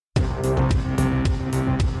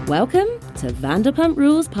Welcome to Vanderpump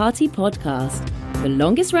Rules Party Podcast, the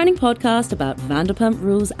longest running podcast about Vanderpump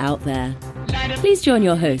Rules out there. Please join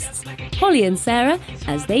your hosts, Holly and Sarah,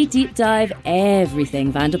 as they deep dive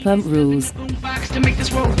everything Vanderpump Rules.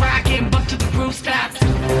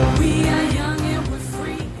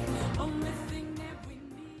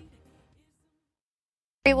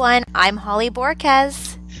 Everyone, I'm Holly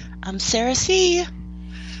Borquez. I'm Sarah C.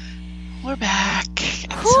 We're back.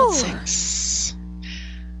 Episode 6.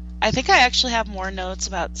 I think I actually have more notes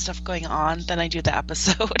about stuff going on than I do the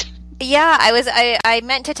episode. Yeah, I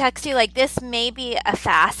meant to text you, like, this may be a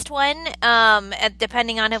fast one,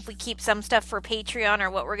 depending on if we keep some stuff for Patreon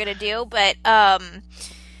or what we're going to do, but,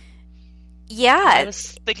 yeah. I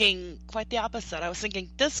was thinking quite the opposite. I was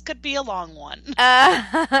thinking this could be a long one.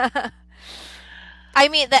 I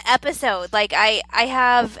mean, the episode, like,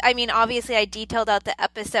 obviously I detailed out the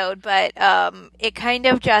episode, but, it kind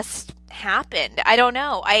of just happened. I don't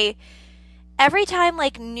know. Every time,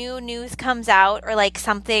 like, new news comes out or, like,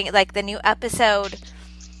 something, like, the new episode,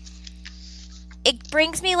 it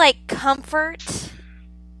brings me, like, comfort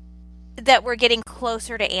that we're getting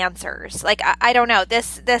closer to answers. Like, I don't know.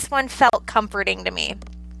 This one felt comforting to me.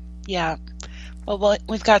 Yeah. Well,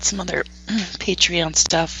 we've got some other Patreon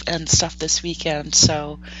stuff and stuff this weekend,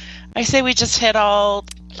 so I say we just hit all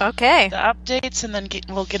the updates, and then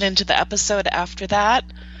we'll get into the episode after that.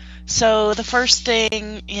 So the first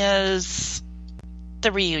thing is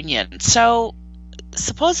the reunion. So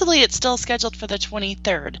supposedly it's still scheduled for the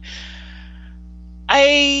 23rd.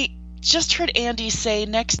 I just heard Andy say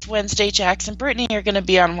next Wednesday Jax and Brittany are going to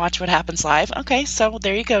be on Watch What Happens Live. Okay, so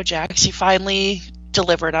there you go, Jax. You finally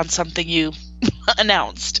delivered on something you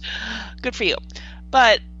announced. Good for you.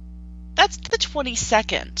 But that's the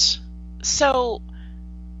 22nd. So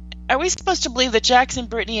are we supposed to believe that Jackson,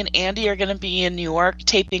 Brittany, and Andy are going to be in New York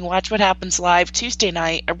taping Watch What Happens Live Tuesday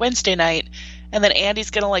night or Wednesday night, and then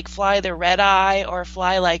Andy's going to, like, fly the red eye or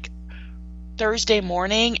fly, like, Thursday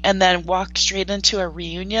morning and then walk straight into a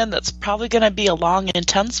reunion that's probably going to be a long and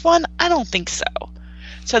intense one? I don't think so.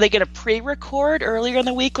 So are they going to pre-record earlier in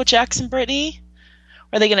the week with Jackson, Brittany?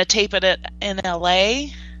 Are they going to tape it in LA?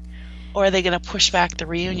 Or are they going to push back the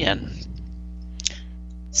reunion?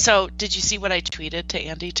 So, did you see what I tweeted to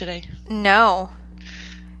Andy today? No.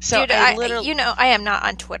 So, dude, I am not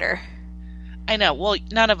on Twitter. I know. Well,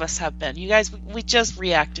 none of us have been. You guys, we just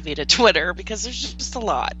reactivated Twitter because there's just a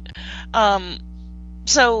lot.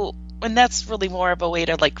 So, and that's really more of a way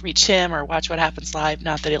to, like, reach him or Watch What Happens Live.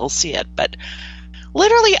 Not that he'll see it, but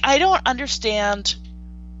literally, I don't understand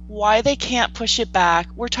why they can't push it back.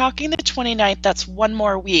 We're talking the 29th. That's one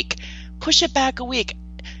more week. Push it back a week.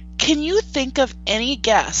 Can you think of any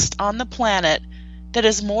guest on the planet that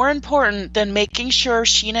is more important than making sure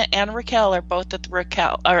Scheana and Raquel are both at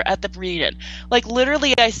the reunion? Like,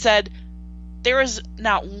 literally, I said, there is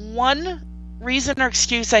not one reason or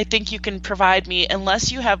excuse I think you can provide me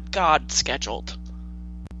unless you have God scheduled.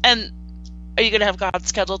 And are you going to have God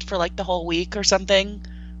scheduled for, like, the whole week or something?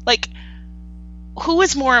 Like, who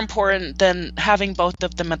is more important than having both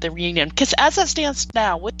of them at the reunion? Because as it stands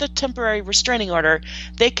now, with the temporary restraining order,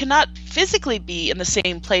 they cannot physically be in the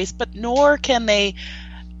same place, but nor can they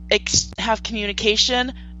have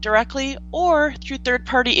communication directly or through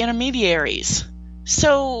third-party intermediaries.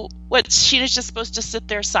 So what, Scheana's just supposed to sit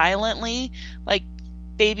there silently, like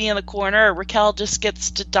baby in the corner, or Raquel just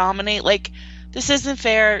gets to dominate? Like, this isn't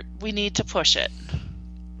fair. We need to push it.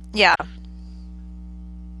 Yeah.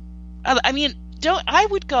 I mean, I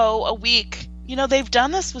would go a week. You know, they've done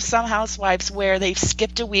this with some housewives where they've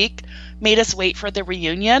skipped a week, made us wait for the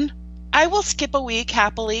reunion. I will skip a week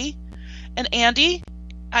happily. And Andy,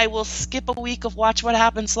 I will skip a week of Watch What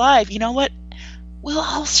Happens Live. You know what? We'll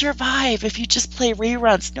all survive if you just play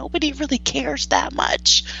reruns. Nobody really cares that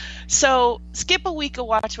much. So skip a week of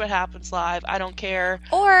Watch What Happens Live. I don't care.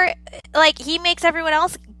 Or, like, he makes everyone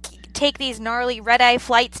else take these gnarly red-eye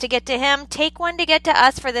flights to get to him. Take one to get to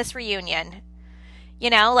us for this reunion. You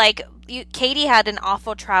know, like, Katie had an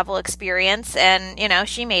awful travel experience, and, you know,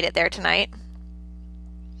 she made it there tonight.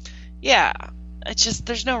 Yeah. It's just,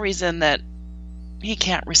 there's no reason that he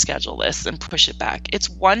can't reschedule this and push it back. It's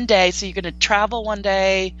one day, so you're going to travel one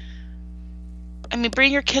day. I mean,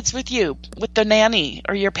 bring your kids with you, with the nanny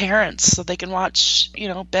or your parents, so they can watch, you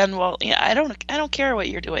know, Ben. Well, yeah, I don't care what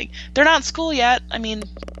you're doing. They're not in school yet. I mean,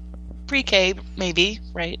 pre-K maybe,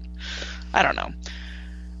 right? I don't know.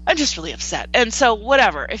 I'm just really upset. And so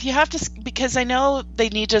whatever, if you have to, because I know they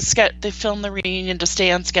need to they film the reunion to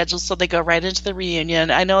stay on schedule, so they go right into the reunion.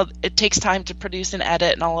 I know it takes time to produce and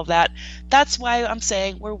edit and all of that. That's why I'm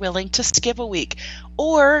saying we're willing to skip a week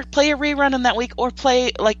or play a rerun in that week, or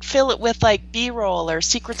play, like, fill it with like B-roll or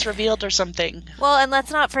secrets revealed or something. Well, and let's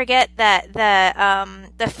not forget that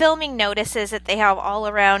the filming notices that they have all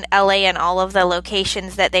around LA and all of the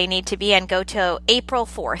locations that they need to be in go to April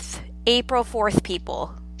 4th. April 4th,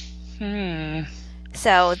 people.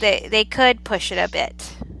 So they could push it a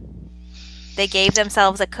bit. They gave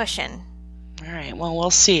themselves a cushion. All right, well, we'll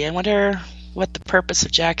see. I wonder what the purpose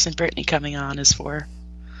of Jax and Brittany coming on is for.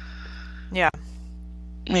 Yeah.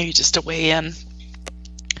 Maybe just to weigh in.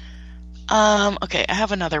 Okay, I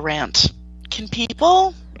have another rant. Can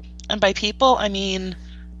people, and by people I mean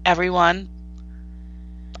everyone,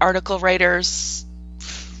 article writers,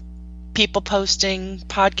 people posting,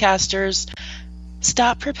 podcasters,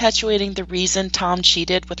 stop perpetuating the reason Tom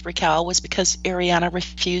cheated with Raquel was because Ariana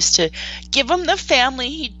refused to give him the family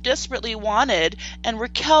he desperately wanted, and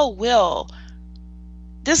Raquel will.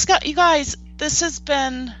 You guys, this has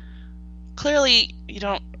been, clearly you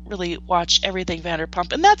don't really watch everything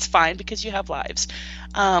Vanderpump, and that's fine because you have lives.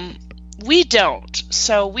 We don't,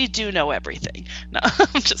 so we do know everything. No,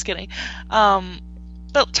 I'm just kidding.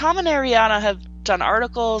 But Tom and Ariana have done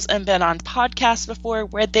articles and been on podcasts before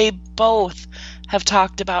where they both have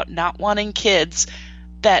talked about not wanting kids.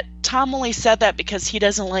 That Tom only said that because he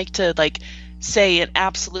doesn't like to, like, say an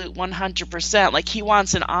absolute 100%. Like, he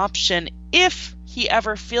wants an option if he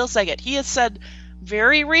ever feels like it. He has said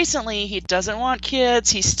very recently he doesn't want kids.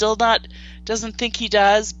 He still doesn't think he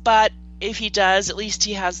does, but if he does, at least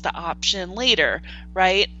he has the option later,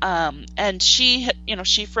 right? And she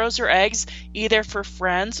froze her eggs either for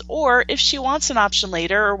friends, or if she wants an option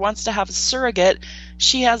later or wants to have a surrogate,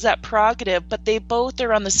 she has that prerogative. But they both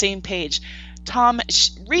are on the same page. Tom,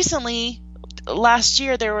 recently, last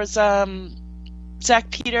year, there was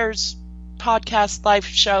Zach Peters' podcast live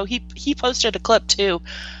show. He posted a clip too.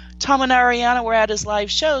 Tom and Ariana were at his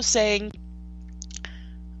live show saying,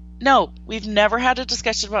 no, we've never had a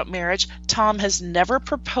discussion about marriage. Tom has never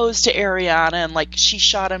proposed to Ariana, and, like, she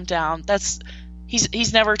shot him down.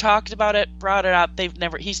 He's never talked about it, brought it up.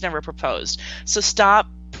 He's never proposed. So stop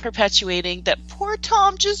perpetuating that poor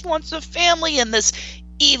Tom just wants a family and this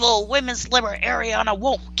evil women's liver Ariana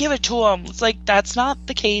won't give it to him. It's like, that's not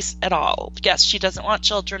the case at all. Yes, she doesn't want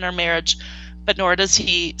children or marriage, but nor does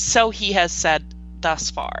he. So he has said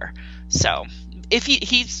thus far. So if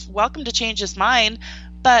he's welcome to change his mind.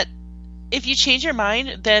 But if you change your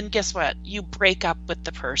mind, then guess what? You break up with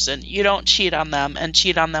the person. You don't cheat on them and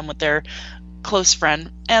cheat on them with their close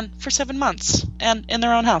friend, and for 7 months, and in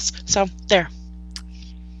their own house. So there.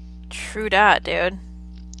 True that, dude.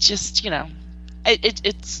 Just,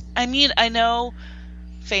 it's. I mean, I know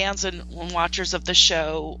fans and watchers of the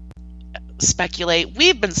show speculate.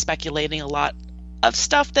 We've been speculating a lot of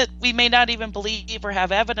stuff that we may not even believe or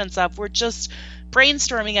have evidence of. We're just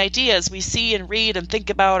brainstorming ideas we see and read and think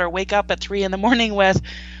about or wake up at 3 a.m. with.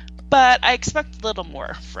 But I expect a little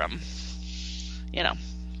more from,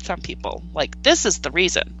 some people. Like, this is the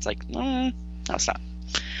reason. It's like, no, it's not.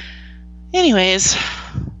 Anyways,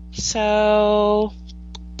 so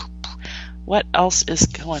what else is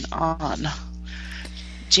going on?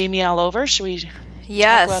 Jamie all over? Should we talk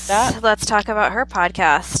about that? Let's talk about her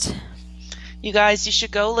podcast. You guys, you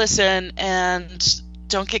should go listen, and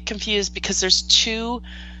don't get confused because there's 2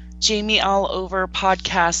 Jamie All Over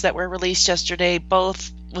podcasts that were released yesterday,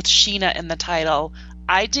 both with Scheana in the title.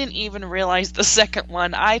 I didn't even realize the second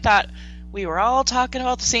one. I thought we were all talking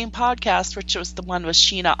about the same podcast, which was the one with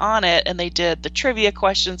Scheana on it, and they did the trivia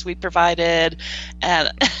questions we provided,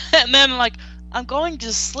 and then, like, I'm going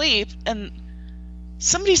to sleep, and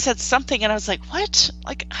somebody said something, and I was like, what?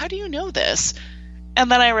 Like, how do you know this?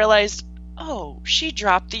 And then I realized, oh, she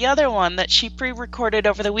dropped the other one that she pre-recorded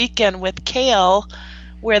over the weekend with Kale,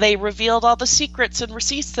 where they revealed all the secrets and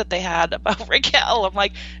receipts that they had about Raquel. I'm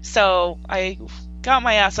like, so I got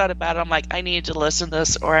my ass out of bed. I'm like, I need to listen to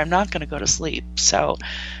this or I'm not going to go to sleep. So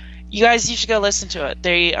you guys, you should go listen to it.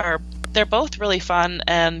 They're both really fun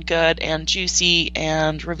and good and juicy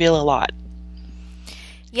and reveal a lot.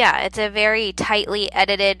 Yeah, it's a very tightly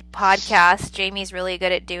edited podcast. Jamie's really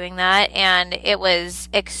good at doing that, and it was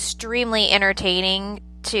extremely entertaining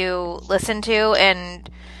to listen to and,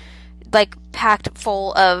 like, packed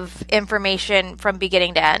full of information from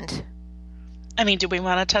beginning to end. I mean, do we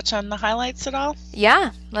want to touch on the highlights at all?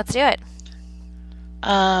 Yeah, let's do it.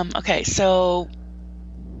 Okay, so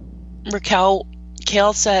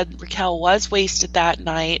Kale said Raquel was wasted that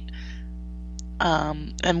night.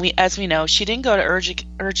 And as we know, she didn't go to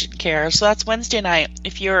urgent care. So that's Wednesday night.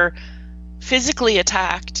 If you're physically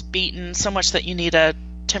attacked, beaten so much that you need a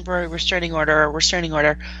temporary restraining order or restraining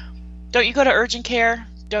order, don't you go to urgent care?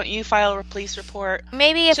 Don't you file a police report?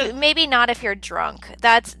 Maybe not if you're drunk.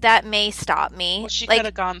 That may stop me. Well, she could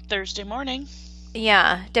have gone Thursday morning.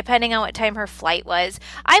 Yeah, depending on what time her flight was.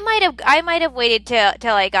 I might have waited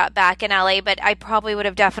till I got back in LA, but I probably would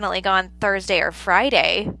have definitely gone Thursday or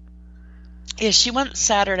Friday. Yeah, she went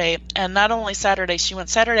Saturday, and not only Saturday, she went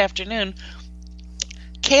Saturday afternoon.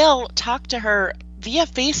 Kale talked to her via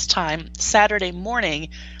FaceTime Saturday morning.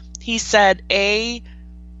 He said,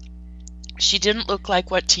 she didn't look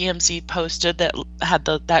like what TMZ posted that had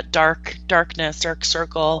that dark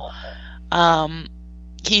circle.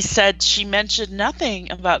 He said she mentioned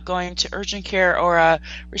nothing about going to urgent care or a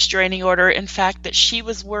restraining order. In fact, that she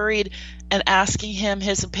was worried and asking him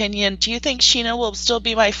his opinion. Do you think Scheana will still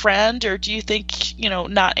be my friend, or do you think,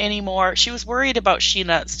 not anymore? She was worried about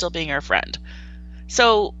Scheana still being her friend.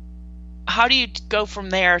 So how do you go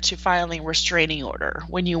from there to filing a restraining order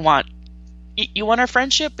when you want our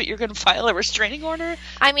friendship, but you're going to file a restraining order?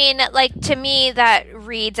 I mean, to me, that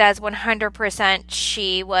reads as 100%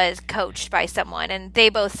 she was coached by someone, and they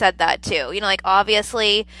both said that too.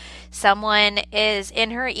 Obviously someone is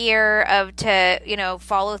in her ear to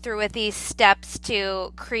follow through with these steps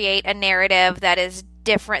to create a narrative that is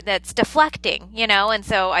different, that's deflecting, and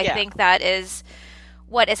so I think that is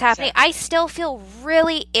what is happening. Exactly. I still feel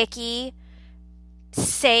really icky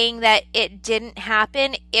saying that it didn't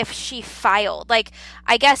happen if she filed.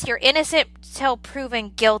 I guess you're innocent till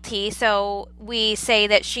proven guilty, so we say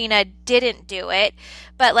that Scheana didn't do it.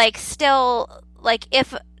 But still,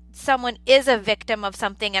 if someone is a victim of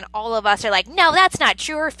something and all of us are like, no, that's not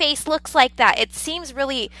true, her face looks like that, it seems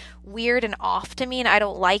really weird and off to me, and I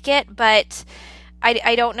don't like it. But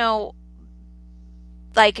I don't know,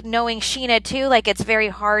 knowing Scheana too, it's very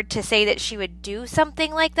hard to say that she would do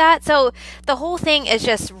something like that. So the whole thing is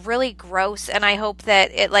just really gross, and I hope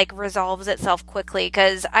that it resolves itself quickly,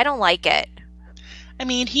 because I don't like it. I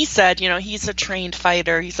mean, he said, he's a trained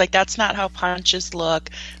fighter. He's like, that's not how punches look.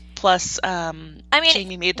 Plus,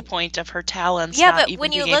 Jamie made the point of her talons not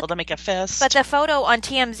even being able to make a fist. But the photo on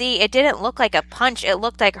TMZ, it didn't look like a punch. It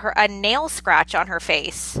looked like a nail scratch on her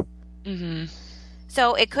face. Mm-hmm.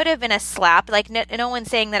 So it could have been a slap. No one's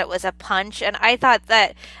saying that it was a punch. And I thought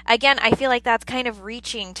that, again, I feel like that's kind of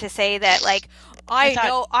reaching to say that,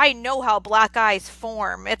 I know how black eyes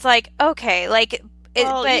form. It's okay,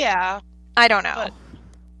 yeah. I don't know.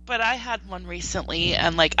 But I had one recently,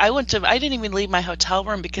 and I didn't even leave my hotel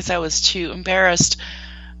room because I was too embarrassed,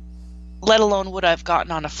 let alone would I have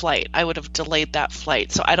gotten on a flight. I would have delayed that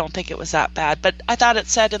flight. So I don't think it was that bad. But I thought it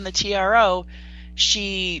said in the TRO,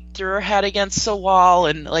 she threw her head against the wall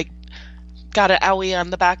and got an owie on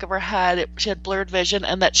the back of her head. She had blurred vision,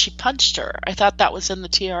 and that she punched her. I thought that was in the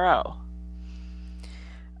TRO.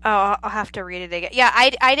 Oh, I'll have to read it again. Yeah,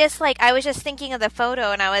 I just I was just thinking of the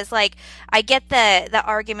photo, and I was I get the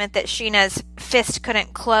argument that Sheena's fist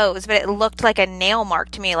couldn't close, but it looked like a nail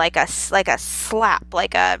mark to me, like a slap,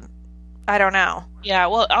 I don't know. Yeah,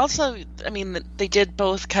 well, also, I mean, they did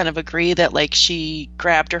both kind of agree that she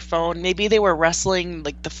grabbed her phone. Maybe they were wrestling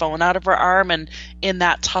the phone out of her arm, and in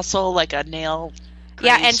that tussle, a nail.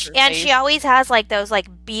 Yeah, and she always has those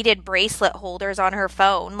beaded bracelet holders on her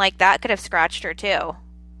phone. That could have scratched her too.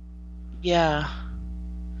 Yeah,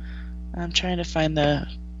 I'm trying to find the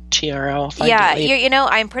TRL.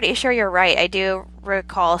 I'm pretty sure you're right. I do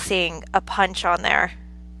recall seeing a punch on there.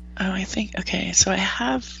 Oh, I think okay. So I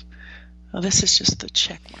have. Oh, this is just the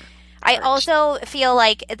check mark. I also feel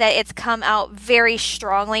that it's come out very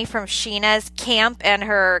strongly from Sheena's camp and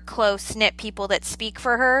her close-knit people that speak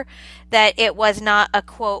for her that it was not a,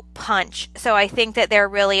 quote, punch. So I think that they're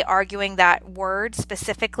really arguing that word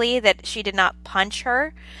specifically, that she did not punch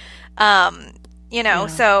her.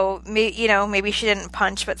 So, maybe she didn't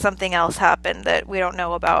punch, but something else happened that we don't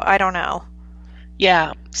know about. I don't know.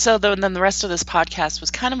 Yeah. So then the rest of this podcast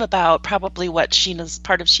was kind of about probably what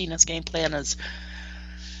part of Sheena's game plan is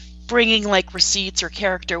bringing receipts or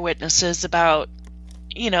character witnesses about,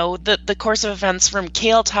 the course of events from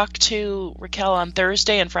Kale talked to Raquel on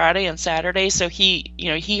Thursday and Friday and Saturday. So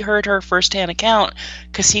he heard her firsthand account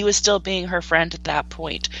because he was still being her friend at that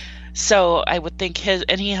point. So I would think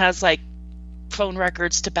he has phone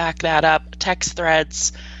records to back that up, text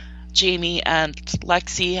threads. Jamie and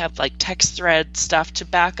Lexi have text thread stuff to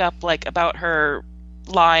back up about her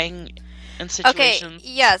lying in situations. Okay,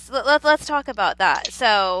 yes, let's talk about that.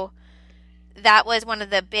 So that was one of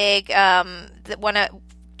the big one of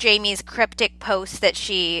Jamie's cryptic posts that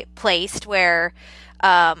she placed where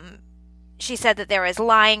she said that there was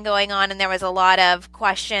lying going on, and there was a lot of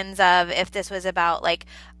questions of if this was about like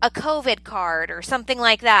a COVID card or something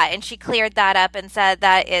like that. And she cleared that up and said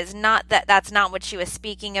that's not what she was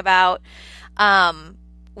speaking about.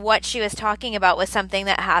 What she was talking about was something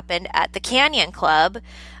that happened at the Canyon Club,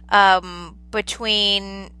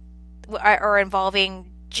 between or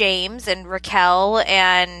involving James and Raquel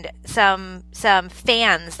and some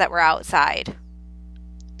fans that were outside.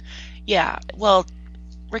 Yeah, well,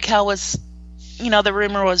 Raquel was, the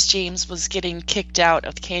rumor was James was getting kicked out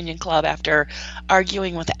of the Canyon Club after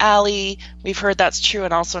arguing with Allie. We've heard that's true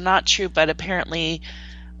and also not true, but apparently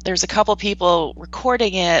there's a couple people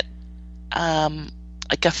recording it,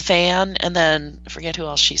 like a fan, and then I forget who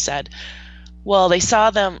else she said. Well, they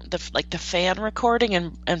saw the fan recording,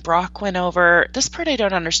 and Brock went over, this part I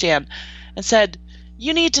don't understand, and said,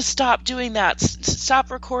 you need to stop doing that. Stop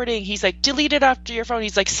recording. He's like, delete it off your phone.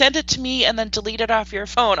 He's like, send it to me and then delete it off your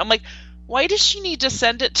phone. I'm like, why does she need to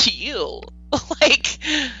send it to you? Like,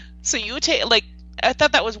 so you take, like, I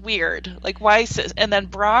thought that was weird. Like, why? And then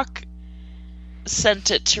Brock sent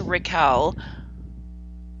it to Raquel,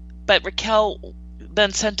 but Raquel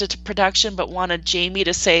then sent it to production, but wanted Jamie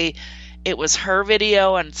to say it was her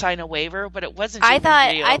video and sign a waiver, but it wasn't. I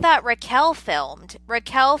thought Raquel filmed.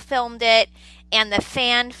 Raquel filmed it, and the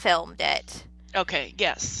fan filmed it. Okay,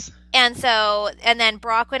 yes. And then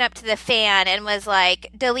Brock went up to the fan and was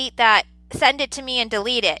like, delete that, send it to me and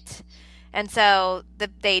delete it. And so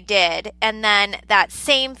they did. And then that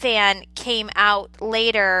same fan came out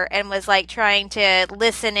later and was like trying to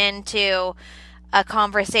listen into a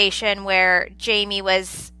conversation where Jamie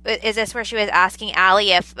was, is this where she was asking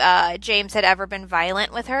Allie if James had ever been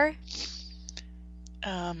violent with her?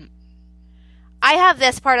 I have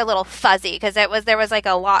this part a little fuzzy because there was like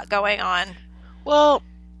a lot going on. Well,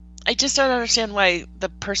 I just don't understand why the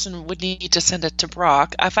person would need to send it to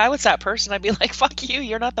Brock. If I was that person, I'd be like, fuck you,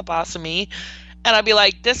 you're not the boss of me. And I'd be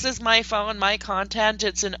like, this is my phone, my content,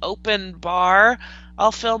 it's an open bar.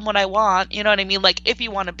 I'll film what I want. You know what I mean? Like, if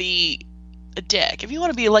you want to be a dick, if you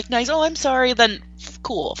want to be like nice, oh, I'm sorry, then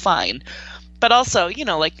cool, fine. But also,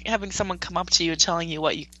 like having someone come up to you and telling you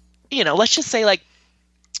what let's just say like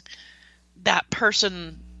that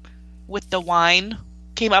person with the wine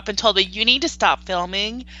came up and told me, you need to stop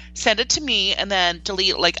filming, send it to me, and then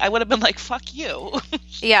delete. Like, I would have been like, fuck you.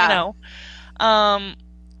 Yeah.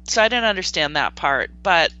 So I didn't understand that part,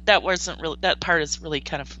 but that part is really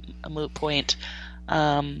kind of a moot point.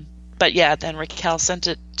 But yeah, then Raquel sent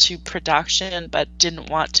it to production, but didn't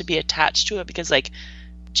want to be attached to it because like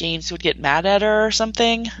James would get mad at her or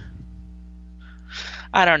something.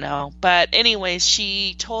 I don't know. But anyways,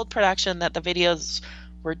 she told production that the videos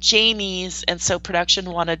were Jamie's, and so production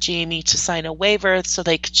wanted Jamie to sign a waiver so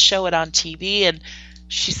they could show it on TV, and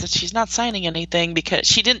she said she's not signing anything because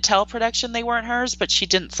she didn't tell production they weren't hers, but she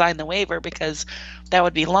didn't sign the waiver because that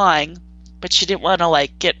would be lying. But she didn't want to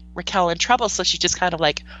like get Raquel in trouble, so she just kind of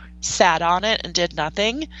like sat on it and did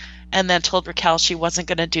nothing, and then told Raquel she wasn't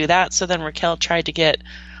going to do that. So then Raquel tried to get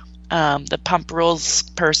the Pump Rules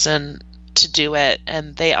person to do it,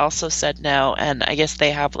 and they also said no, and I guess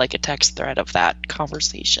they have like a text thread of that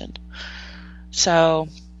conversation. So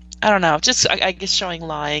I don't know, just I guess showing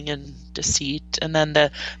lying and deceit. And then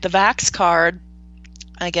the Vax card,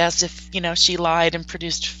 I guess if she lied and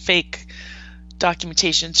produced fake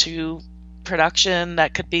documentation to production,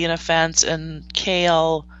 that could be an offense. And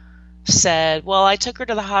Kale said, well, I took her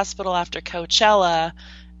to the hospital after Coachella,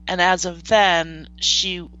 and as of then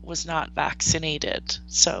she was not vaccinated.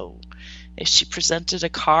 So if she presented a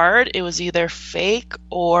card, it was either fake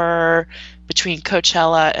or between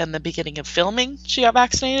Coachella and the beginning of filming she got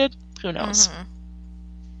vaccinated. Who knows? Mm-hmm.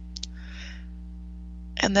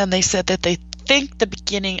 And then they said that they think the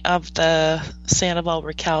beginning of the Sandoval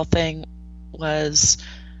Raquel thing was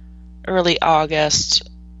early August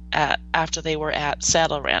after they were at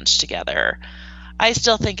Saddle Ranch together. I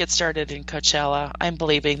still think it started in Coachella. I'm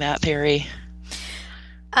believing that theory.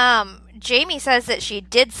 Jamie says that she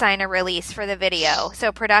did sign a release for the video,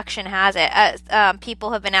 so production has it.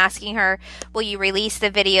 People have been asking her, will you release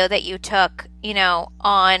the video that you took,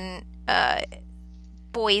 on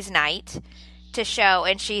boys' night to show?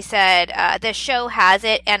 And she said, the show has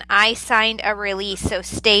it, and I signed a release, so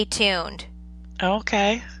stay tuned.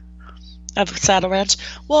 Okay. Of Saddle Ranch.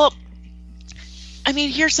 Well, I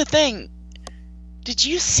mean, here's the thing. Did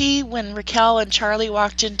you see when Raquel and Charlie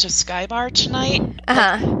walked into Skybar tonight?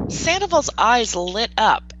 Uh-huh. Sandoval's eyes lit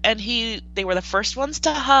up, and they were the first ones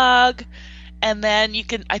to hug, and then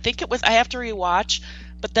I think it was, I have to rewatch,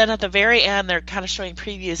 but then at the very end, they're kind of showing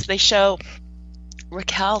previews. They show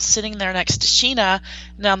Raquel sitting there next to Scheana,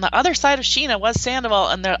 and on the other side of Scheana was Sandoval,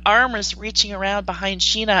 and the arm is reaching around behind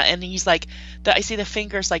Scheana, and he's like, I see the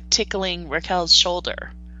fingers like tickling Raquel's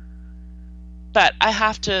shoulder. But I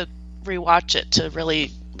have to rewatch it to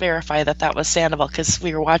really verify that was Sandoval, because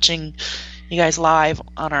we were watching you guys live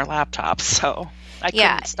on our laptops, so I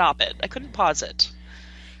couldn't stop it. I couldn't pause it.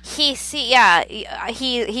 He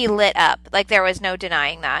lit up. Like, there was no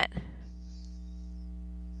denying that.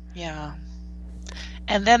 Yeah.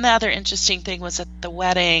 And then the other interesting thing was at the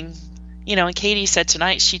wedding, and Katie said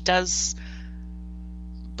tonight she does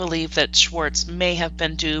believe that Schwartz may have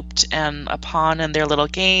been duped and a pawn in their little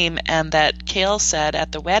game, and that Kale said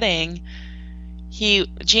at the wedding,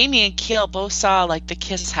 Jamie and Kale both saw like the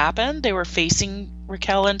kiss happen. They were facing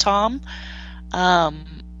Raquel and Tom.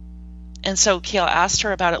 And so Kale asked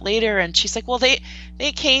her about it later, and she's like, well, they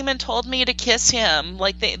came and told me to kiss him.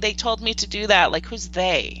 Like, they told me to do that. Like, who's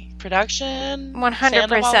they? Production?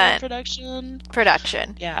 100%.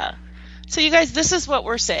 Production. Yeah. So, you guys, this is what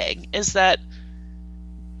we're saying, is that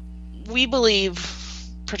we believe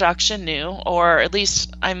production knew, or at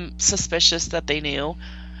least I'm suspicious that they knew.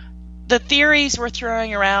 The theories we're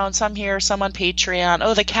throwing around, some here, some on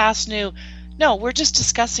Patreon, the cast knew. No, we're just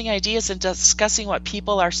discussing ideas and discussing what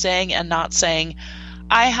people are saying and not saying.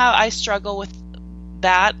 I struggle with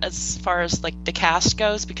that as far as like the cast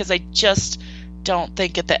goes, because I just don't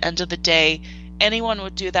think at the end of the day anyone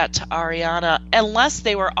would do that to Ariana unless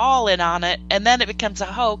they were all in on it, and then it becomes a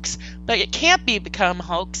hoax. But it can't become a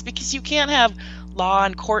hoax, because you can't have law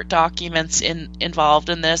and court documents involved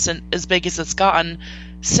in this, and as big as it's gotten.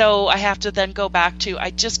 So I have to then go back to,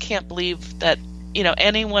 I just can't believe that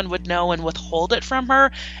anyone would know and withhold it from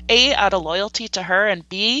her, A, out of loyalty to her, and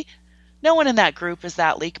B, no one in that group is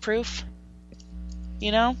that leak proof.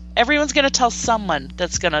 Everyone's going to tell someone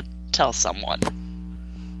that's going to tell someone.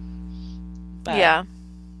 But. Yeah.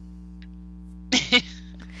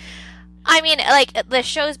 I mean, like, the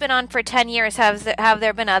show's been on for 10 years. Have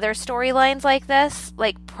there been other storylines like this?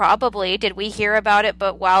 Like, probably. Did we hear about it,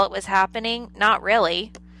 but while it was happening? Not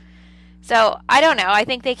really. So, I don't know. I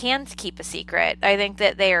think they can keep a secret. I think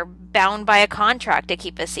that they are bound by a contract to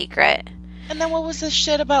keep a secret. And then what was this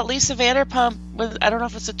shit about Lisa Vanderpump? I don't know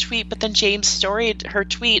if it's a tweet, but then James storied her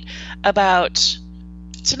tweet about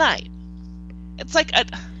tonight. It's like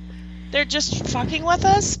they're just fucking with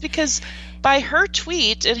us, because by her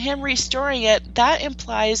tweet and him restoring it, that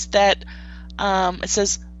implies that it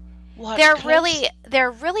says what? They're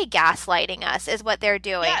really gaslighting us, is what they're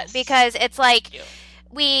doing. Yes. Because it's like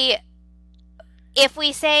if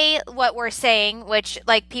we say what we're saying, which,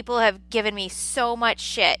 like, people have given me so much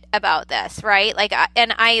shit about this, right? Like,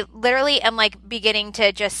 and I literally am, like, beginning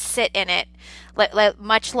to just sit in it,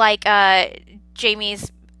 much like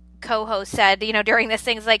Jamie's co-host said, during this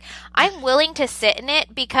thing, is like, I'm willing to sit in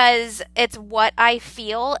it because it's what I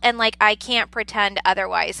feel, and, like, I can't pretend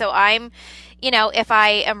otherwise. So I'm, if I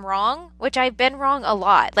am wrong, which I've been wrong a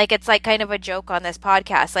lot, like, it's like kind of a joke on this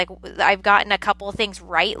podcast. Like, I've gotten a couple of things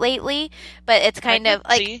right lately, but it's kind of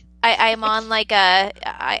like I'm on like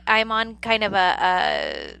I'm on kind of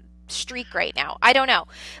a streak right now. I don't know.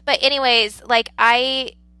 But anyways, like,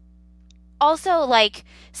 I also, like,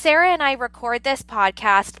 Sarah and I record this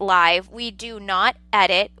podcast live. We do not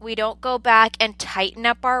edit. We don't go back and tighten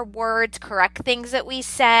up our words, correct things that we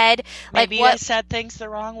said. Maybe I said things the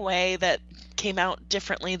wrong way that came out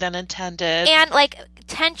differently than intended. And, like,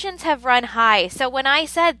 tensions have run high. So when I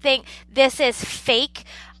said this is fake,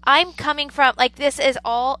 I'm coming from, like, this is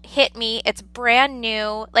all hit me. It's brand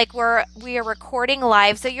new. Like, we are recording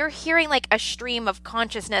live. So you're hearing, like, a stream of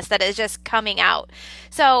consciousness that is just coming out.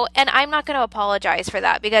 So, and I'm not going to apologize for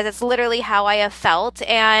that, because it's literally how I have felt.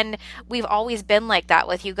 And we've always been like that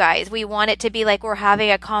with you guys. We want it to be like we're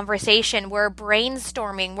having a conversation. We're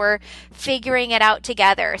brainstorming. We're figuring it out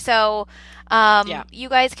together. So, you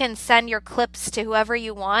guys can send your clips to whoever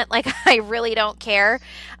you want. Like, I really don't care.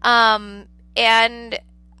 And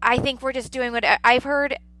I think we're just doing what I've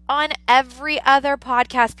heard on every other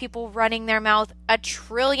podcast, people running their mouth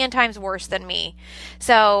 1,000,000,000,000 times worse than me.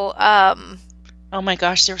 So, oh my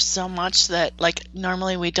gosh, there's so much that, like,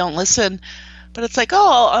 normally we don't listen, but it's like,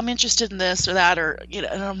 oh, I'm interested in this or that, or,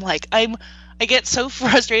 and I'm like, I get so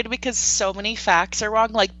frustrated because so many facts are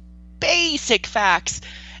wrong, like basic facts.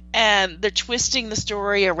 And they're twisting the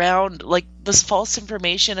story around, like, this false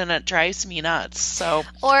information, and it drives me nuts. So,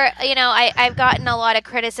 or, I've gotten a lot of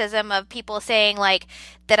criticism of people saying, like,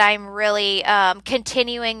 that I'm really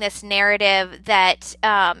continuing this narrative that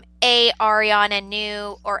Ariana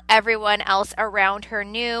knew or everyone else around her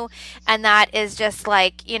knew, and that is just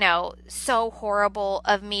like, so horrible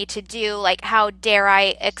of me to do. Like, how dare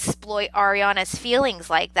I exploit Ariana's feelings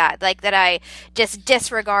like that? Like, that I just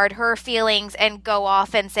disregard her feelings and go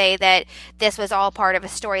off and say that this was all part of a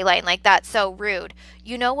storyline. Like, that's so rude.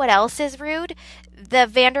 You know what else is rude? The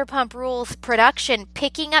Vanderpump Rules production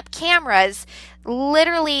picking up cameras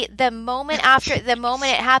literally the moment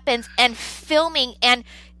it happens and filming, and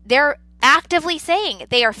they're actively saying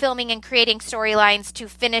they are filming and creating storylines to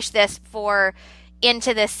finish this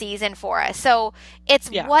into this season for us. So it's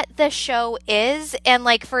what the show is. And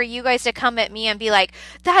like, for you guys to come at me and be like,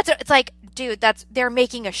 it's like, dude, they're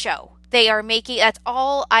making a show. They are making, that's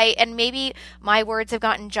all and maybe my words have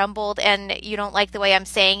gotten jumbled and you don't like the way I'm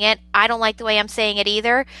saying it. I don't like the way I'm saying it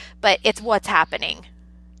either, but it's what's happening.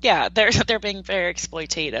 Yeah, they're being very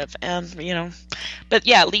exploitative. And, but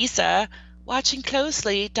yeah, Lisa, watching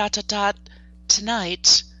closely, ...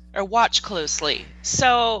 tonight, or watch closely.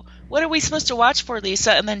 So what are we supposed to watch for,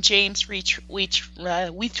 Lisa? And then James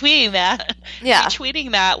retweeting that. Yeah.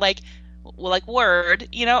 Retweeting that, like word,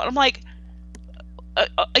 I'm like,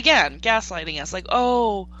 again, gaslighting us, like,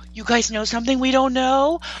 oh, you guys know something we don't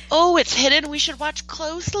know? Oh, it's hidden, we should watch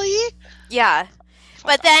closely? Yeah.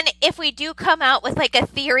 But then if we do come out with like a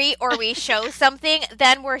theory or we show something,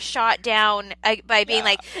 then we're shot down by being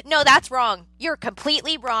like, no, that's wrong. You're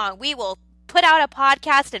completely wrong. We will put out a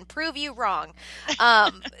podcast and prove you wrong.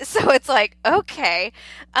 So it's like, okay.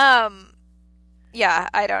 Yeah,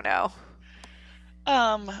 I don't know.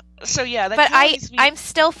 So yeah, but I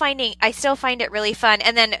still find it really fun.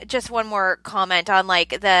 And then just one more comment on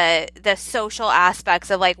like the social aspects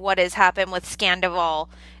of like what has happened with Scandival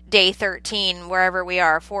day 13, wherever we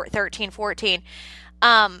are, 13, 14.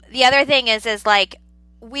 The other thing is like,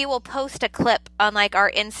 we will post a clip on like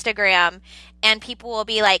our Instagram and people will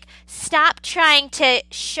be like, stop trying to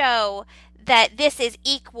show that this is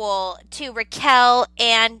equal to Raquel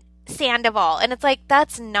and Sandoval. And it's like,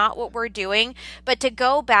 that's not what we're doing. But to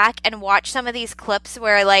go back and watch some of these clips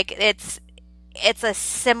where like it's a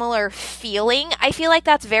similar feeling, I feel like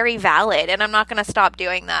that's very valid, and I'm not going to stop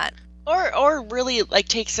doing that. Or really like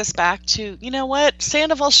takes us back to, you know what,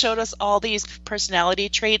 Sandoval showed us all these personality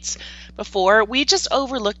traits before. We just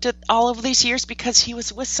overlooked it all of these years because he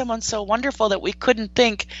was with someone so wonderful that we couldn't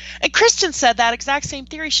think. And Kristen said that exact same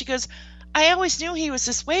theory. She goes, I always knew he was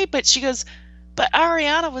this way, but she goes, but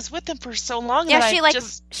Ariana was with him for so long. Yeah,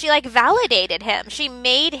 that she validated him. She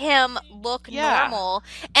made him look normal.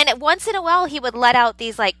 And once in a while, he would let out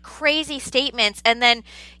these like crazy statements, and then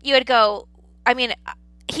you would go, I mean,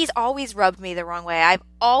 he's always rubbed me the wrong way. I've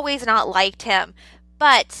always not liked him,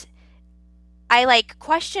 but I like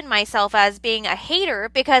question myself as being a hater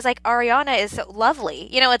because like Ariana is so lovely.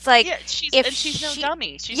 It's like, she's no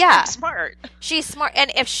dummy. She's pretty smart. She's smart. And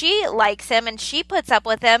if she likes him and she puts up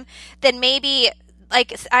with him, then maybe,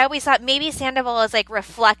 like, I always thought maybe Sandoval is like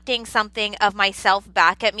reflecting something of myself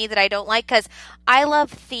back at me that I don't like, because I love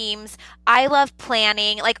themes. I love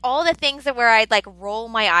planning, like all the things that where I'd like roll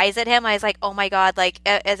my eyes at him. I was like, oh my God, like,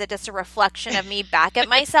 is it just a reflection of me back at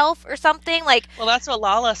myself or something? Like, well, that's what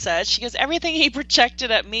Lala said. She goes, everything he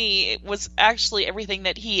projected at me was actually everything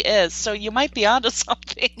that he is. So you might be onto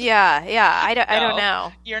something. Yeah. I don't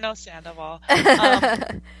know. You're no Sandoval.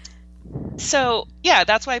 So yeah,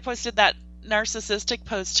 that's why I posted that narcissistic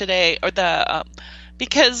post today, or the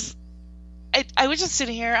because I was just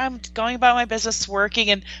sitting here, I'm going about my business, working,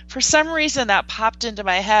 and for some reason that popped into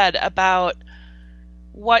my head about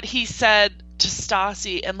what he said to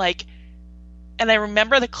Stassi, and I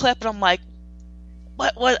remember the clip, and I'm like,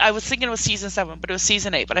 what I was thinking it was season 7, but it was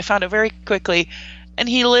season 8, but I found it very quickly. And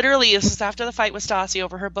he literally, this is after the fight with Stassi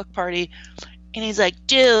over her book party, and he's like,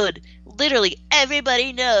 dude, literally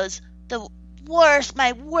everybody knows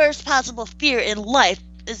my worst possible fear in life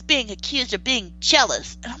is being accused of being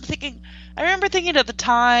jealous. And I remember thinking at the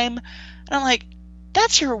time, and I'm like,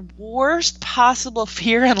 that's your worst possible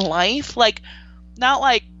fear in life? Like, not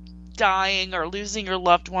like dying or losing your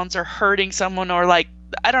loved ones or hurting someone, or like,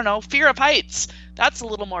 I don't know, fear of heights. That's a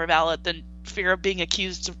little more valid than fear of being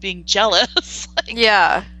accused of being jealous. Like,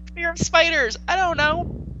 yeah. Fear of spiders. I don't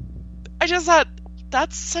know. I just thought,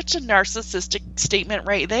 that's such a narcissistic statement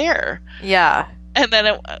right there. Yeah. And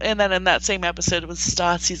then in that same episode was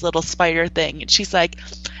Stassi's little spider thing, and she's like,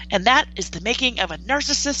 and that is the making of a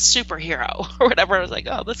narcissist superhero, or whatever. I was like,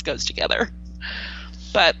 oh, this goes together.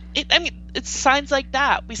 But it's signs like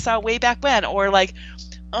that we saw way back when, or like,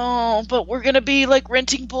 oh, but we're gonna be like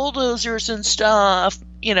renting bulldozers and stuff,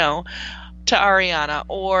 to to Ariana,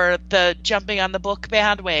 or the jumping on the book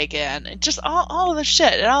bandwagon, and just all of the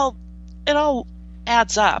shit. It all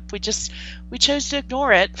adds up. We chose to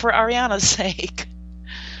ignore it for Ariana's sake.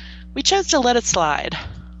 We chose to let it slide.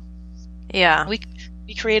 Yeah.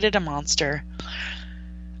 We created a monster.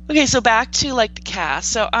 Okay, so back to like the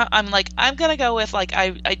cast. So I'm gonna go with like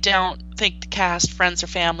I don't think the cast, friends or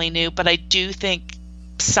family knew, but I do think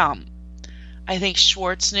some. I think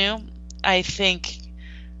Schwartz knew. I think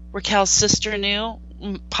Raquel's sister knew.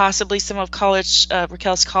 Possibly some of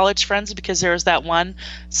Raquel's college friends, because there was that one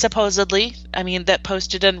supposedly, that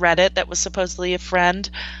posted in Reddit that was supposedly a friend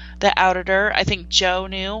that outed her. I think Joe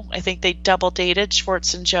knew. I think they double dated,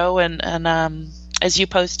 Schwartz and Joe, and as you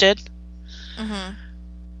posted. Mm-hmm.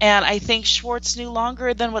 And I think Schwartz knew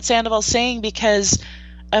longer than what Sandoval's saying because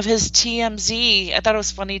of his TMZ. I thought it was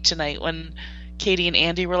funny tonight when Katie and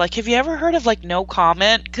Andy were like, have you ever heard of like no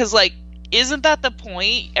comment? Because like, isn't that the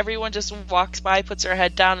point? Everyone just walks by, puts their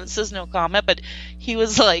head down and says no comment. But he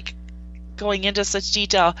was like going into such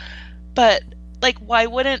detail. But like, why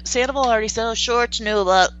wouldn't Sandoval already say, oh, Schwartz knew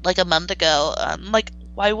about like a month ago? Like,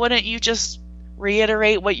 why wouldn't you just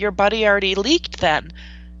reiterate what your buddy already leaked then?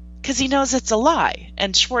 Because he knows it's a lie.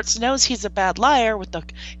 And Schwartz knows he's a bad liar with the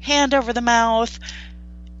hand over the mouth.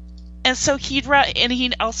 And so he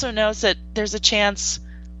also knows that there's a chance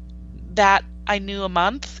that I knew a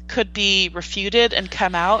month could be refuted and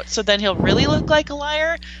come out. So then he'll really look like a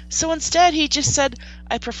liar. So instead he just said,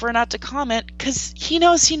 I prefer not to comment, because he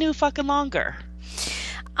knows he knew fucking longer.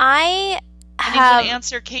 He wouldn't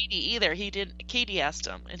answer Katie either. Katie asked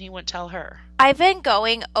him and he wouldn't tell her. I've been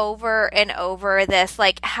going over and over this,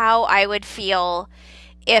 like how I would feel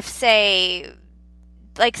if, say,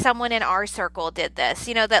 like someone in our circle did this,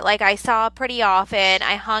 that like I saw pretty often,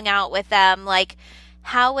 I hung out with them, like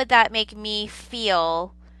how would that make me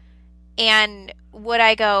feel? And would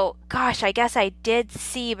I go, gosh, I guess I did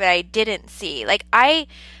see, but I didn't see? Like I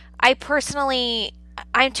personally,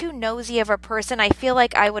 I'm too nosy of a person. I feel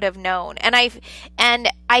like I would have known. And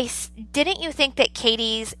didn't you think that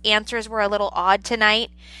Katie's answers were a little odd tonight?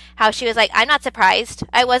 How she was like, I'm not surprised.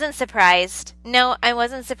 I wasn't surprised. No, I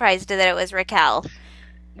wasn't surprised that it was Raquel.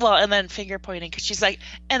 Well, and then finger pointing, because she's like,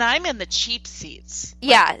 and I'm in the cheap seats.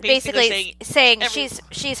 Yeah, like, basically saying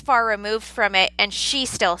she's far removed from it, and she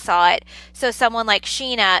still saw it. So someone like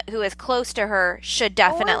Scheana, who is close to her, should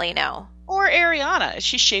definitely know. Or Ariana.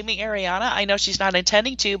 She's shaming Ariana. I know she's not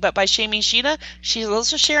intending to, but by shaming Scheana, she's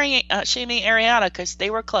also shaming Ariana because they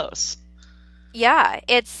were close. Yeah,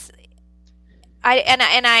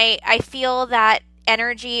 I feel that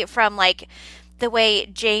energy from like the way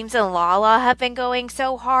James and Lala have been going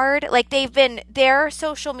so hard. Like their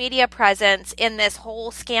social media presence in this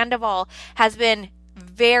whole scandal has been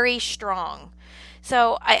very strong.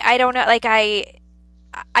 So I don't know, like I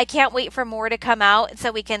can't wait for more to come out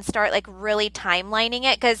so we can start like really timelining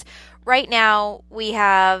it, because right now we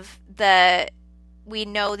know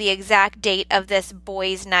the exact date of this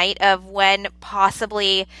boys' night of when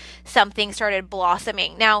possibly something started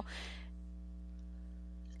blossoming. Now,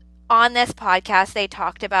 on this podcast, they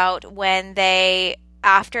talked about when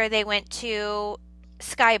after they went to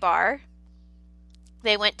Sky Bar,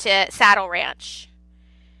 they went to Saddle Ranch.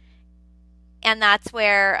 And that's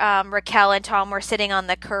where Raquel and Tom were sitting on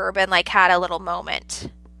the curb and like had a little moment.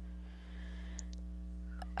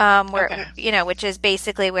 Which is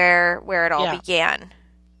basically where it all began.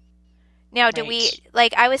 Now, do we,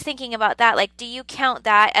 like, I was thinking about that, like, do you count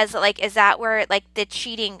that as, like, is that where, like, the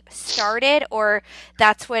cheating started, or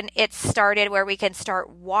that's when it started where we can start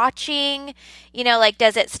watching? Like,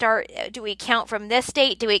 does it start, do we count from this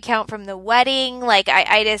date? Do we count from the wedding? Like,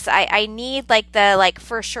 I need, like, the, like,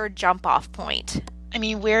 for sure jump-off point. I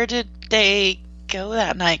mean, where did they go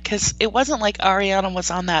that night? Because it wasn't like Ariana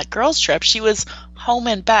was on that girls' trip. She was home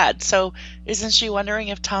in bed, so isn't she wondering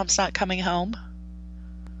if Tom's not coming home?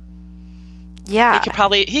 Yeah.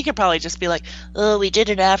 He could probably just be like, oh, we did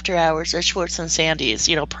it after hours at Schwartz and Sandy's,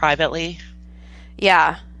 privately.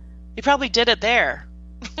 Yeah. He probably did it there.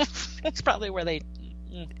 That's probably where they...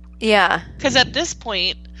 Yeah. Because at this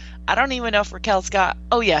point, I don't even know if Raquel's got...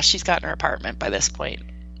 Oh, yeah, she's got her apartment by this point.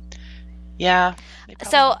 Yeah.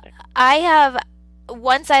 So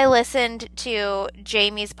once I listened to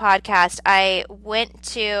Jamie's podcast, I went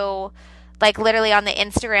to... like literally on the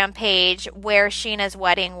Instagram page where Scheana's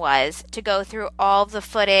wedding was, to go through all the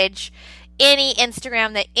footage, any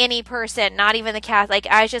Instagram that any person, not even the cast, like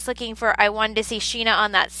I was just looking for, I wanted to see Scheana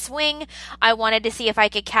on that swing. I wanted to see if I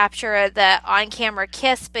could capture the on-camera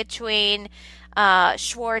kiss between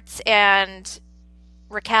Schwartz and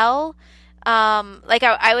Raquel. Like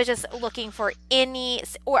I was just looking for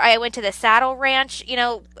or I went to the Saddle Ranch,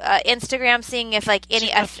 Instagram, seeing if like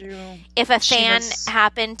if a fan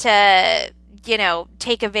happened to,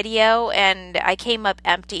 take a video, and I came up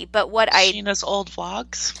empty. But Scheana's old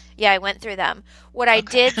vlogs? Yeah, I went through them. What I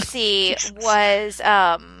did see was,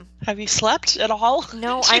 have you slept at all?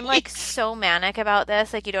 No, I'm like so manic about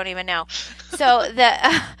this, like you don't even know. So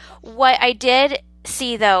what I did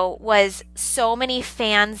see though was so many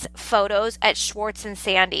fans' photos at Schwartz and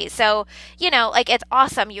Sandy. So, like it's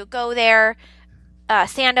awesome. You go there,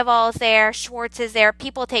 Sandoval's there, Schwartz is there.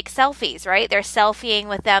 People take selfies, right? They're selfieing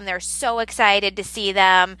with them. They're so excited to see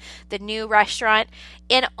them. The new restaurant.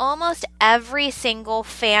 In almost every single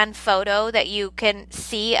fan photo that you can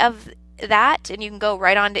see of that, and you can go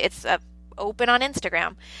right on to, it's open on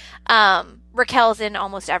Instagram. Raquel's in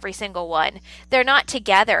almost every single one. They're not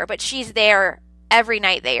together, but she's there every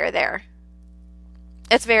night they are there.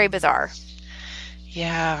 It's very bizarre.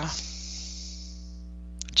 Yeah.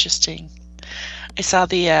 Interesting. I saw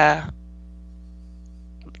the,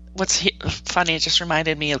 what's funny, it just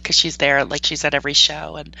reminded me, because she's there, like she's at every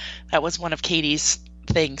show, and that was one of Katie's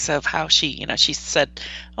things of how she, she said,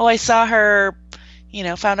 oh, I saw her,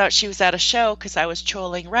 found out she was at a show because I was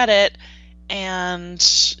trolling Reddit, and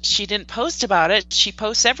she didn't post about it. She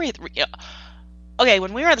posts everything. Okay,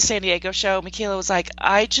 when we were at the San Diego show, Michaela was like,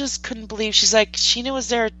 I just couldn't believe, she's like, Scheana was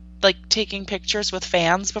there like taking pictures with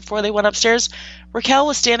fans before they went upstairs. Raquel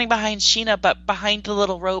was standing behind Scheana, but behind the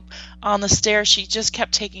little rope on the stairs, she just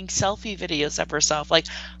kept taking selfie videos of herself. Like,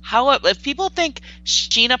 if people think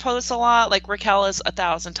Scheana posts a lot, like Raquel is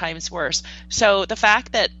 1,000 times worse. So the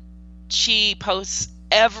fact that she posts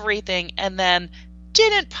everything and then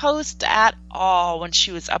didn't post at all when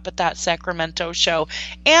she was up at that Sacramento show.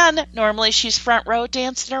 And normally she's front row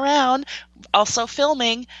dancing around, also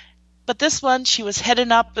filming. But this one, she was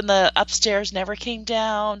heading up in the upstairs, never came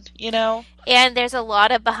down, And there's a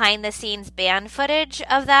lot of behind-the-scenes band footage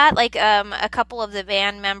of that. Like, a couple of the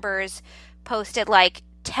band members posted, like,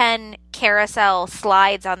 10 carousel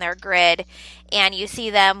slides on their grid, and you see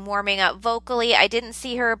them warming up vocally. I didn't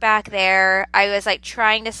see her back there. I was, like,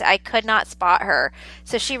 I could not spot her.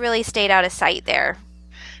 So she really stayed out of sight there.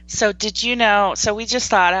 So did you know, so we just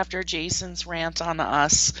thought after Jason's rant on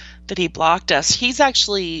us that he blocked us. He's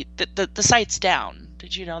actually, the site's down.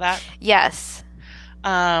 Did you know that? Yes.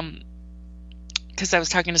 Because I was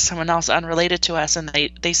talking to someone else unrelated to us, and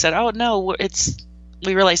they said, oh, no,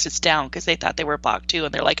 we realized it's down because they thought they were blocked too.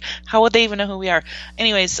 And they're like, how would they even know who we are?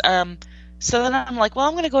 Anyways, so then I'm like, well,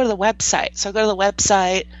 I'm going to go to the website. So I go to the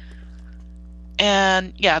website,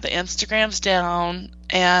 and yeah, the Instagram's down,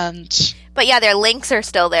 but yeah, their links are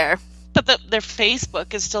still there. But their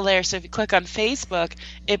Facebook is still there. So if you click on Facebook,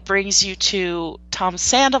 it brings you to Tom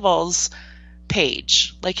Sandoval's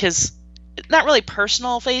page, like his, not really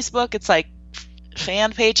personal Facebook. It's like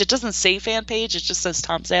fan page. It doesn't say fan page. It just says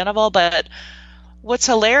Tom Sandoval. But what's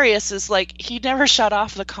hilarious is like he never shut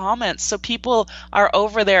off the comments. So people are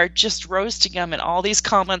over there just roasting him, and all these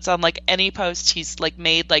comments on like any post he's like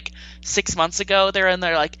made like 6 months ago, they're in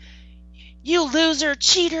there like, you loser,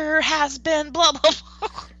 cheater, has been, blah, blah, blah.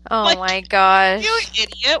 Oh, like, my gosh. You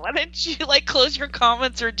idiot. Why didn't you, like, close your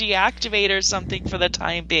comments or deactivate or something for the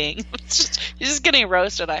time being? You're just getting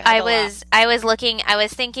roasted. I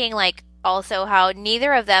was thinking, like, also how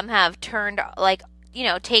neither of them have turned, like,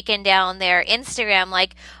 taken down their Instagram.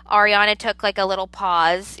 Like, Ariana took, like, a little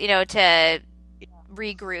pause, to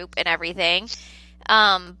regroup and everything.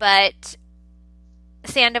 But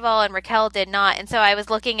Sandoval and Raquel did not. And so I was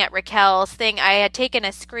looking at Raquel's thing. I had taken a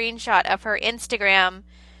screenshot of her Instagram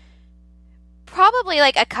probably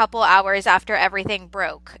like a couple hours after everything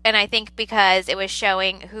broke. And I think because it was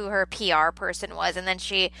showing who her PR person was. And then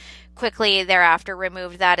she quickly thereafter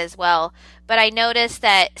removed that as well. But I noticed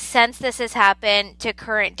that since this has happened to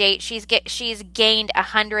current date, she's gained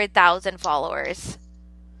 100,000 followers.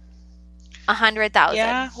 100,000.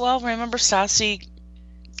 Yeah, well, remember Stassi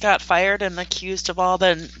got fired and accused of all,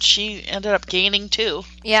 then she ended up gaining too.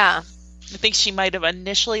 Yeah. I think she might have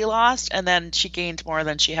initially lost, and then she gained more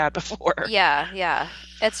than she had before. Yeah.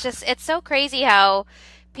 It's so crazy how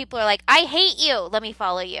people are like, I hate you, let me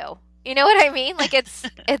follow you. You know what I mean? Like, it's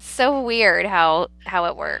so weird how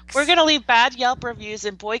it works. We're going to leave bad Yelp reviews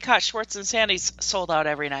and boycott Schwartz and Sandy's sold out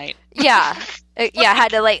every night. Yeah.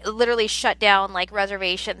 Had to, like, literally shut down, like,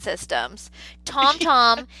 reservation systems.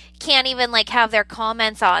 TomTom can't even, like, have their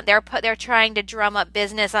comments on. They're trying to drum up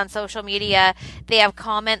business on social media. They have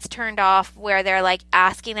comments turned off where they're, like,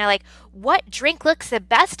 asking, they're like, what drink looks the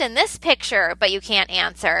best in this picture? But you can't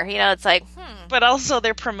answer. It's like, But also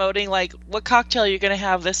they're promoting, like, what cocktail you're going to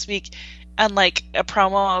have this week. and like a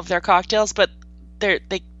promo of their cocktails, but they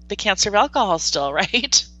can't serve alcohol still,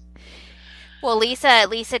 right? Well, Lisa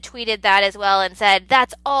tweeted that as well and said,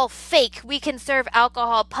 "That's all fake. We can serve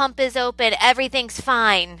alcohol. Pump is open. Everything's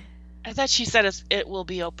fine." I thought she said it will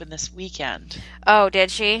be open this weekend. Oh,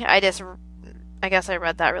 did she? I guess I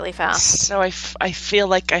read that really fast. So I feel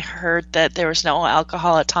like I heard that there was no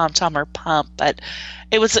alcohol at Tom Tom or Pump, but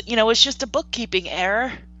it was, it was just a bookkeeping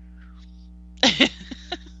error.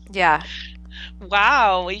 Yeah.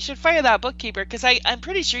 Wow, you should fire that bookkeeper, because I'm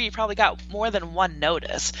pretty sure you probably got more than one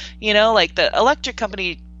notice. Like the electric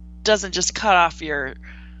company doesn't just cut off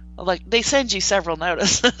they send you several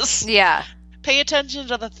notices. Yeah. Pay attention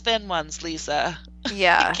to the thin ones, Lisa.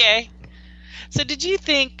 Yeah. Okay. So did you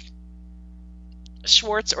think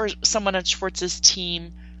Schwartz or someone on Schwartz's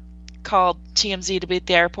team called TMZ to be at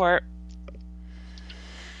the airport?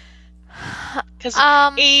 Because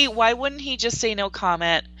A, why wouldn't he just say no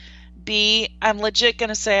comment? B, I'm legit going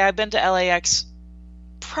to say I've been to LAX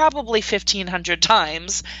probably 1,500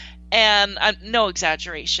 times, and no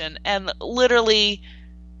exaggeration, and literally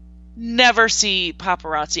never see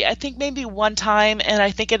paparazzi. I think maybe one time, and I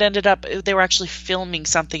think it ended up they were actually filming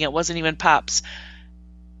something. It wasn't even paps.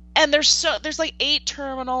 And there's like 8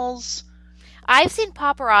 terminals. I've seen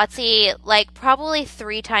paparazzi like probably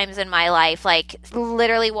 3 times in my life, like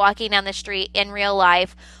literally walking down the street in real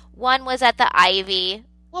life. One was at the Ivy.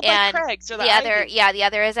 Well, by Craig's or the other, Ivy. yeah, the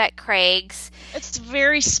other is at Craig's. It's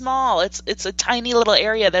very small. It's a tiny little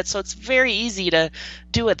area so it's very easy to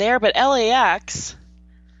do it there. But LAX,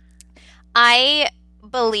 I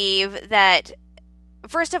believe that,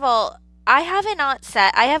 first of all, I have not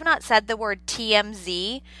said the word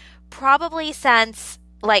TMZ probably since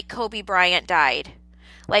like Kobe Bryant died,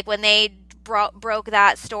 like when they broke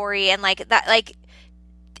that story, and like that, like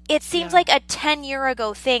it seems like a 10-year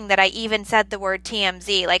ago thing that I even said the word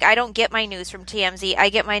TMZ. Like, I don't get my news from TMZ. I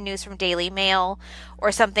get my news from Daily Mail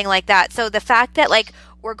or something like that. So the fact that like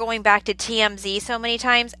we're going back to TMZ so many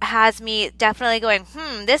times has me definitely going,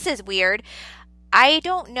 this is weird. I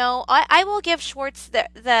don't know. I will give Schwartz the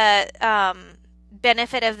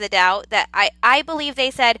benefit of the doubt that I believe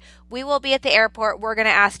they said, we will be at the airport, we're going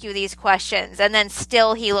to ask you these questions, and then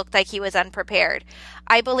still he looked like he was unprepared.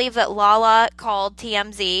 I believe that Lala called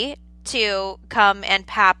TMZ to come and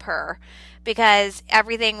pap her, because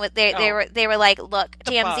everything they were like, look,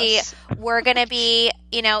 TMZ, we're going to be,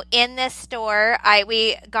 in this store.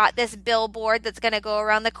 We got this billboard that's going to go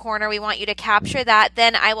around the corner. We want you to capture that.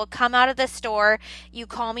 Then I will come out of the store. You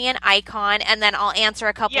call me an icon, and then I'll answer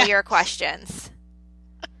a couple of your questions.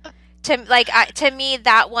 To me,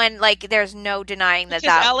 that one, like, there's no denying that.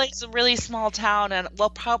 Because LA's a really small town, and we'll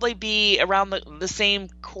probably be around the same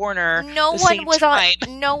corner. No one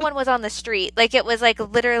was on the street. Like, it was like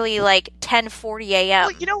literally like 10:40 a.m.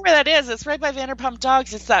 Well, you know where that is? It's right by Vanderpump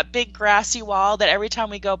Dogs. It's that big grassy wall that every time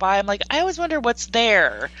we go by, I'm like, I always wonder what's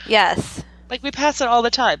there. Yes. Like, we pass it all the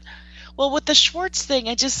time. Well, with the Schwartz thing,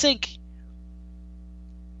 I just think,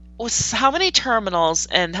 how many terminals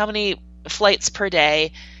and how many flights per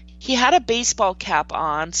day? He had a baseball cap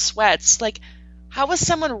on, sweats. Like, how was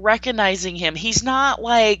someone recognizing him? He's not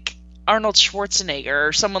like Arnold Schwarzenegger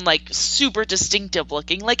or someone like super distinctive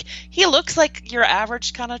looking. Like, he looks like your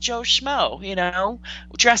average kind of Joe Schmo,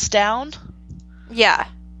 dressed down. Yeah.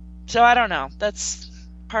 So I don't know. That's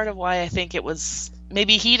part of why I think it was.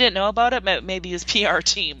 Maybe he didn't know about it. Maybe his PR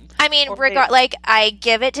team. I mean, I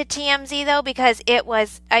give it to TMZ though, because it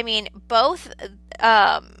was. I mean, both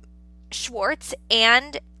Schwartz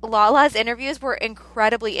and Lala's interviews were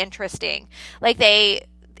incredibly interesting. Like, they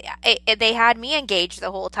had me engaged the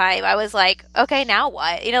whole time. I was like, okay, now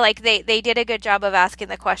what? Like, they did a good job of asking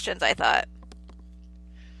the questions, I thought.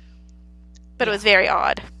 But it was very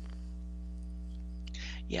odd.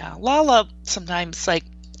 Yeah, Lala sometimes, like,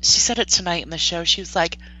 she said it tonight in the show, she was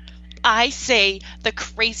like, I say the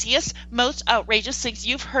craziest, most outrageous things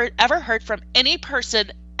you've ever heard from any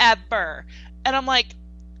person ever. And I'm like,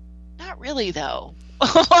 not really though.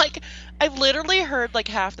 Like, I've literally heard like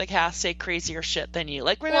half the cast say crazier shit than you.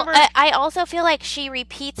 Like, remember? Well, I also feel like she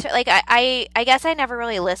repeats her. Like, I guess I never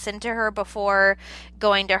really listened to her before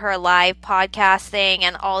going to her live podcast thing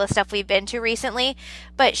and all the stuff we've been to recently.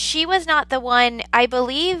 But she was not the one. I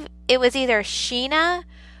believe it was either Scheana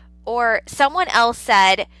or someone else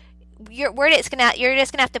said, you're just gonna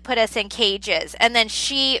have to put us in cages. And then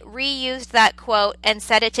she reused that quote and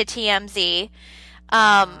said it to TMZ.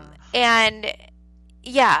 And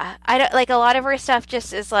yeah, I don't like a lot of her stuff.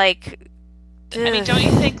 Just is like, ugh. I mean, don't you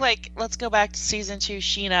think, like, let's go back to season 2,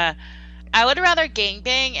 Scheana? I would rather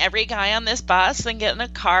gangbang every guy on this bus than get in a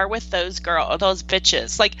car with those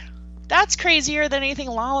bitches. Like, That's crazier than anything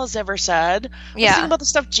Lala's ever said. Yeah. Let's think about the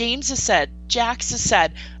stuff James has said, Jax has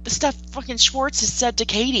said, the stuff fucking Schwartz has said to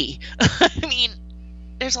Katie. I mean,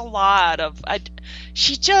 there's a lot of...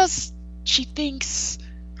 she thinks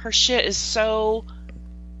her shit is so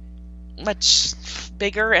much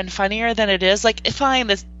bigger and funnier than it is. Like, fine,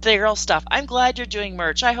 the girl stuff. I'm glad you're doing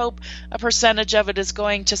merch. I hope a percentage of it is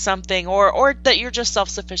going to something, or that you're just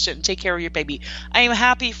self-sufficient and take care of your baby. I am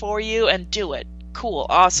happy for you, and do it. Cool,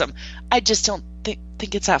 awesome. I just don't think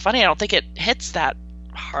it's that funny. I don't think it hits that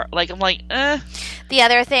hard. Like, I'm like, eh. The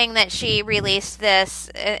other thing that she released this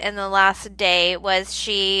in the last day was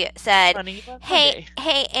she said, hey,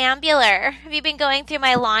 Ambular, have you been going through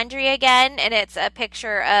my laundry again? And it's a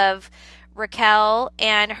picture of Raquel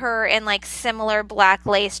and her in like similar black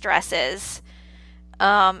lace dresses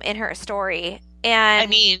in her story. And I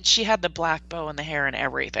mean, she had the black bow in the hair and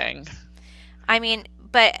everything. I mean,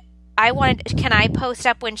 but can I post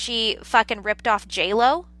up when she fucking ripped off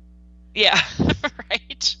J-Lo? Yeah,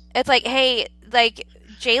 right. It's like, hey, like,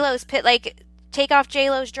 J-Lo's take off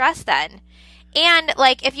J-Lo's dress then. And,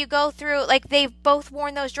 like, if you go through, like, they've both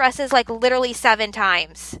worn those dresses, like, literally 7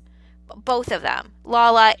 times. Both of them.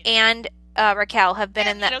 Lala and Raquel have been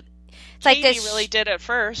in that. It's Katie like really did it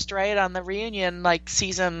first, right? On the reunion, like,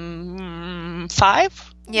 season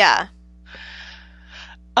 5? Yeah.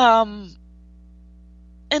 And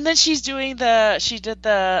then she did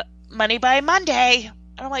the Money by Monday.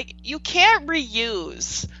 And I'm like, you can't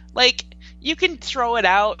reuse. Like, you can throw it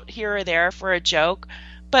out here or there for a joke,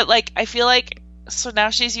 but, like, I feel like, so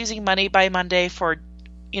now she's using Money by Monday for,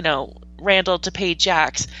 Randall to pay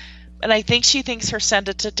Jax. And I think she thinks her Send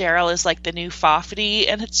It to Daryl is, like, the new Fafty,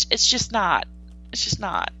 and it's just not. It's just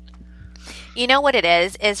not. You know what it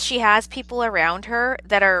is she has people around her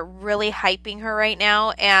that are really hyping her right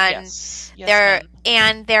now, and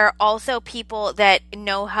they're also people that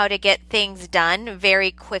know how to get things done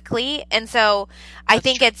very quickly. And so I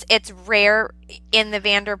think it's rare in the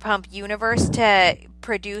Vanderpump universe to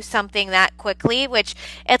produce something that quickly, which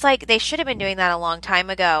it's like they should have been doing that a long time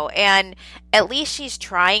ago. And at least she's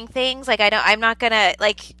trying things. Like, I'm not gonna,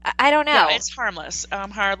 like, I don't know. Yeah, it's harmless.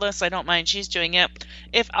 Harmless. I don't mind. She's doing it.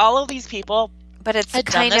 If all of these people, but it's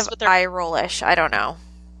kind of eye rollish. I don't know.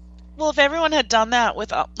 Well, if everyone had done that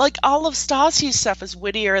with, like, all of Stassi's stuff is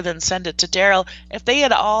wittier than Send It to Daryl. If they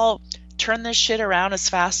had all turned this shit around as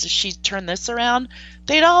fast as she turned this around,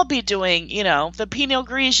 they'd all be doing, the Pinot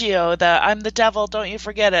Grigio, the I'm the devil, don't you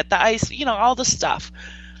forget it, the ice, all the stuff.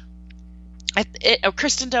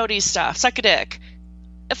 Kristen Doute's stuff, suck a dick.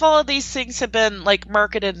 If all of these things had been, like,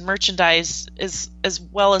 marketed and merchandised as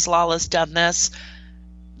well as Lala's done this,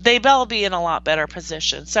 they'd all be in a lot better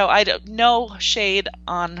position. So no shade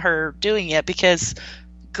on her doing it, because,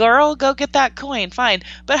 girl, go get that coin, fine.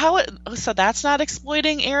 But so that's not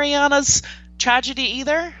exploiting Ariana's tragedy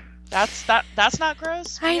either? That's not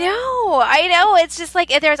gross? I know. It's just like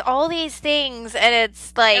there's all these things, and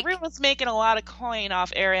it's like everyone's making a lot of coin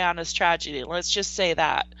off Ariana's tragedy. Let's just say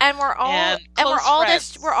that. And we're all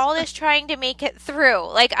just trying to make it through.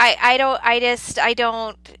 Like I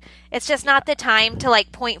don't. It's just not the time to,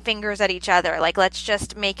 like, point fingers at each other. Like, let's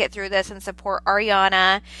just make it through this and support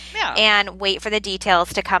Ariana, and wait for the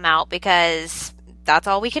details to come out, because that's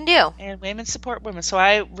all we can do. And women support women. So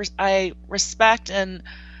I respect and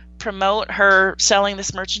promote her selling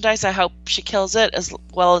this merchandise. I hope she kills it, as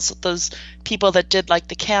well as those people that did, like,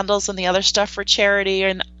 the candles and the other stuff for charity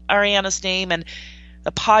in Ariana's name, and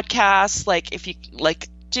the podcast. Like, if you, like,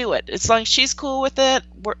 do it. As long as she's cool with it,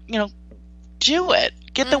 do it.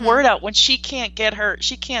 Get the word out. When she can't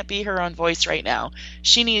be her own voice right now.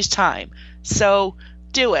 She needs time. So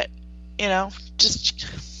do it.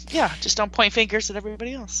 Just don't point fingers at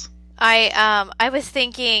everybody else. I was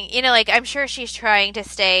thinking, like, I'm sure she's trying to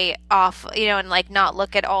stay off, and, like, not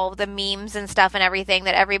look at all the memes and stuff and everything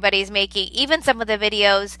that everybody's making. Even some of the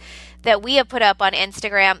videos that we have put up on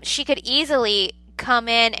Instagram, she could easily come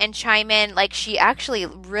in and chime in. Like, she actually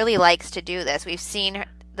really likes to do this. We've seen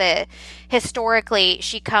historically,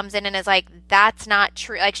 she comes in and is like, that's not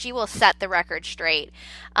true. Like, she will set the record straight.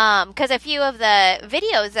 Because a few of the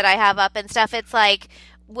videos that I have up and stuff, it's like,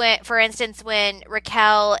 for instance, when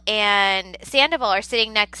Raquel and Sandoval are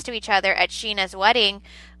sitting next to each other at Scheana's wedding,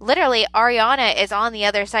 literally Ariana is on the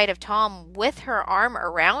other side of Tom with her arm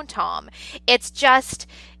around Tom. It's just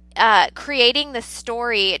creating the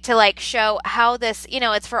story to, like, show how this,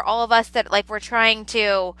 it's for all of us that, like, we're trying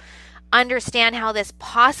to understand how this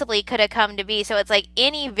possibly could have come to be. So it's like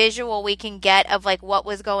any visual we can get of like what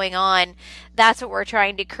was going on, that's what we're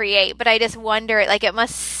trying to create. But I just wonder, like, it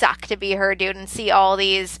must suck to be her, dude, and see all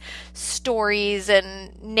these stories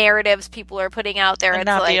and narratives people are putting out there and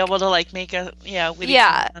not be able to like make a witty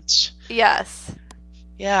comment. Yes.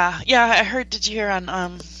 Yeah. I heard. Did you hear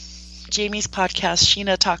on Jamie's podcast?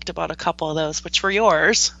 Scheana talked about a couple of those, which were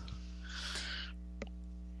yours.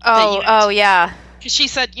 Oh, yeah. Because she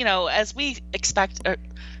said, as we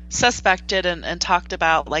suspected and talked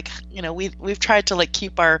about, like, we've tried to like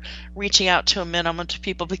keep our reaching out to a minimum to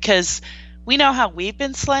people, because we know how we've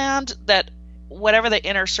been slammed, that whatever the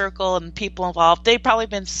inner circle and people involved, they've probably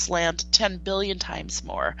been slammed 10 billion times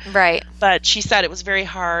more. Right. But she said it was very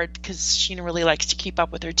hard because Scheana really likes to keep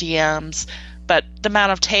up with her DMs. But the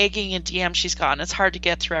amount of tagging and DMs she's gotten, it's hard to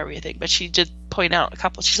get through everything. But she did point out a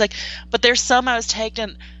couple. She's like, but there's some I was tagged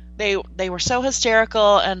in. They were so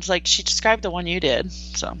hysterical, and like she described the one you did,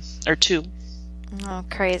 or two. Oh,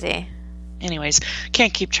 crazy. Anyways,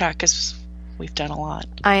 can't keep track because we've done a lot.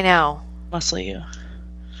 I know. Mostly you.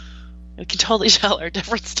 We can totally tell our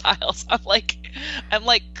different styles. I'm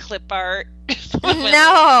like clip art.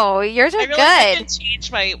 No, yours are good. I can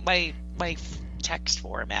change my text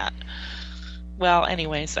format. Well,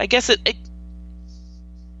 anyways, I guess it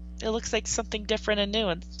looks like something different and new,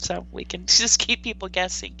 and so we can just keep people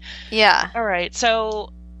guessing. Yeah. All right.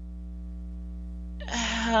 So,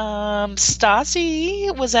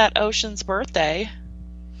 Stassi was at Ocean's birthday.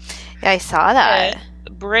 Yeah, I saw that.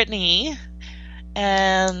 Brittany,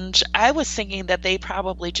 and I was thinking that they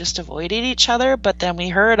probably just avoided each other, but then we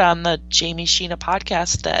heard on the Jamie Scheana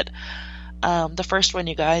podcast that the first one,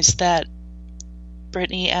 you guys, that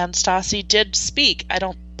Brittany and Stassi did speak. I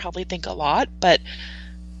don't probably think a lot, but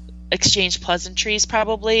exchange pleasantries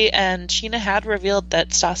probably, and Scheana had revealed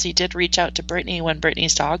that Stassi did reach out to Brittany when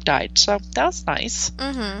Brittany's dog died, so that was nice.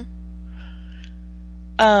 Mm-hmm.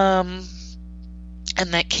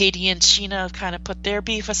 And that Katie and Scheana kind of put their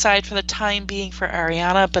beef aside for the time being for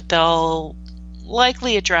Ariana, but they'll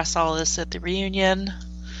likely address all this at the reunion.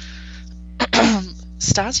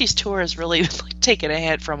 Stassi's tour is really like taking a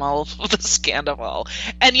hit from all of the Sandoval.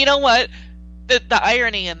 And you know what? The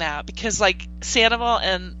irony in that, because like Sandoval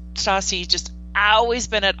and Stassi just always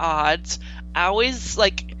been at odds. Always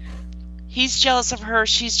like he's jealous of her,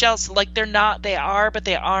 she's jealous. Like they are, but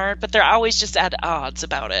they aren't. But they're always just at odds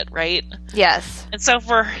about it, right? Yes. And so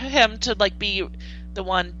for him to like be the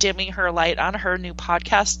one dimming her light on her new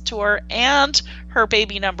podcast tour and her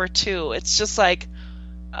baby number 2, it's just like,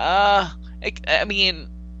 I mean,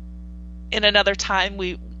 in another time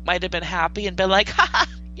we might have been happy and been like, ha,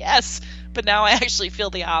 yes. But now I actually feel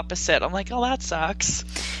the opposite. I'm like, oh, that sucks.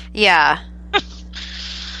 Yeah.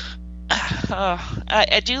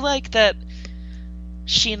 I do like that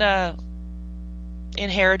Scheana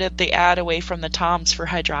inherited the ad away from the Toms for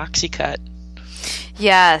Hydroxycut.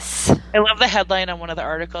 Yes. I love the headline on one of the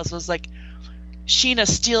articles. It was like, Scheana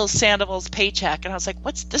steals Sandoval's paycheck. And I was like,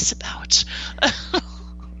 what's this about?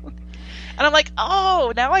 And I'm like,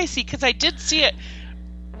 oh, now I see, because I did see it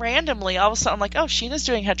randomly. All of a sudden, I'm like, oh, Sheena's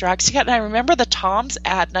doing Hydroxycut. And I remember the Tom's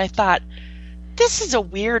ad, and I thought, this is a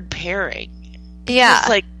weird pairing. Yeah. It's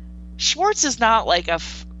like, Schwartz is not like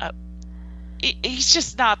he's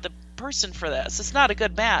just not the person for this. It's not a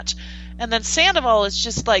good match. And then Sandoval is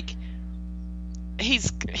just like,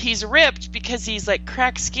 he's ripped because he's like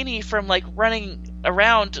crack skinny from like running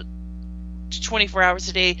around 24 hours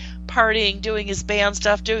a day, partying, doing his band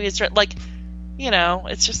stuff, doing his, like,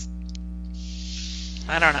 it's just,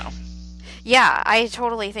 I don't know. Yeah, I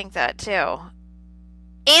totally think that too.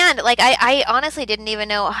 And like I honestly didn't even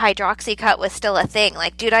know Hydroxycut was still a thing.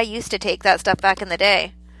 Like, dude, I used to take that stuff back in the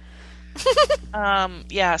day.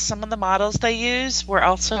 Yeah, some of the models they use were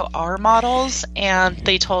also our models, and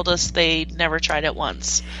they told us they never tried it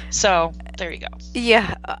once. So there you go.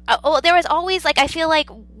 Yeah. There was always, like, I feel like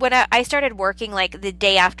when I started working, like, the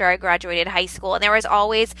day after I graduated high school, and there was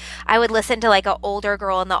always, I would listen to, like, an older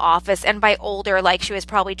girl in the office, and by older, like, she was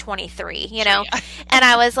probably 23, you know? Yeah. And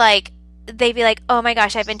I was like, they'd be like, oh my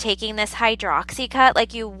gosh, I've been taking this Hydroxycut,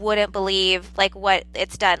 like, you wouldn't believe, like, what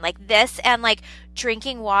it's done. Like, this and, like,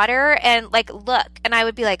 drinking water and, like, look. And I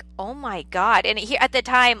would be like, oh my God. And at the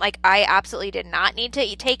time, like, I absolutely did not need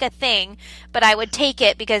to take a thing, but I would take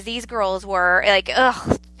it because these girls were, like,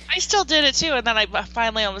 ugh. I still did it too. And then I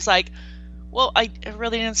was like, well, I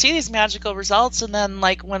really didn't see these magical results. And then,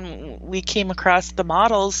 like, when we came across the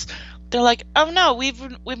models, they're like, oh no, we've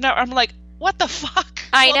never, I'm like, what the fuck?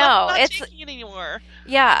 I know. I'm not taking it anymore.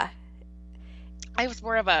 Yeah. I was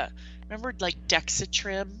more of a Remember, like,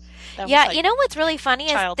 Dexatrim? That Yeah, was, like, you know what's really funny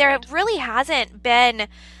is there childhood. really hasn't been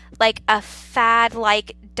like a fad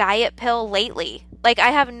like diet pill lately. Like I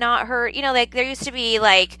have not heard, like there used to be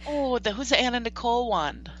like Oh, who's the Anna Nicole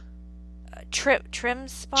one? trim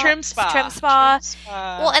spa, Trim Spa. trim spa. Trim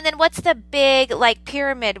Spa. Well, and then what's the big like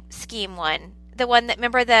pyramid scheme one? The one that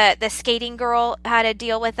remember the skating girl had a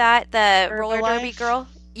deal with that, the roller derby Herbalife? girl.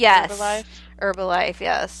 Yes, Herbalife? Herbalife.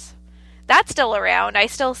 Yes, that's still around. I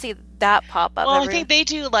still see that pop up. Well, I think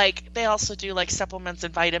they also do, like, supplements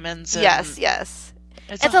and vitamins. And Yes, yes.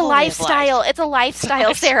 It's It's a a whole way of lifestyle. life. It's a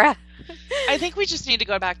lifestyle, Sarah. I think we just need to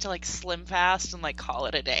go back to, like, Slim Fast and, like, call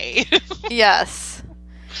it a day. Yes.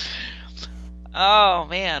 Oh,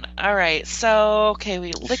 man. All right. So, okay,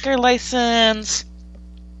 liquor license.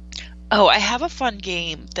 Oh, I have a fun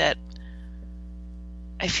game that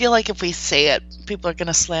I feel like if we say it, people are going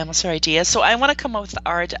to slam us our ideas. So I want to come up with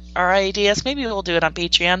our ideas. Maybe we'll do it on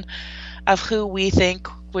Patreon of who we think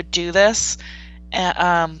would do this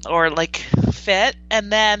or, like, fit,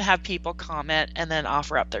 and then have people comment and then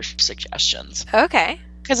offer up their suggestions. Okay.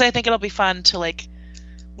 Because I think it'll be fun to, like,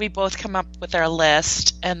 we both come up with our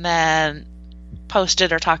list and then post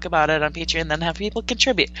it or talk about it on Patreon and then have people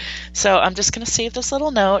contribute. So I'm just going to save this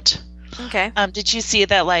little note. Okay. Did you see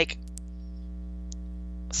that, like,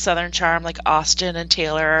 Southern Charm, like Austin and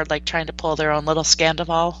Taylor are, like, trying to pull their own little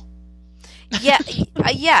scandal? Yeah.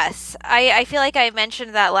 Yes. I feel like I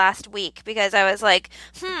mentioned that last week because I was like,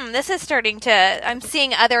 this is starting to. I'm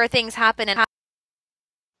seeing other things happen. And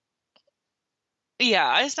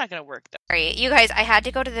Yeah, it's not going to work though. sorry, you guys. I had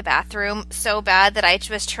to go to the bathroom so bad that I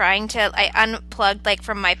was trying to. I unplugged like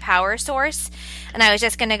from my power source, and I was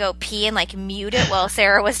just gonna go pee and like mute it while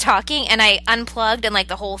Sarah was talking, and I unplugged and like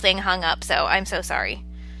the whole thing hung up. So I'm so sorry.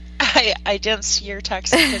 I didn't see your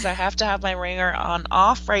text because I have to have my ringer on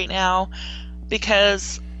off right now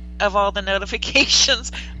because of all the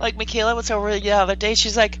notifications. Like, Michaela was over the other day.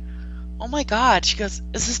 She's like, oh my God. She goes,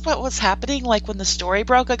 is this what was happening? Like when the story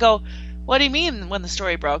broke? I go, what do you mean when the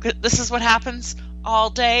story broke? This is what happens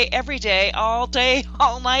all day, every day, all day,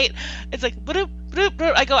 all night. It's like, bloop, bloop,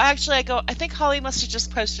 bloop. I think Holly must have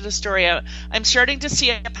just posted a story. I'm starting to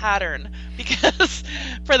see a pattern because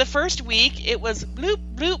for the first week, it was bloop,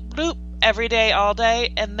 bloop, bloop every day, all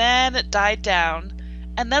day, and then it died down.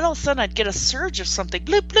 And then all of a sudden, I'd get a surge of something,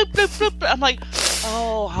 bloop, bloop, bloop, bloop. I'm like,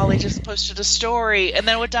 oh, Holly just posted a story, and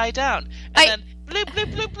then it would die down. And then bloop,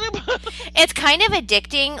 bloop, bloop, bloop. It's kind of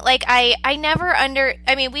addicting. Like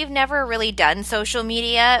we've never really done social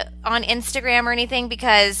media on Instagram or anything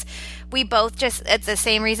because we both it's the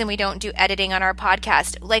same reason we don't do editing on our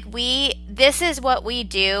podcast. Like this is what we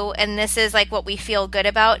do and this is like what we feel good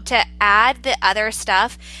about. To add the other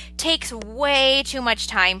stuff takes way too much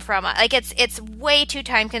time from us. Like it's way too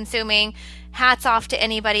time consuming. Hats off to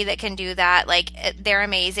anybody that can do that. Like they're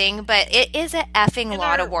amazing, but it is a effing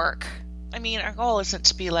lot of work. I mean, our goal isn't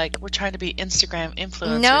to be like, we're trying to be Instagram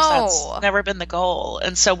influencers. No. That's never been the goal.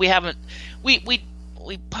 And so we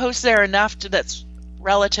post there enough that's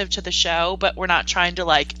relative to the show, but we're not trying to,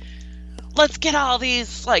 like, let's get all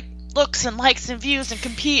these, like, looks and likes and views and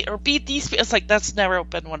compete or beat these people. It's like, that's never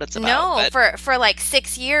been what it's about. No, for like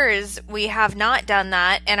 6 years, we have not done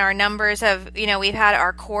that. And our numbers have, we've had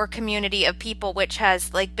our core community of people, which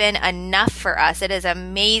has, like, been enough for us. It is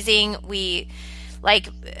amazing. We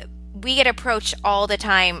get approached all the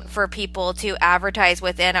time for people to advertise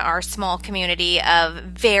within our small community of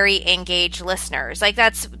very engaged listeners. Like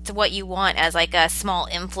that's what you want as like a small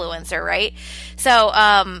influencer, right? So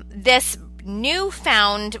this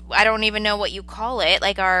newfound, I don't even know what you call it,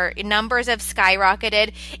 like our numbers have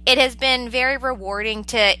skyrocketed. It has been very rewarding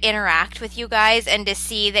to interact with you guys and to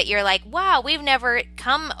see that you're like, wow, we've never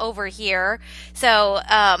come over here. So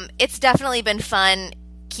it's definitely been fun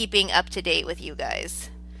keeping up to date with you guys.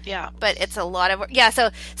 Yeah. But it's a lot of work. Yeah, so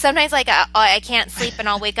sometimes like I can't sleep and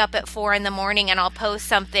I'll wake up at 4 a.m. and I'll post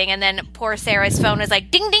something and then poor Sarah's phone is like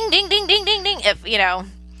ding, ding, ding, ding, ding, ding, ding. If,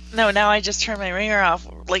 No, now I just turn my ringer off,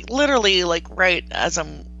 like literally like right as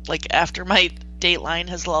I'm like after my Dateline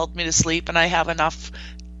has lulled me to sleep and I have enough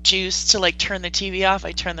juice to like turn the TV off,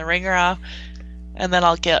 I turn the ringer off and then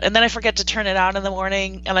I forget to turn it on in the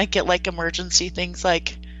morning and I get like emergency things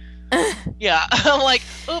like yeah, I'm like,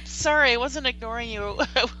 oops, sorry, I wasn't ignoring you.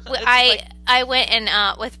 I went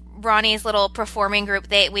and with Ronnie's little performing group,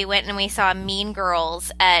 we went and we saw Mean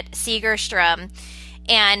Girls at Segerstrom,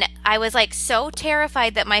 and I was like so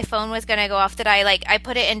terrified that my phone was going to go off that I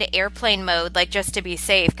put it into airplane mode like just to be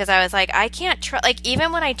safe because I was like I can't like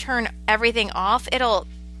even when I turn everything off it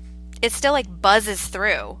still like buzzes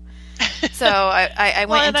through. So I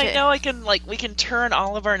well, went and I know we can turn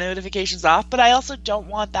all of our notifications off, but I also don't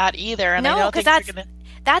want that either. And I no, don't because think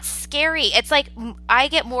that's scary. It's like I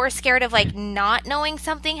get more scared of like not knowing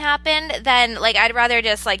something happened than like I'd rather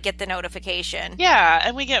just like get the notification. Yeah,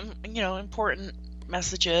 and we get important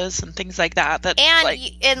messages and things like that.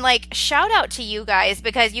 And like shout out to you guys,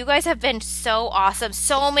 because you guys have been so awesome.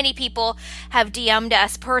 So many people have DM'd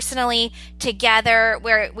us personally together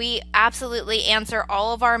where we absolutely answer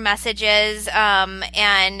all of our messages,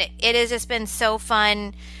 and it has just been so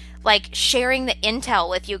fun, like sharing the intel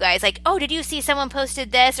with you guys. Like, oh, did you see someone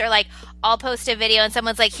posted this? Or like I'll post a video and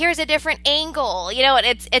someone's like, here's a different angle,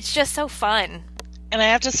 and it's just so fun. And I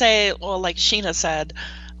have to say, well, like Scheana said,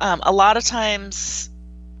 a lot of times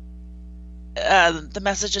the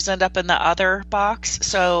messages end up in the other box.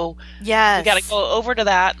 So yes, you got to go over to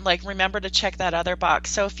that and like remember to check that other box.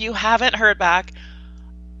 So if you haven't heard back,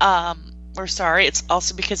 we're sorry. It's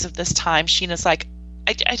also because of this time. Sheena's like,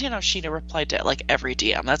 I didn't know Scheana replied to like every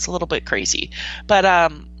DM. That's a little bit crazy. But I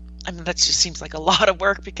mean, that just seems like a lot of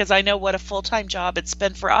work, because I know what a full-time job it's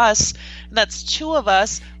been for us. And that's two of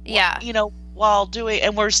us, yeah, while doing,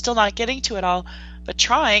 and we're still not getting to it all, but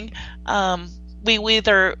trying. We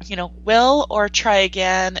either, will or try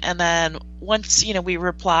again. And then once, we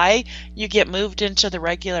reply, you get moved into the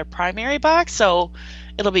regular primary box. So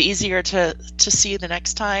it'll be easier to see the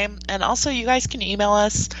next time. And also you guys can email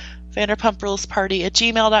us,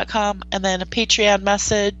 vanderpumprulesparty@gmail.com, and then a Patreon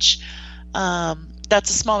message. That's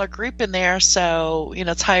a smaller group in there, so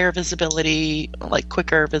it's higher visibility, like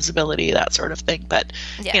quicker visibility, that sort of thing. But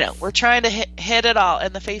yes, we're trying to hit it all,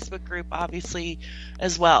 and the Facebook group obviously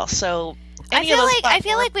as well. So I feel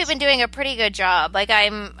like we've been doing a pretty good job. Like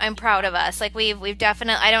I'm proud of us. Like we've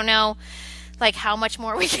definitely, I don't know like how much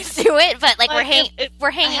more we can do it, but like we're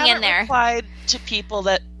hanging in there. I replied to people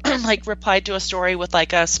that like replied to a story with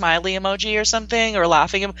like a smiley emoji or something, or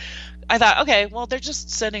laughing. I thought, okay, well, they're just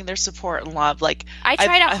sending their support and love. Like I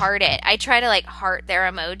try to heart it. I try to like heart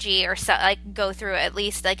their emoji, or like go through at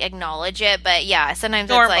least like acknowledge it. But yeah, sometimes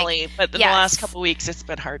normally, it's like, but in the last couple of weeks, it's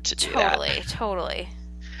been hard to do that. Totally.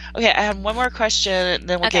 Okay, I have one more question, and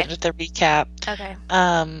then we'll get into the recap. Okay.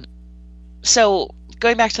 So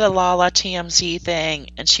going back to the Lala TMZ thing,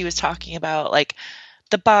 and she was talking about like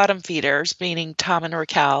the bottom feeders, meaning Tom and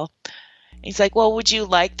Raquel. And he's like, well, would you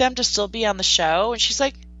like them to still be on the show? And she's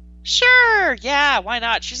like, sure, yeah, why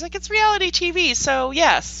not? She's like, it's reality TV, so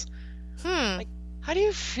yes. Like, how do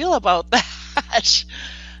you feel about that?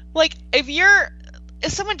 Like, if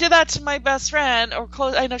someone did that to my best friend, or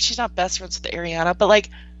close, I know she's not best friends with Ariana, but like,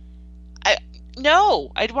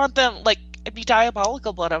 I'd want them, like, I'd be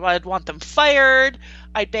diabolical about them. I'd want them fired.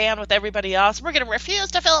 I'd ban with everybody else. We're going to refuse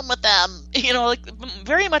to film with them. Like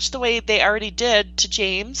very much the way they already did to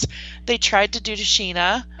James. They tried to do to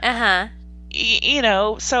Scheana.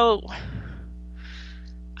 So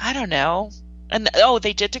I don't know. And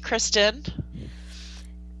they did to Kristen.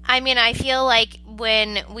 I mean, I feel like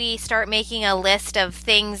when we start making a list of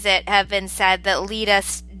things that have been said that lead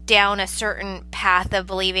us down a certain path of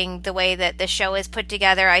believing the way that the show is put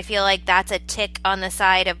together, I feel like that's a tick on the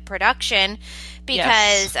side of production,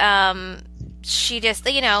 because she just,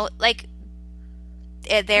 like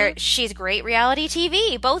she's great reality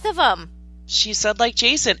TV, both of them. She said, like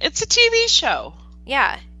Jason, it's a TV show.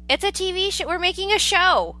 Yeah, it's a TV show. We're making a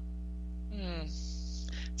show.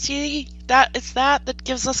 See, that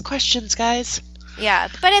gives us questions, guys. Yeah,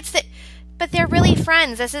 but they're really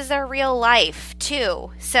friends. This is their real life too,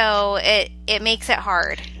 so it makes it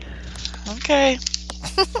hard. Okay.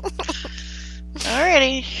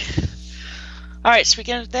 Alrighty. All right, so we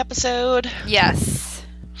get into the episode. Yes.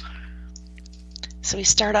 So we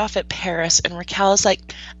start off at Paris, and Raquel is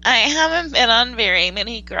like, I haven't been on very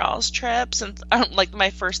many girls' trips. And like my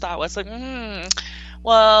first thought was like,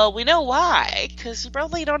 well, we know why, because you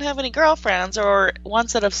probably don't have any girlfriends or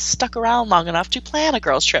ones that have stuck around long enough to plan a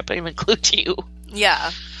girls' trip and include you. Yeah.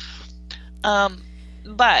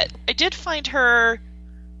 But I did find her,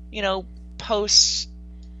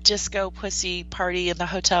 post-disco pussy party in the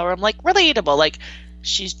hotel room, like, relatable. Like,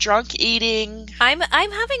 she's drunk eating. I'm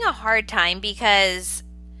having a hard time because,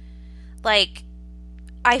 like,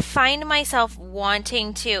 I find myself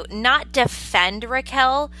wanting to not defend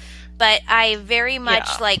Raquel, but I very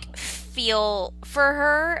much like feel for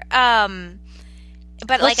her.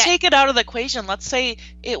 But let's take it out of the equation. Let's say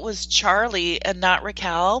it was Charlie and not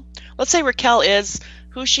Raquel. Let's say Raquel is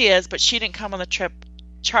who she is, but she didn't come on the trip.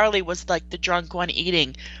 Charlie was like the drunk one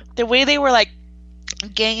eating. The way they were like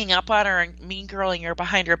ganging up on her and mean girling her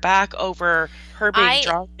behind her back over her being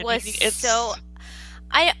drunk.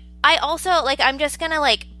 I also, like, I'm just gonna,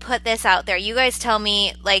 like, put this out there. You guys tell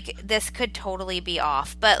me, like, this could totally be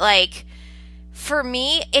off. But, like, for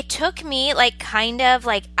me, it took me, like, kind of,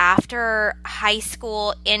 like, after high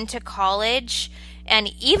school into college, and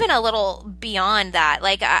even a little beyond that.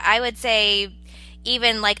 Like, I would say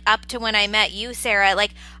even, like, up to when I met you, Sarah,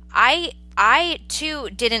 like, I too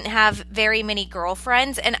didn't have very many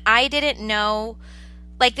girlfriends, and I didn't know,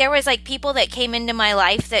 like, there was, like, people that came into my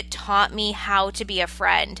life that taught me how to be a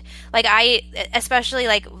friend. Like, especially,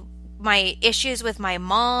 like, my issues with my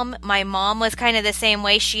mom was kind of the same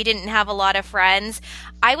way. She didn't have a lot of friends.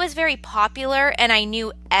 I was very popular and I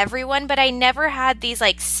knew everyone, but I never had these,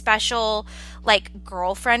 like, special, like,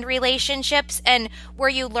 girlfriend relationships, and where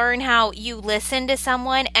you learn how you listen to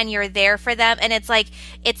someone and you're there for them, and it's like,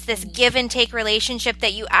 it's this give and take relationship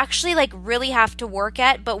that you actually, like, really have to work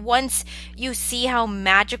at. But once you see how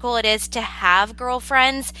magical it is to have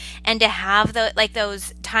girlfriends and to have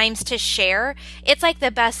those times to share, it's like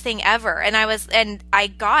the best thing ever. And I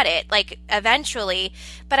got it, like, eventually.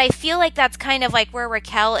 But I feel like that's kind of like where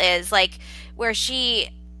Raquel is, like, where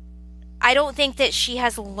I don't think that she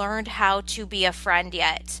has learned how to be a friend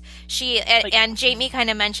yet. And Jamie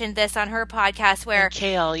kind of mentioned this on her podcast, where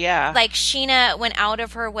Kale, yeah, like, Scheana went out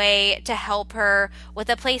of her way to help her with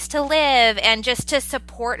a place to live and just to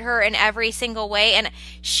support her in every single way. And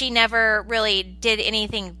she never really did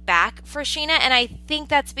anything back for Scheana. And I think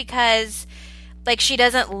that's because, like, she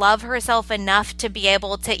doesn't love herself enough to be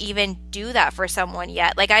able to even do that for someone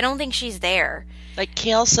yet. Like, I don't think she's there. Like,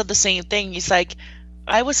 Kale said the same thing. He's like,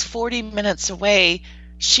 I was 40 minutes away.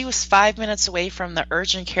 She was 5 minutes away from the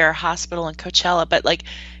urgent care hospital in Coachella, but, like,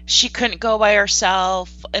 she couldn't go by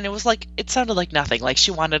herself. And it was like, it sounded like nothing. Like,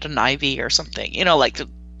 she wanted an IV or something, like a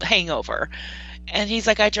hangover. And he's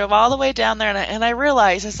like, I drove all the way down there, and I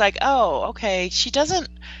realized, it's like, oh, okay,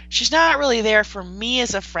 she's not really there for me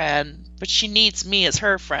as a friend, but she needs me as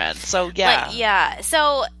her friend. So, yeah. But, yeah.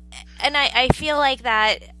 So, and I feel like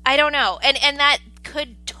that, I don't know. And that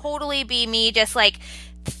could totally be me just, like,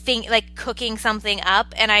 cooking something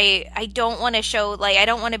up, and I don't want to show, like, I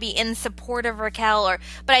don't want to be in support of Raquel,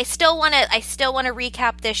 but I still want to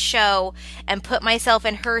recap this show and put myself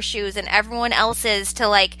in her shoes and everyone else's to,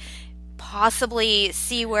 like, possibly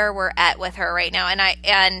see where we're at with her right now.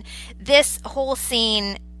 And this whole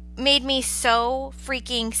scene made me so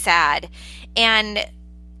freaking sad. And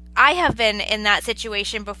I have been in that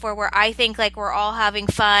situation before, where I think, like, we're all having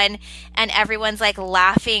fun and everyone's, like,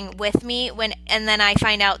 laughing with me, and then I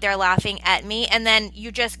find out they're laughing at me, and then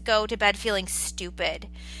you just go to bed feeling stupid,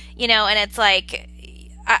 and it's like,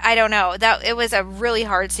 I don't know, that it was a really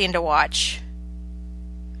hard scene to watch.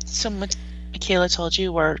 So Michaela told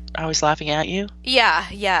you where I was laughing at you? Yeah.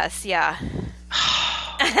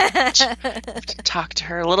 Talk to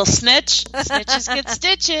her, little snitch. Snitches get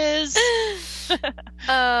stitches.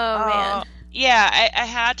 Oh, man. Yeah, I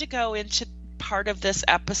had to go into part of this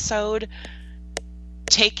episode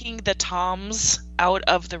taking the Toms out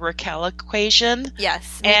of the Raquel equation.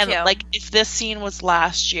 Yes, me and too. Like, if this scene was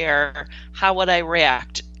last year, how would I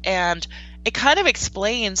react? And it kind of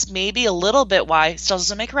explains maybe a little bit why, it still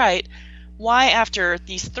doesn't make right, why after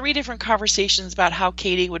these 3 different conversations about how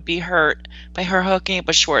Katie would be hurt by her hooking up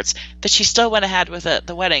with Schwartz, that she still went ahead with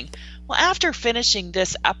the wedding. Well, after finishing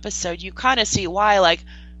this episode, you kind of see why, like,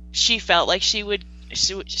 she felt like she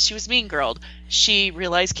was mean girled. She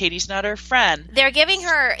realized Katie's not her friend. They're giving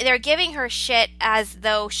her shit as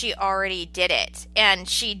though she already did it, and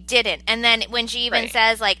she didn't. And then when she even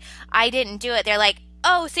says, like, I didn't do it, they're like,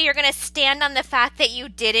 oh, so you're going to stand on the fact that you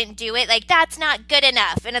didn't do it? Like, that's not good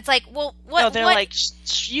enough. And it's like, well, what? No, they're like,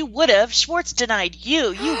 you would have. Schwartz denied you.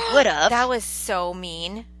 You would have. That was so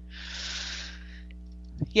mean.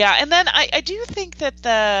 Yeah, and then I do think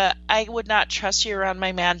that I would not trust you around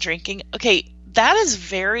my man drinking. Okay, that is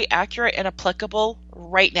very accurate and applicable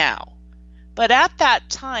right now. But at that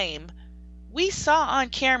time, we saw on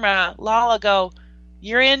camera Lala go,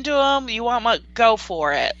 you're into him, you want to go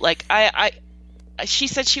for it. Like, she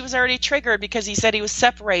said she was already triggered because he said he was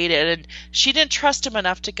separated, and she didn't trust him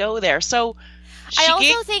enough to go there. So I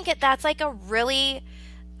also think that's like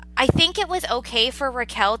I think it was okay for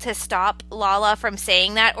Raquel to stop Lala from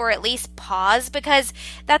saying that, or at least pause, because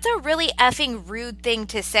that's a really effing rude thing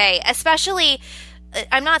to say. Especially,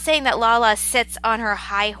 I'm not saying that Lala sits on her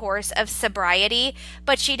high horse of sobriety,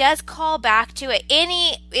 but she does call back to it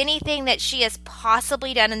anything that she has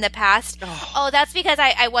possibly done in the past. Oh, that's because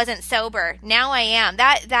I wasn't sober. Now I am.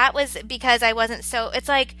 That was because I wasn't It's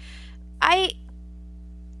like,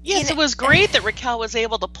 Yes, it was great that Raquel was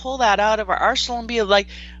able to pull that out of her arsenal and be like,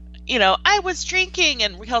 I was drinking,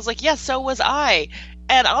 and Raquel's like, yes, so was I.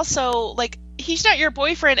 And also, like, he's not your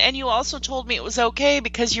boyfriend, and you also told me it was okay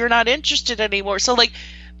because you're not interested anymore. So, like,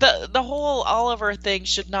 the whole Oliver thing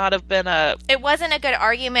should not have been a... It wasn't a good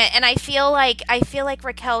argument, and I feel like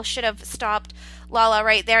Raquel should have stopped Lala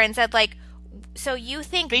right there and said, like, so you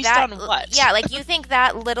think based that... on what? Yeah, like, you think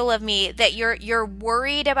that little of me, that you're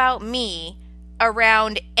worried about me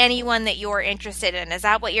around anyone that you're interested in. Is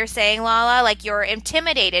that what you're saying, Lala? Like, you're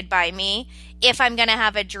intimidated by me if I'm going to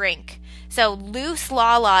have a drink. So loose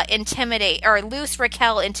Raquel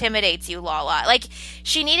intimidates you, Lala. Like,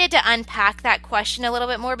 she needed to unpack that question a little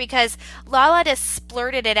bit more because Lala just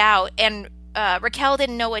splurted it out and Raquel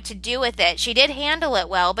didn't know what to do with it. She did handle it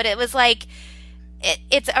well, but it was like,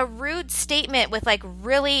 it's a rude statement with like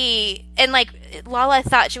really, and like Lala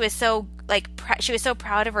thought she was so like, she was so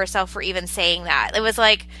proud of herself for even saying that. It was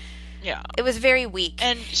like, yeah, it was very weak.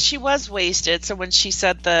 And she was wasted. So when she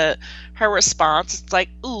said her response, it's like,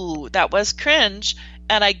 ooh, that was cringe.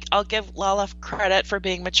 And I'll give Lala credit for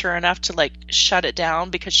being mature enough to like shut it down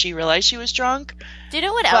because she realized she was drunk. Do you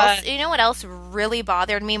know what else? You know what else really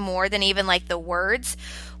bothered me more than even like the words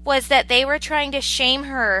was that they were trying to shame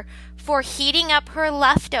her for heating up her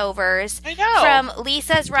leftovers from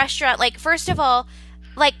Lisa's restaurant. Like, first of all,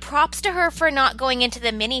 like, props to her for not going into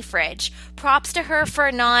the mini fridge. Props to her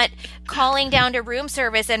for not calling down to room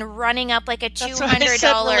service and running up like a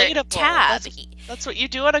 $200 tab. That's what you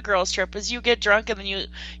do on a girls' trip is you get drunk and then you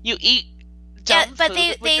eat dumb food. But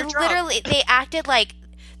they literally they acted like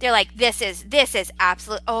they're like, this is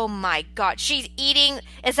absolute. Oh my God, she's eating.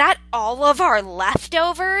 Is that all of our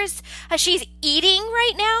leftovers? She's eating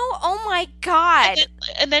right now. Oh my God.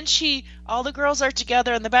 And then all the girls are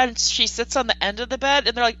together in the bed, and she sits on the end of the bed,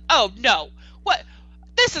 and they're like, "Oh no, what?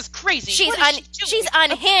 This is crazy." She's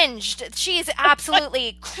unhinged. She's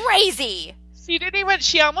absolutely crazy.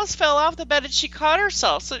 She almost fell off the bed, and she caught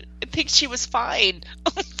herself. So I think she was fine.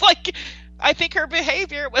 Like, I think her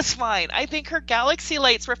behavior was fine. I think her galaxy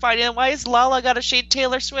lights were fine. And why is Lala got to shade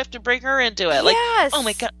Taylor Swift to bring her into it? Like, yes. Oh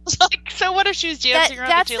my God. Like, so what if she was dancing around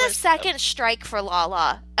That's Taylor the second strike for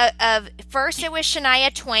Lala. First it was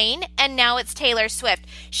Shania Twain, and now it's Taylor Swift.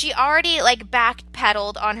 She already like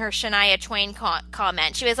backpedaled on her Shania Twain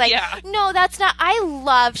comment. She was like, "No, that's not. I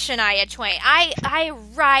love Shania Twain. I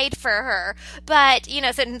ride for her." But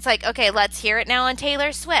so it's like, okay, let's hear it now on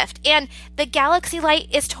Taylor Swift. And the Galaxy Light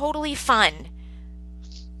is totally fun.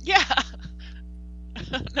 Yeah.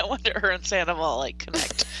 No wonder her and Sandoval like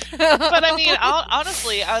connect. But I mean,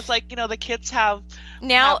 honestly, I was like, the kids have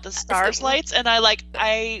the stars lights, and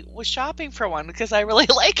I was shopping for one because I really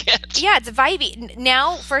like it. Yeah, it's vibey.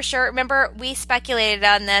 Now, for sure, remember, we speculated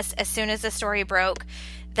on this as soon as the story broke,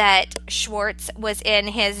 that Schwartz was in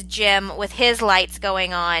his gym with his lights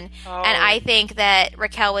going on, and I think that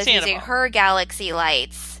Raquel was using her galaxy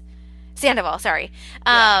lights. Sandoval, sorry.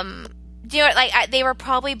 Yeah. Do you know, they were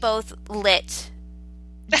probably both lit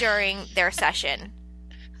during their session.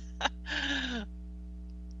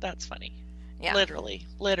 That's funny. Yeah. Literally.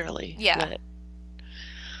 Yeah. Lit.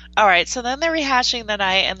 All right, so then they're rehashing the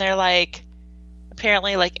night, and they're like,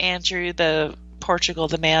 apparently, like, Andrew, the Portugal,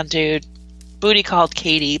 the man dude, booty called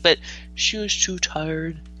Katie, but she was too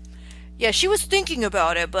tired. Yeah, she was thinking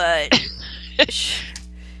about it, but...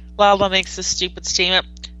 Lala makes this stupid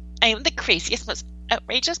statement. I am the craziest, most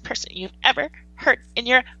outrageous person you've ever heard in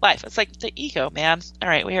your life. It's like the ego, man. All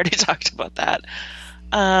right, we already talked about that.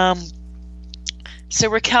 So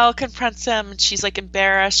Raquel confronts him, and she's like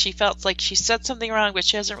embarrassed. She felt like she said something wrong, but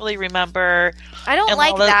she doesn't really remember. I don't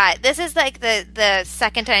like that. This is like the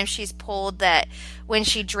second time she's pulled that when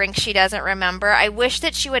she drinks she doesn't remember. I wish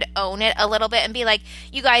that she would own it a little bit and be like,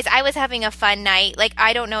 you guys, I was having a fun night. Like,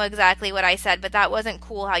 I don't know exactly what I said, but that wasn't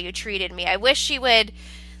cool how you treated me. I wish she would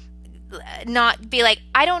not be like,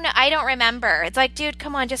 I don't know, I don't remember. It's like, dude,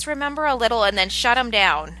 come on, just remember a little and then shut them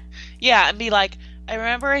down. Yeah, and be like, I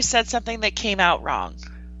remember I said something that came out wrong.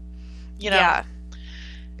 Yeah.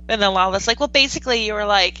 And then Lala's like, well, basically you were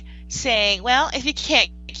like saying, well, if you can't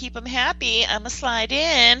keep them happy, I'm going to slide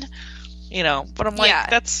in. But I'm like,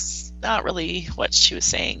 that's not really what she was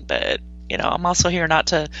saying. But, I'm also here not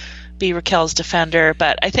to be Raquel's defender.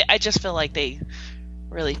 But I just feel like they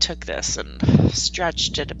really took this and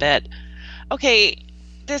stretched it a bit. Okay,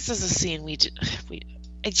 this is a scene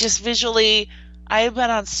visually, I've been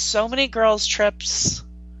on so many girls' trips.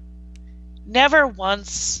 Never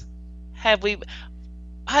once have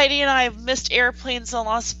Heidi and I have missed airplanes in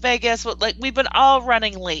Las Vegas. We've been all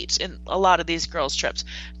running late in a lot of these girls' trips.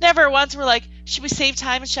 Never once we're like, should we save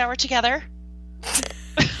time and shower together?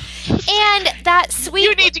 And that sweet...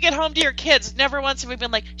 You need to get home to your kids. Never once have we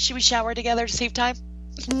been like, should we shower together to save time?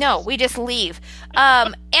 No, we just leave.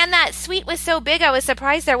 And that suite was so big, I was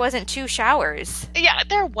surprised there wasn't 2 showers. Yeah,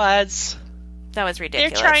 there was. That was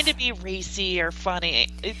ridiculous. They're trying to be racy or funny.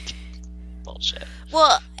 It's bullshit.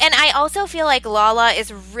 Well, and I also feel like Lala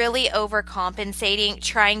is really overcompensating,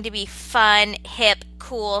 trying to be fun, hip,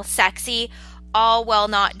 cool, sexy, all while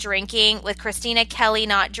not drinking, with Christina Kelly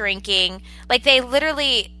not drinking. Like, they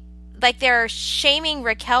literally, like, they're shaming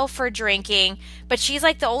Raquel for drinking, but she's,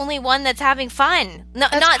 like, the only one that's having fun. No,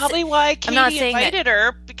 That's probably why Katie invited that,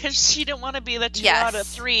 her, because she didn't want to be the 2 out of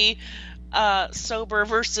 3 sober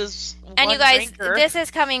versus and one you guys, drinker. This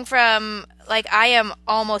is coming from, like, I am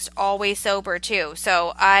almost always sober too,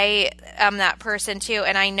 so I am that person too,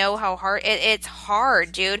 and I know how hard it's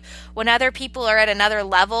hard, dude. When other people are at another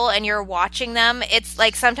level and you're watching them, it's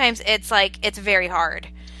like sometimes it's like it's very hard.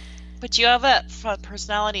 But you have a fun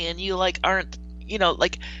personality, and you like aren't, you know,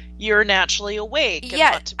 like you're naturally awake and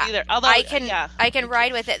want to be there. Although I can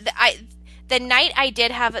ride with it. The night I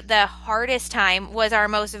did have the hardest time was our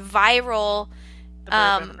most viral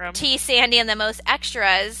T. Sandy and the Most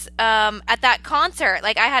Extras at that concert.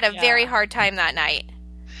 Like, I had a very hard time that night.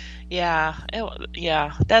 Yeah,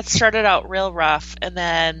 that started out real rough, and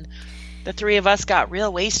then the 3 of us got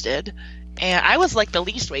real wasted, and I was like the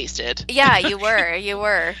least wasted. Yeah, you were.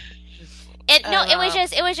 It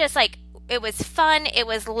was just like, it was fun, it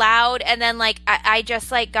was loud, and then like I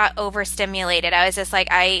just like got overstimulated. I was just like,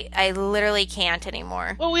 I literally can't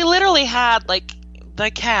anymore. Well, we literally had like the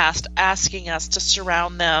cast asking us to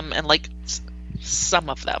surround them, and like some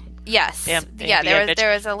of them. Yes.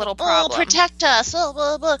 There was a little problem. Oh, protect us. Oh,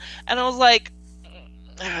 blah, blah. And I was like,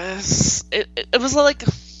 it was like,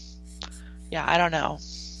 yeah, I don't know.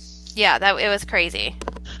 Yeah, it was crazy.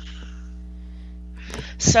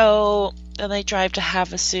 So then they drive to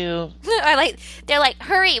Havasu. They're like,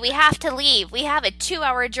 hurry, we have to leave. We have a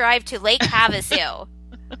 2-hour drive to Lake Havasu.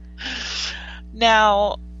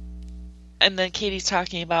 Now, and then Katie's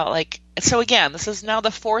talking about, like, so again, this is now the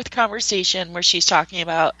 4th conversation where she's talking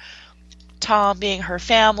about Tom being her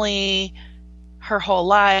family, her whole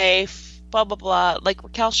life, blah, blah, blah. Like,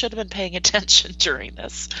 Raquel should have been paying attention during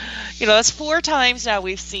this. You know, that's 4 times now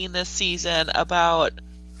we've seen this season about,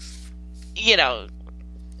 you know,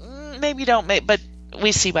 maybe don't make, but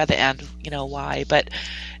we see by the end, you know, why. But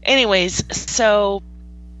anyways, so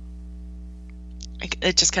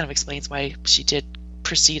it just kind of explains why she did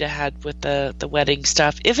proceed ahead with the wedding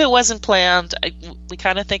stuff. If it wasn't planned, we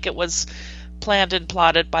kind of think it was planned and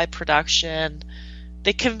plotted by production.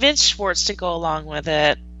 They convinced Schwartz to go along with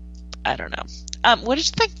it. I don't know. What did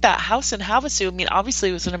you think of that house in Havasu? I mean, obviously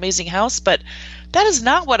it was an amazing house, but that is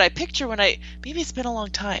not what I picture maybe it's been a long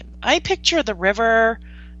time. I picture the river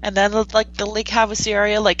and then like the Lake Havasu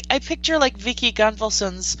area. Like, I picture like Vicky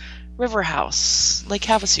Gunvalson's river house, Lake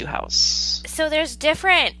Havasu house. So there's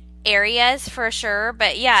different areas for sure,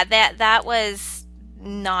 but yeah, that was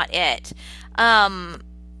not it.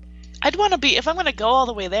 I'd want to be, if I'm going to go all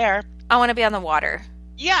the way there, I want to be on the water.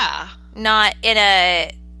 Yeah. Not in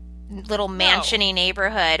a little mansiony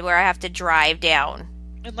neighborhood where I have to drive down.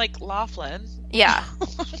 In like Laughlin. Yeah.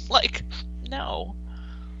 Like, no.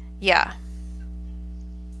 Yeah.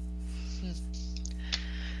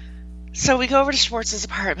 So we go over to Schwartz's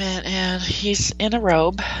apartment, and he's in a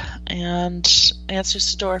robe and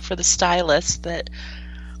answers the door for the stylist that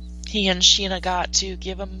he and Scheana got to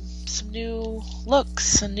give him some new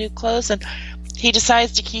looks and new clothes. And he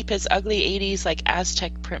decides to keep his ugly 80s like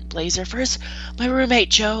Aztec print blazer for my roommate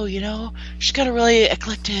Jo, you know. She's got a really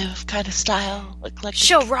eclectic kind of style.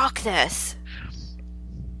 She'll rock this.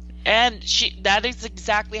 And that is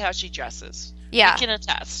exactly how she dresses. Yeah. We can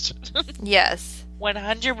attest. Yes.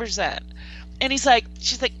 100%. And she's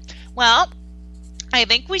like, well, I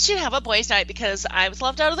think we should have a boys' night because I was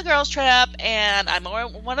left out of the girls' trip and I'm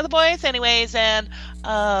one of the boys anyways. And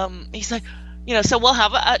he's like, you know, so we'll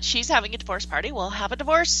have she's having a divorce party. We'll have a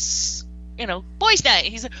divorce, you know, boys' night.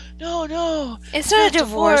 He's like, no. It's not a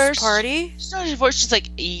divorce party. It's not a divorce. She's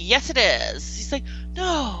like, yes, it is. He's like,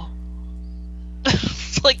 no.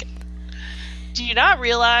 It's like, do you not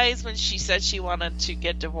realize when she said she wanted to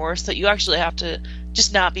get divorced that you actually have to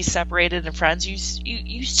just not be separated and friends?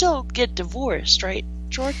 You still get divorced, right,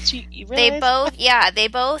 Schwartz? You realize? They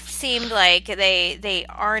both seemed like they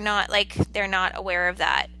are not, like, they're not aware of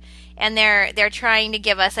that, and they're trying to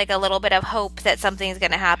give us like a little bit of hope that something's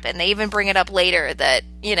going to happen. They even bring it up later that,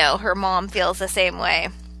 you know, her mom feels the same way.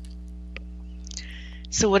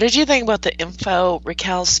 So what did you think about the info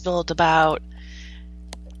Raquel spilled about?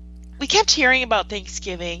 We kept hearing about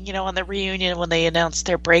Thanksgiving, you know, on the reunion when they announced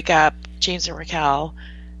their breakup, James and Raquel,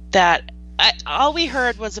 that all we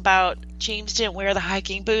heard was about James didn't wear the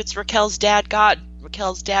hiking boots Raquel's dad got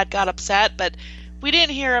Raquel's dad got upset, but we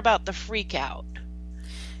didn't hear about the freak out.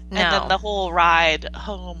 No. And then the whole ride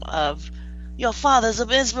home of, your father's a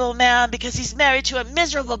miserable man because he's married to a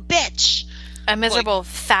miserable bitch. A miserable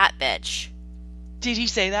fat bitch. Did he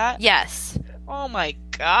say that? Yes. Oh my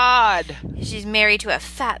God. She's married to a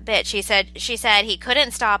fat bitch. She said he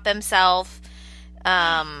couldn't stop himself.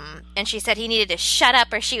 And she said he needed to shut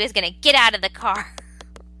up or she was going to get out of the car.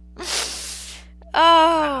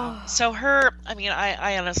 Oh. So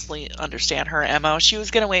I honestly understand her MO. She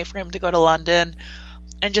was going to wait for him to go to London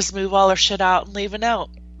and just move all her shit out and leave a note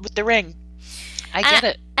with the ring. I get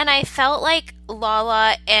it. And I felt like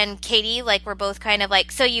Lala and Katie, like, were both kind of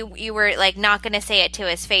like, so you were, like, not going to say it to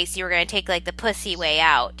his face. You were going to take, like, the pussy way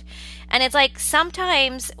out. And it's like,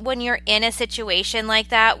 sometimes when you're in a situation like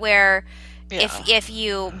that where if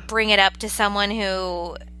you bring it up to someone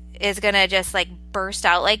who is going to just, like, burst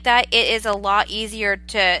out like that, it is a lot easier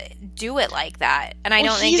to do it like that. And I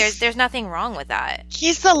don't think there's nothing wrong with that.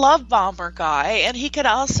 He's the love bomber guy, and he could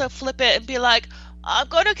also flip it and be like, I'm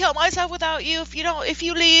going to kill myself without you. If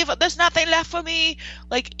you leave, there's nothing left for me.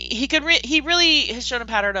 Like, he really has shown a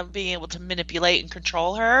pattern of being able to manipulate and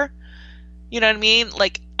control her. You know what I mean?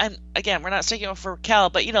 Like, we're not sticking up for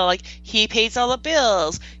Raquel, but, like, he pays all the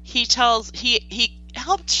bills. He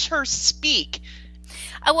helped her speak.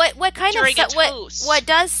 What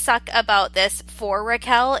does suck about this for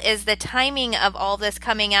Raquel is the timing of all this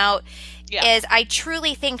coming out. Yeah. Is I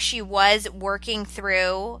truly think she was working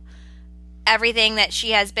through everything that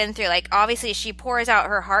she has been through. Like, obviously she pours out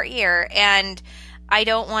her heart here, and I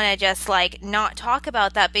don't want to just, like, not talk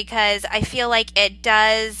about that, because I feel like it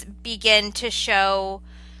does begin to show,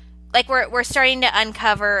 like, we're starting to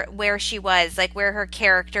uncover where she was, like, where her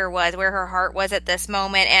character was, where her heart was at this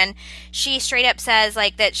moment. And she straight up says,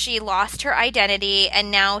 like, that she lost her identity, and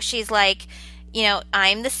now she's like,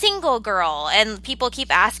 I'm the single girl, and people keep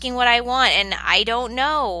asking what I want, and I don't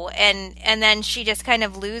know. And then she just kind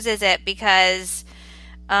of loses it because,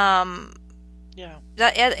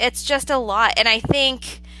 it's just a lot. And I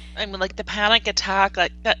think, like, the panic attack,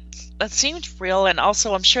 like, that seemed real. And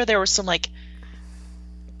also, I'm sure there was some, like,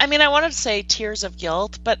 I wanted to say tears of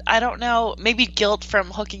guilt, but I don't know. Maybe guilt from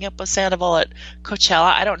hooking up with Sandoval at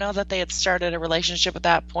Coachella. I don't know that they had started a relationship at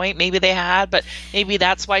that point. Maybe they had, but maybe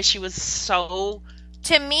that's why she was so...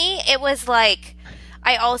 To me, it was like...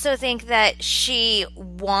 I also think that she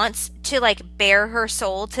wants to, like, bare her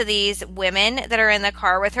soul to these women that are in the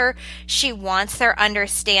car with her. She wants their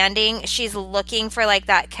understanding. She's looking for, like,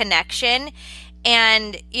 that connection.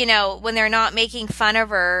 And, when they're not making fun of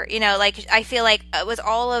her, like, I feel like it was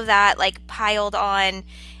all of that, like, piled on,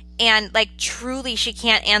 and, like, truly she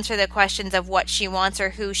can't answer the questions of what she wants or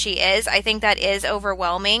who she is. I think that is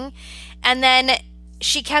overwhelming. And then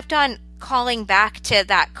she kept on calling back to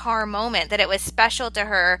that car moment, that it was special to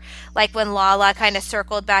her, like when Lala kind of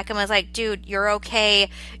circled back and was like, dude, you're okay,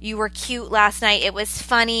 you were cute last night, it was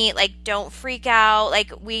funny, like, don't freak out,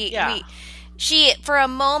 like, she, for a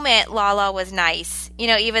moment, Lala was nice,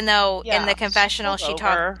 even though in the confessional she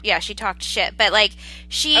talked shit, but, like,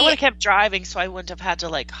 I would have kept driving, so I wouldn't have had to,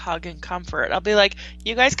 like, hug and comfort. I'll be like,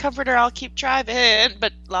 you guys comfort her, I'll keep driving,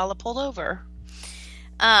 but Lala pulled over.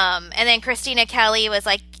 And then Christina Kelly was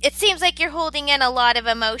like, it seems like you're holding in a lot of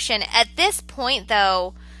emotion. At this point,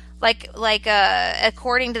 though,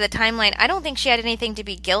 according to the timeline, I don't think she had anything to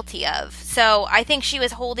be guilty of. So I think she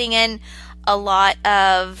was holding in a lot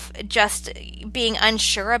of just being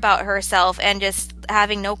unsure about herself and just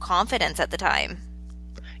having no confidence at the time.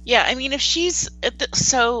 Yeah, if she's...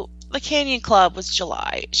 So, the Canyon Club was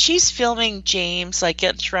July. She's filming James, like,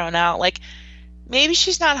 getting thrown out. Like, maybe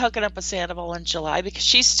she's not hooking up with Sandoval in July because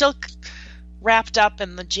she's still wrapped up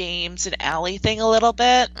in the James and Allie thing a little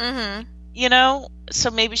bit. Mm-hmm. So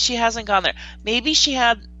maybe she hasn't gone there. Maybe she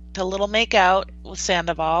had a little make out with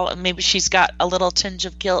Sandoval, and maybe she's got a little tinge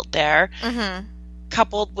of guilt there,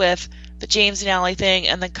 coupled with the James and Allie thing,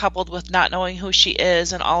 and then coupled with not knowing who she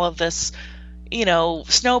is and all of this,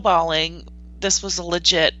 snowballing. This was a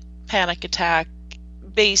legit panic attack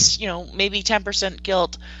based, maybe 10%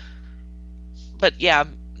 guilt, but yeah,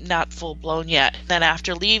 not full blown yet. Then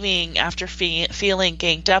after leaving, after feeling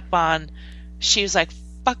ganged up on, she was like,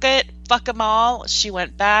 fuck it, fuck them all. She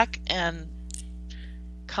went back and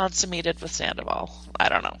consummated with Sandoval. I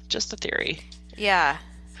don't know, just a theory. Yeah.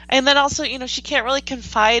 And then also, she can't really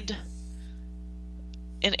confide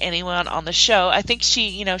in anyone on the show. I think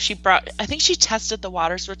she tested the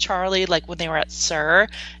waters with Charlie, like when they were at SUR,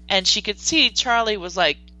 and she could see Charlie was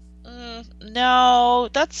like, no,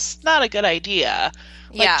 that's not a good idea.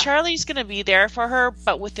 Like, Charlie's going to be there for her,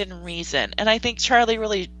 but within reason. And I think Charlie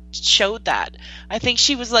really showed that. I think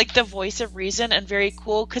she was like the voice of reason and very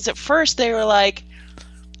cool, because at first they were like,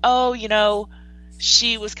 oh,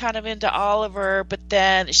 she was kind of into Oliver, but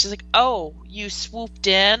then she's like, oh, you swooped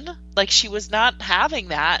in? Like, she was not having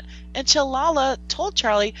that until Lala told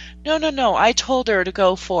Charlie, no, I told her to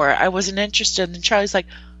go for it. I wasn't interested. And Charlie's like,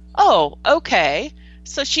 oh, okay.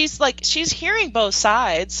 So she's hearing both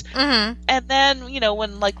sides. Mm-hmm. And then,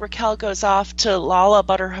 when like Raquel goes off to Lala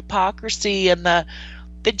about her hypocrisy and the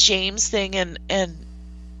James thing, and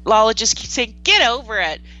Lala just keeps saying, get over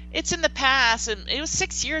it. It's in the past, and it was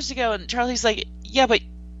 6 years ago. And Charlie's like, yeah, but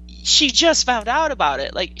she just found out about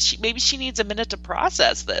it. Like, maybe she needs a minute to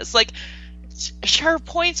process this. Like, her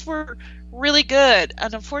points were really good.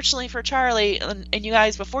 And unfortunately for Charlie, and you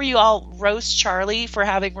guys, before you all roast Charlie for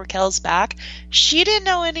having Raquel's back, she didn't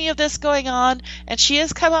know any of this going on, and she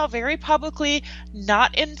has come out very publicly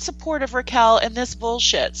not in support of Raquel and this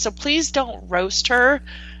bullshit. So please don't roast her,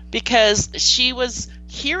 because she was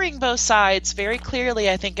hearing both sides very clearly,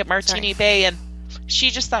 I think, at Martini Bay, and she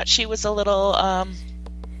just thought she was a little,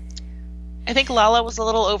 I think Lala was a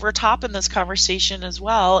little over top in this conversation as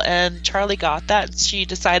well, and Charlie got that, and she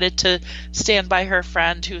decided to stand by her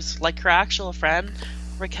friend, who's like her actual friend,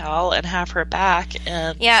 Raquel, and have her back.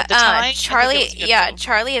 And yeah, at the time,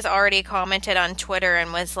 Charlie has already commented on Twitter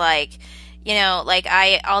and was like, like,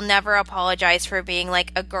 I'll never apologize for being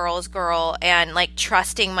like a girl's girl and like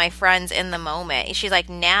trusting my friends in the moment. She's like,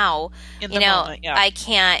 now, moment, yeah. I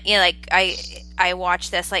can't, like, I watch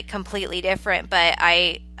this like completely different, but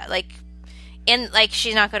I like,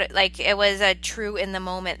 she's not gonna, like, it was a true in the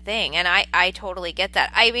moment thing, and I totally get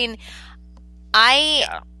that. I mean,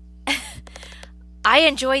 I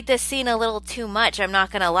enjoyed this scene a little too much, I'm not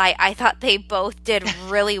gonna lie. I thought they both did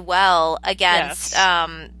really well against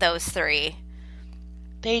those three.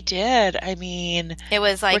 They did. I mean, it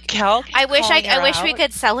was like, Raquel, I wish we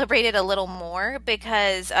could celebrate it a little more,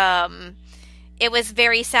 because it was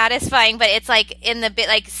very satisfying, but it's like in the bit,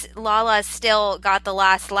 like, Lala still got the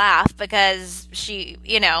last laugh because she,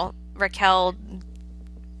 Raquel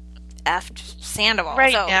effed Sandoval.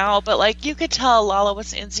 Now, but like, you could tell Lala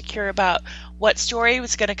was insecure about what story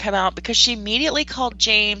was going to come out, because she immediately called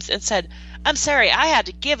James and said, I'm sorry, I had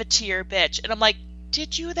to give it to your bitch. And I'm like,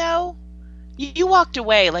 did you though? You walked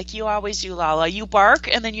away like you always do, Lala. You bark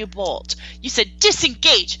and then you bolt. You said,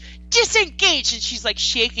 disengage! And she's like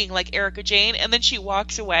shaking like Erica Jane, and then she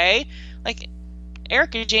walks away. Like,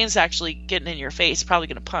 Erica Jane's actually getting in your face, probably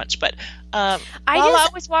going to punch, but Lala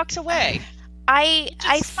always walks away.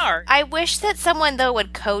 Smart. I wish that someone, though,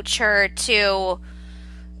 would coach her to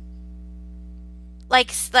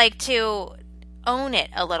like to own it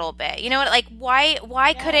a little bit. You know what? Like,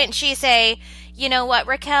 why couldn't she say, you know what,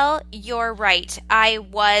 Raquel, you're right. I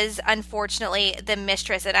was, unfortunately, the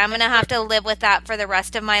mistress, and I'm going to have to live with that for the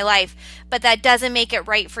rest of my life. But that doesn't make it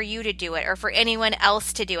right for you to do it or for anyone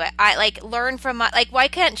else to do it. I, like, learn from my, like, why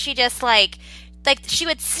can't she just, like she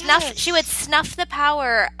would snuff the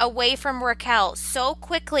power away from Raquel so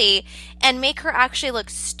quickly and make her actually look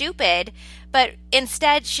stupid. But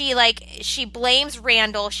instead, she blames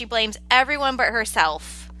Randall. She blames everyone but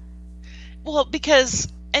herself. Well,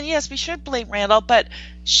 because, and yes, we should blame Randall, but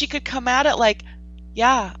she could come at it like,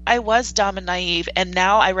 yeah, I was dumb and naive, and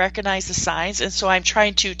now I recognize the signs, and so I'm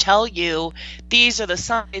trying to tell you, these are the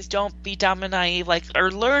signs, don't be dumb and naive, like,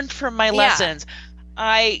 or learn from my lessons.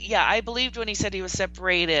 I believed when he said he was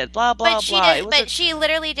separated, blah, blah, blah. But she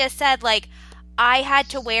literally just said, like, I had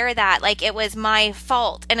to wear that, like, it was my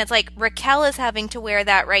fault. And it's like, Raquel is having to wear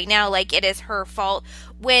that right now, like, it is her fault,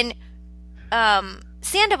 when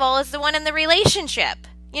Sandoval is the one in the relationship.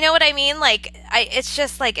 You know what I mean? Like, it's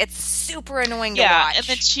just, like, it's super annoying to watch. Yeah, and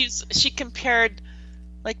then she compared,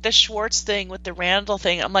 like, the Schwartz thing with the Randall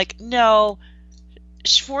thing. I'm like, no,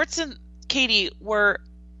 Schwartz and Katie were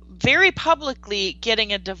very publicly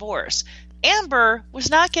getting a divorce. Amber was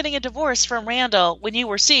not getting a divorce from Randall when you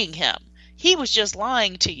were seeing him. He was just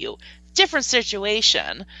lying to you. Different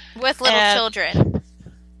situation. With little children.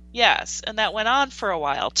 Yes, and that went on for a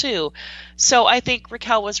while, too. So I think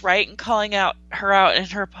Raquel was right in calling her out in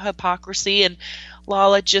her hypocrisy, and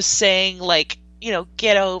Lala just saying, like, you know,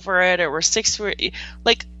 get over it, or we're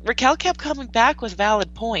like, Raquel kept coming back with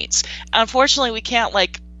valid points. Unfortunately, we can't,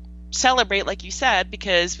 like, celebrate, like you said,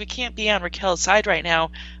 because we can't be on Raquel's side right now.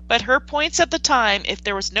 But her points at the time, if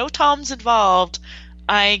there was no Toms involved,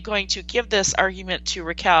 I'm going to give this argument to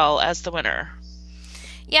Raquel as the winner.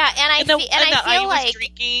 Yeah, and I feel like was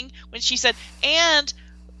drinking when she said, and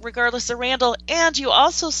regardless of Randall, and you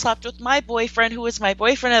also slept with my boyfriend, who was my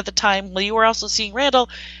boyfriend at the time, while you were also seeing Randall,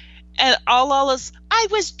 and all Lala's, I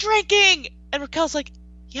was drinking, and Raquel's like,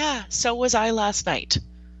 yeah, so was I last night.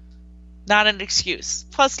 Not an excuse.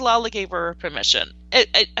 Plus, Lala gave her permission.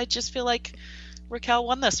 I just feel like Raquel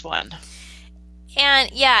won this one.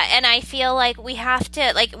 And yeah, and I feel like we have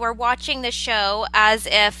to, like, we're watching the show as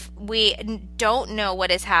if we don't know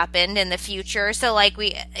what has happened in the future. So, like,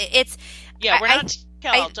 we're not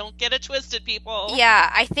Raquel. Don't get it twisted, people.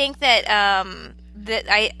 Yeah, I think that that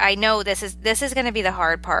I know this is going to be the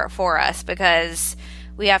hard part for us because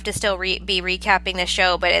we have to still be recapping the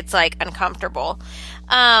show, but it's like uncomfortable.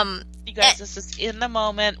 You guys, this is in the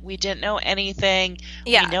moment. We didn't know anything.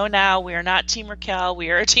 Yeah. We know now. We are not Team Raquel. We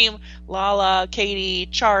are Team Lala, Katie,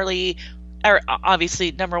 Charlie,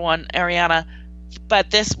 obviously number one, Ariana.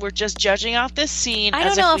 But we're just judging out this scene. I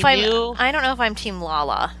don't know if I'm Team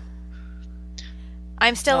Lala.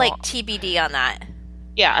 I'm still like TBD on that.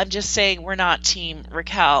 Yeah, I'm just saying we're not Team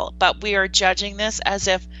Raquel, but we are judging this as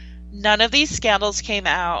if none of these scandals came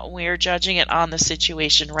out. We are judging it on the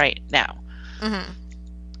situation right now. Mm-hmm.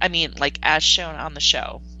 I mean, like, as shown on the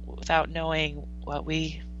show, without knowing what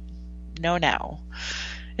we know now.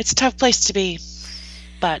 It's a tough place to be,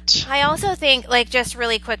 but... I also think, like, just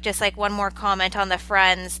really quick, just, like, one more comment on the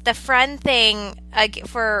friends. The friend thing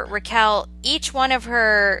for Raquel, each one of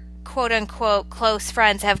her quote-unquote close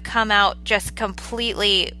friends have come out just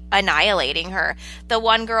completely annihilating her. The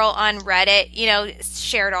one girl on Reddit,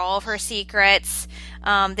 shared all of her secrets.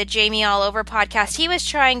 The Jamie All Over podcast, he was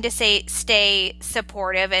trying to stay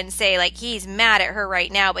supportive and say, like, he's mad at her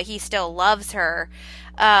right now, but he still loves her.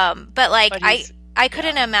 But I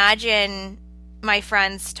couldn't imagine my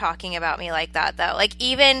friends talking about me like that, though. Like,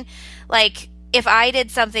 even, like, if I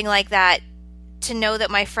did something like that, to know that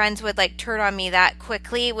my friends would, like, turn on me that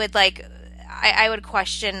quickly would, like, I would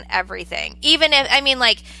question everything. Even if, I mean,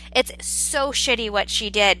 like, it's so shitty what she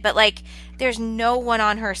did, but, like, there's no one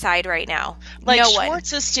on her side right now. Like, no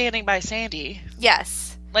Schwartz is standing by Sandy.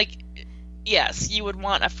 Yes. Like, yes, you would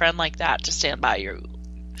want a friend like that to stand by you.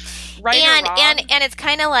 Right and, or wrong. And it's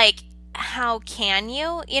kind of like, how can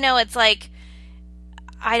you? It's like,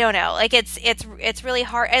 I don't know. Like, it's really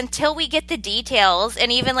hard until we get the details.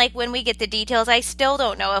 And even, like, when we get the details, I still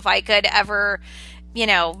don't know if I could ever,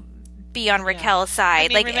 be on Raquel's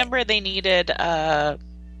side. I mean, remember they needed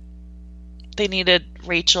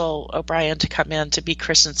Rachel O'Brien to come in to be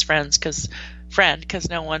Kristen's friend because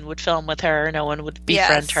no one would film with her, no one would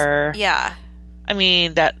befriend her. Yeah. I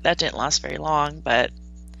mean, that didn't last very long, but...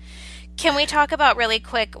 Can we talk about really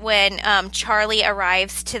quick when Charlie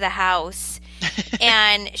arrives to the house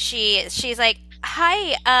and she's like,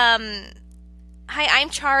 hi, I'm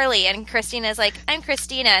Charlie, and Christina's like, I'm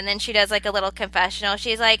Christina, and then she does, like, a little confessional.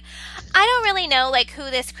 She's like, I don't really know, like,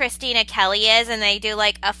 who this Christina Kelly is, and they do,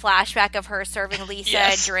 like, a flashback of her serving Lisa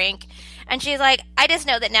a drink, and she's like, I just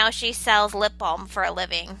know that now she sells lip balm for a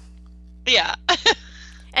living. Yeah.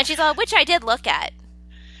 And she's like, which I did look at.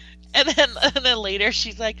 And then later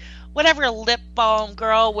she's like, whatever, lip balm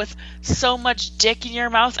girl with so much dick in your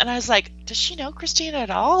mouth. And I was like, does she know Christina at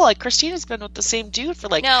all? Like, Christina's been with the same dude for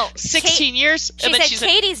 16 years. She said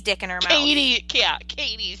Katie's like, dick in her mouth.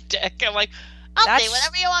 Katie's dick. I'm like, I'll say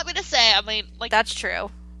whatever you want me to say. I mean, like, that's true.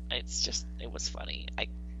 It's just, it was funny.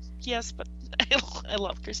 Yes, but I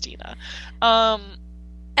love Christina. And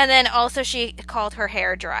then also she called her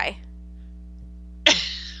hair dry.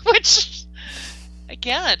 Which...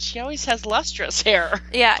 Again, she always has lustrous hair.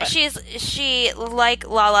 Yeah, but. she like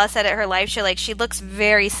Lala said at her live show, like, she looks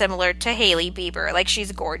very similar to Hailey Bieber. Like,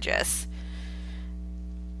 she's gorgeous.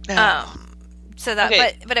 So that,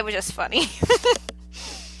 okay. but it was just funny.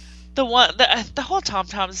 The whole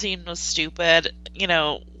Tom scene was stupid.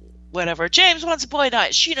 Whatever. James wants a boy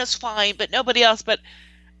night. Scheana's fine, but nobody else. But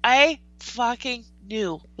I fucking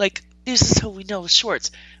knew. Like, this is who we know with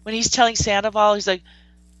Schwartz. When he's telling Sandoval, he's like,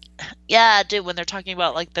 yeah, dude, when they're talking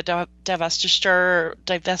about, like, the divestiture,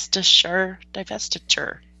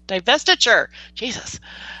 Jesus,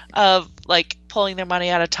 of, like, pulling their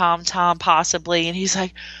money out of Tom possibly, and he's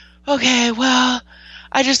like, okay, well,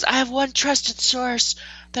 I have one trusted source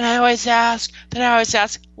that I always ask,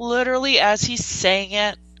 literally as he's saying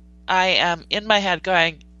it, I am in my head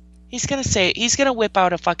going, he's gonna whip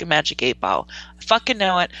out a fucking magic 8-ball. I fucking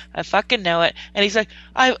know it. And he's like,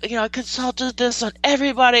 I consulted this on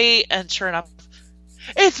everybody, and sure enough,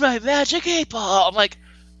 it's my magic 8-ball. I'm like,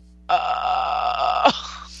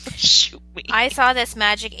 shoot me. I saw this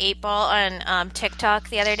magic 8-ball on TikTok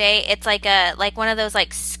the other day. It's like one of those,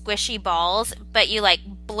 like, squishy balls, but you, like,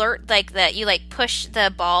 you, like, push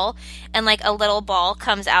the ball, and, like, a little ball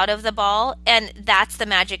comes out of the ball, and that's the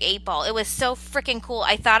magic 8-ball. It was so freaking cool.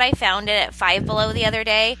 I thought I found it at Five Below the other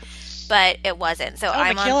day, but it wasn't. So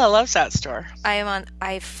Michaela loves that store.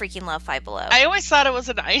 I freaking love Five Below. I always thought it was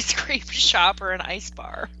an ice cream shop or an ice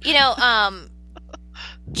bar. You know,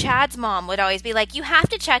 Chad's mom would always be like, you have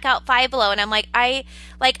to check out Five Below. And I'm like, I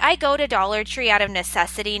go to Dollar Tree out of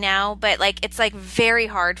necessity now, but like, it's like very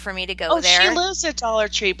hard for me to go there. She lives at Dollar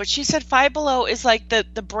Tree, but she said Five Below is like the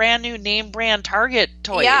brand new name brand Target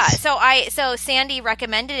toys. Yeah. So Sandy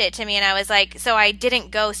recommended it to me, and I was like, so I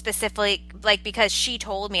didn't go specifically like because she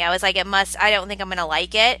told me. I was like, I don't think I'm going to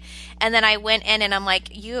like it. And then I went in and I'm like,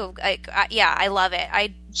 yeah, I love it.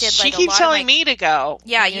 I did She keeps telling me to go.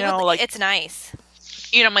 Yeah, it's nice.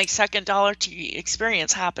 You know, my second Dollar Tree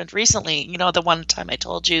experience happened recently, you know, the one time I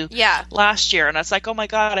told you last year. And I was like, oh my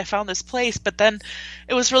God, I found this place. But then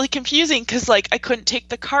it was really confusing because, like, I couldn't take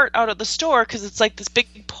the cart out of the store because it's like this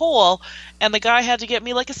big pole. And the guy had to get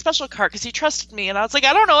me, like, a special cart because he trusted me. And I was like,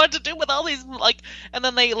 I don't know what to do with all these, like, and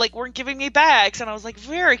then they, like, weren't giving me bags. And I was, like,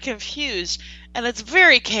 very confused. And it's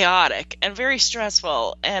very chaotic and very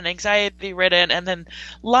stressful and anxiety-ridden. And then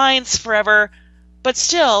lines forever. But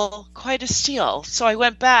still, quite a steal. So I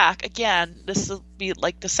went back again. This will be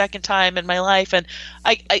like the second time in my life, and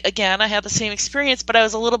I had the same experience, but I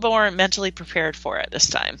was a little bit more mentally prepared for it this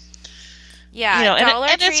time. Yeah, you know, Dollar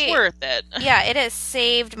and Tree, it's worth it. Yeah, it has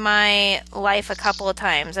saved my life a couple of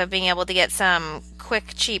times of being able to get some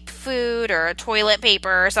quick, cheap food or toilet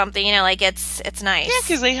paper or something. You know, like it's nice. Yeah,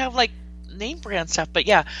 because they have like name brand stuff. But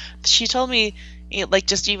yeah, she told me. Like,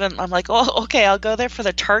 just even, I'm like, oh, okay, I'll go there for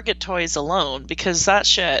the Target toys alone because that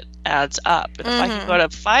shit adds up. And if I can go to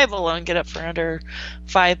Five Below and get it for under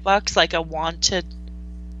 $5, like a wanted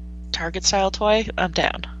Target style toy, I'm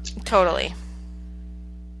down. Totally.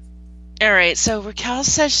 All right, so Raquel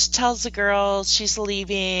tells the girls she's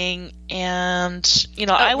leaving, and you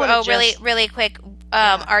know, I would really quick.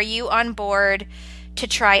 Are you on board to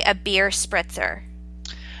try a beer spritzer?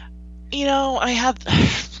 You know, I have.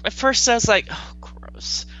 At first, I was like, oh,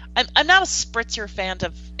 gross. I'm not a spritzer fan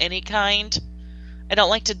of any kind. I don't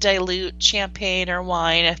like to dilute champagne or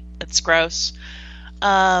wine. It's gross.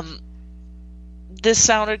 This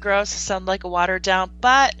sounded gross. It sounded like a watered down,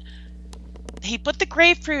 but he put the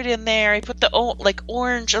grapefruit in there. He put the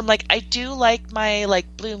orange. I'm like, I do like my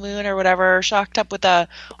like Blue Moon or whatever, shocked up with a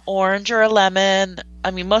orange or a lemon. I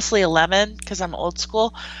mean, mostly a lemon because I'm old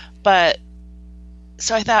school. But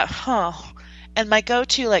so I thought, and my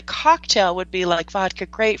go-to like cocktail would be like vodka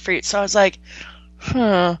grapefruit. So I was like,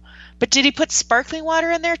 But did he put sparkling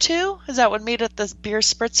water in there too? Is that what made it the beer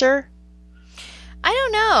spritzer? I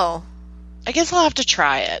don't know. I guess I'll have to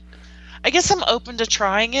try it. I guess I'm open to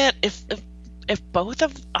trying it if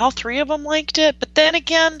all three of them liked it. But then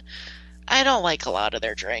again, I don't like a lot of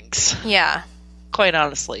their drinks. Yeah. Quite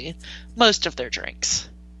honestly, most of their drinks.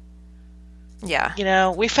 Yeah. You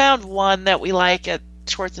know, we found one that we like at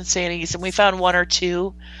Schwartz and Sandy's, and we found one or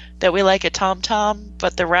two that we like at Tom Tom,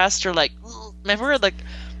 but the rest are like, remember, like,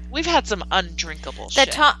 we've had some undrinkable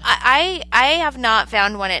shit. I have not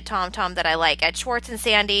found one at Tom Tom that I like. At Schwartz and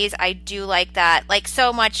Sandy's, I do like that, like,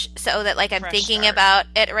 so much so that, like, I'm Fresh thinking Start. about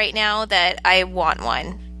it right now that I want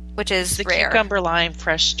one, which is the rare. cucumber lime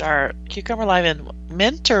Fresh Start. Cucumber lime and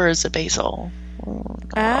mint, or is it basil?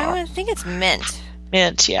 I think it's mint.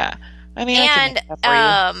 Mint, yeah. I mean, I can make that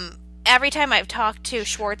for you. Every time I've talked to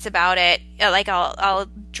Schwartz about it, like I'll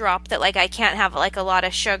drop that like I can't have like a lot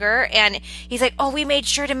of sugar, and he's like, "Oh, we made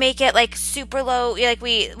sure to make it like super low. Like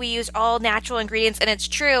we used all natural ingredients, and it's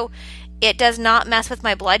true. It does not mess with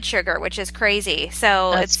my blood sugar, which is crazy.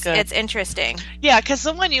 So it's interesting. Yeah, because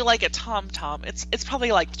the one you like at Tom Tom, it's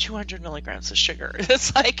probably like 200 milligrams of sugar.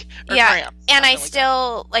 It's like grams, and I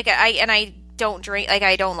still like I don't drink, like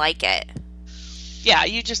I don't like it. Yeah,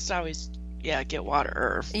 you just always. Yeah, get water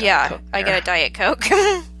or Coke I get a Diet Coke.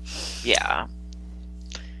 Yeah.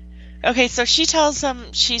 Okay, so she tells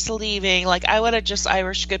them she's leaving. Like, I would have just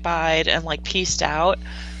Irish goodbyed and, like, peaced out.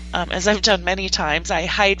 As I've done many times, I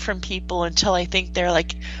hide from people until I think they're,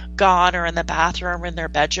 like, gone or in the bathroom or in their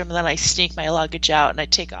bedroom, and then I sneak my luggage out and I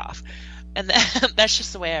take off. And that's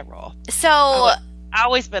just the way I roll. So... I've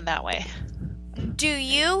always been that way. Do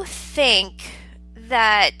you think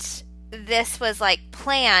that this was, like,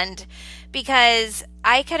 planned? Because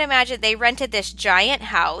I can imagine they rented this giant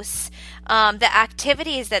house. The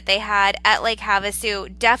activities that they had at Lake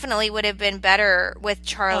Havasu definitely would have been better with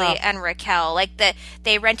Charlie and Raquel. Like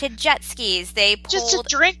they rented jet skis. They pulled just a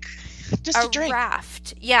drink,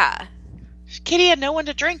 raft. Yeah, Katie had no one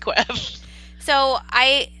to drink with. So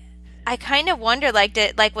I kind of wonder,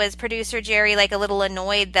 was producer Jerry like a little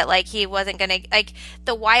annoyed that like he wasn't gonna, like,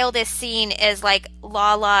 the wildest scene is like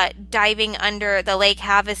Lala diving under the Lake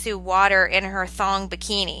Havasu water in her thong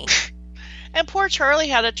bikini. And poor Charlie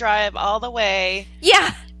had to drive all the way.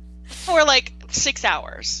 Yeah. For like 6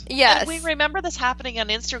 hours. Yes. And we remember this happening on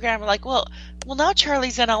Instagram. We're like, well, now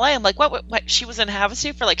Charlie's in LA. I'm like, what? She was in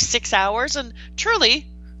Havasu for like 6 hours? And truly,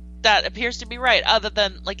 that appears to be right. Other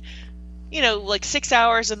than like, like 6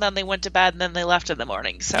 hours, and then they went to bed, and then they left in the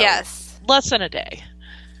morning. So yes, less than a day.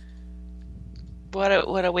 What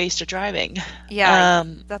a waste of driving. Yeah,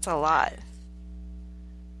 that's a lot.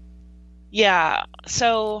 Yeah.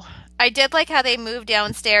 So I did like how they moved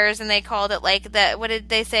downstairs and they called it like what did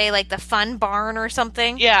they say, like the fun barn or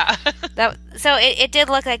something? Yeah. So it did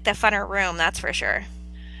look like the funner room, that's for sure.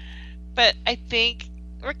 But I think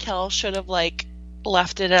Raquel should have like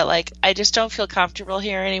left it at like, I just don't feel comfortable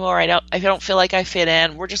here anymore. I don't feel like I fit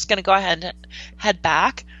in. We're just gonna go ahead and head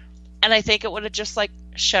back. And I think it would have just like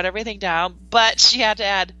shut everything down. But she had to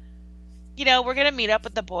add, we're gonna meet up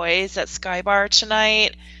with the boys at Sky Bar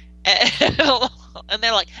tonight. And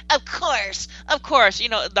they're like, of course.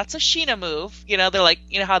 That's a Scheana move. They're like,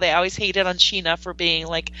 how they always hated on Scheana for being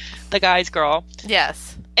like the guy's girl.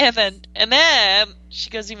 Yes. And then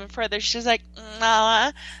she goes even further. She's like,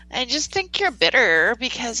 Lala, I just think you're bitter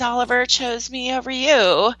because Oliver chose me over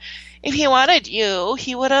you. If he wanted you,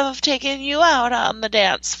 he would have taken you out on the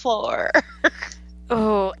dance floor.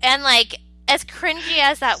 Oh, and like, as cringy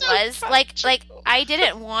as that was, like I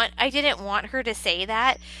didn't want her to say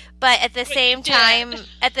that, but at the same time,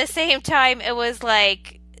 it was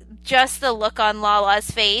like just the look on Lala's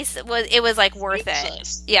face was like worth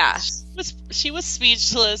it. Yeah, she was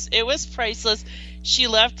speechless. It was priceless. She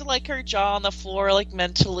left like her jaw on the floor, like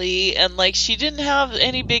mentally, and like she didn't have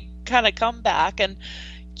any big kind of comeback. And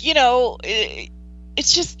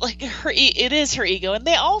it's just like it is her ego, and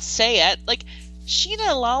they all say it. Like Scheana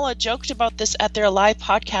and Lala joked about this at their live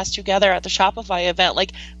podcast together at the Shopify event.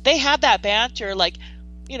 Like, they had that banter. Like,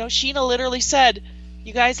 Scheana literally said,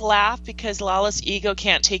 you guys laugh because Lala's ego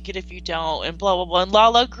can't take it if you don't, and blah, blah, blah. And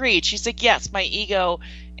Lala agreed. She's like, yes, my ego.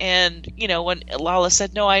 And, when Lala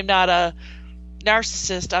said, no, I'm not a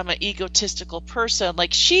narcissist, I'm an egotistical person.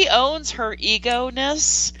 Like, she owns her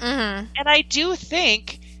ego-ness. Mm-hmm. And I do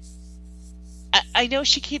think, I know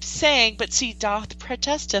she keeps saying, but see, doth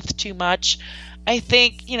protesteth too much. I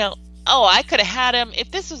think, I could have had him. If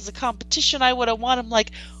this was a competition, I would have won him. Like,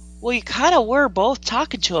 well, you kind of were both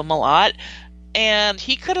talking to him a lot. And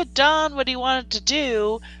he could have done what he wanted to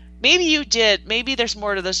do. Maybe you did. Maybe there's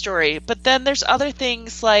more to the story. But then there's other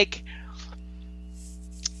things like,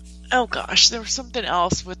 oh gosh, there was something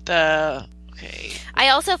else with the, okay. I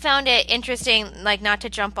also found it interesting, like, not to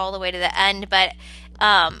jump all the way to the end, but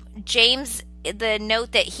James, the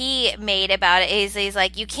note that he made about it is he's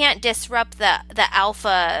like, you can't disrupt the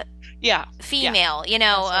alpha female,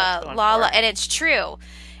 Lala, and it's true.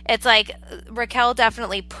 It's like Raquel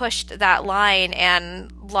definitely pushed that line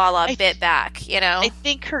and Lala bit back, I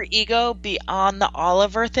think her ego beyond the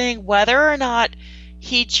Oliver thing, whether or not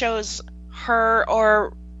he chose her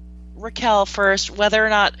or Raquel first, whether or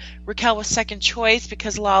not Raquel was second choice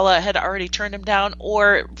because Lala had already turned him down,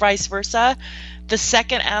 or vice versa. The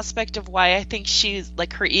second aspect of why I think she's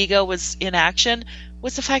like her ego was in action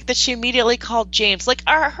was the fact that she immediately called James. Like,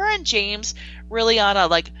 are her and James really on a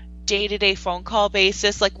like day-to-day phone call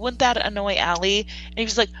basis? Like, wouldn't that annoy Allie? And he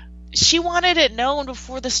was like, she wanted it known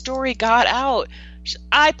before the story got out.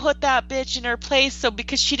 I put that bitch in her place, so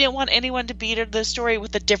because she didn't want anyone to beat her to the story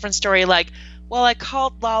with a different story, like, well, I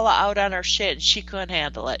called Lala out on her shit and she couldn't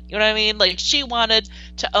handle it. You know what I mean? Like, she wanted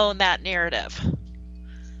to own that narrative.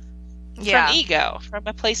 Yeah. From ego, from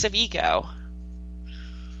a place of ego.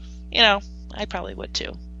 I probably would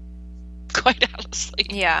too. Quite honestly.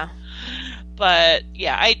 Yeah. But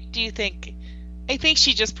yeah, I think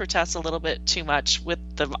she just protests a little bit too much with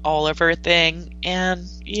the Oliver thing, and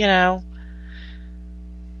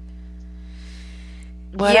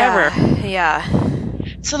whatever. Yeah.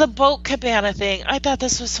 So the boat cabana thing, I thought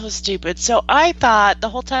this was so stupid. So I thought the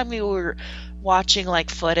whole time we were watching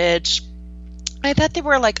like footage, I thought they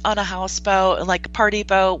were like on a houseboat and like a party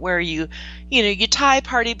boat where you tie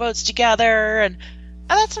party boats together, and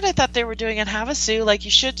that's what I thought they were doing in Havasu, like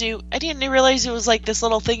you should do. I didn't realize it was like this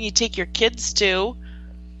little thing you take your kids to.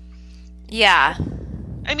 Yeah.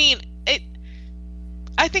 I mean,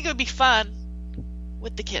 I think it would be fun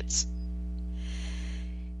with the kids.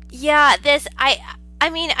 Yeah, I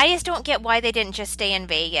mean, I just don't get why they didn't just stay in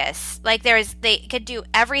Vegas. Like, they could do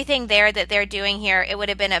everything there that they're doing here. It would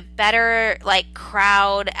have been a better, like,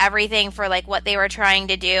 crowd, everything for, like, what they were trying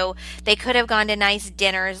to do. They could have gone to nice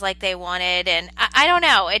dinners like they wanted, and I don't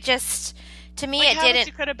know. It just, to me, like, it didn't.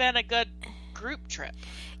 It could have been a good group trip.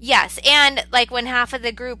 Yes, and, like, when half of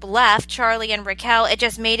the group left, Charlie and Raquel, it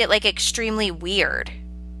just made it, like, extremely weird.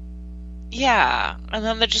 Yeah, and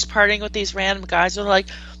then they're just partying with these random guys who are like,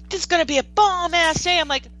 this is going to be a bomb-ass day. I'm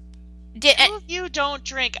like, two of you don't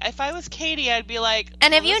drink. If I was Katie, I'd be like,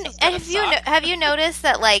 and have you noticed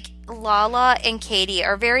that, like, Lala and Katie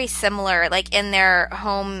are very similar, like, in their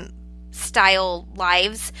home style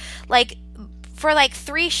lives? Like, for like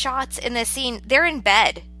 3 shots in this scene, they're in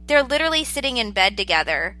bed. They're literally sitting in bed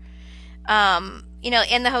together.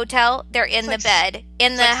 In the hotel, they're in the bed.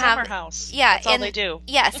 In the summer house. Yeah, that's all they do.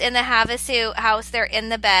 Yes, in the Havasu house, they're in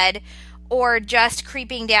the bed, or just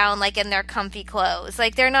creeping down, like, in their comfy clothes.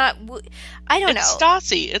 Like, they're not. I don't know. It's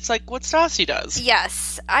Stassi. It's like what Stassi does.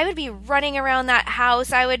 Yes, I would be running around that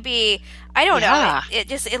house. I would be. I don't know.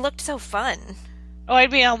 It looked so fun. Oh,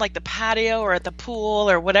 I'd be on, like, the patio or at the pool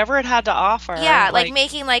or whatever it had to offer. Yeah, like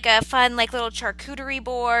making, like, a fun, like, little charcuterie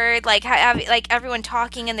board, like, like, everyone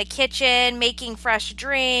talking in the kitchen, making fresh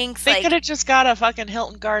drinks. They could have just got a fucking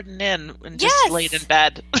Hilton Garden Inn and just laid in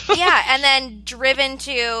bed. Yeah, and then driven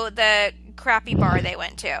to the crappy bar they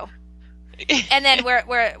went to. And then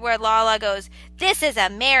where Lala goes, "This is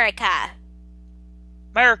America."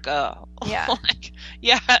 America. Yeah.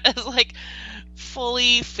 It's like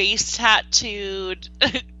fully face tattooed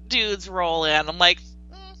dudes roll in. I'm like,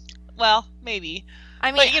 well, maybe.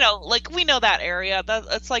 I mean, but, like, we know that area.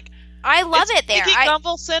 It's like, I love it there. Mickey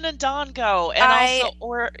Gunvalson and Don go, and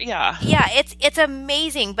yeah, it's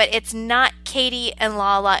amazing, but it's not Katie and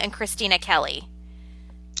Lala and Christina Kelly.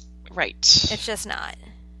 Right. It's just not.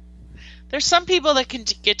 There's some people that can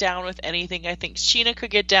get down with anything. I think Scheana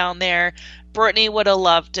could get down there. Brittany would have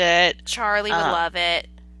loved it. Charlie would love it.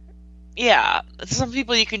 Yeah, some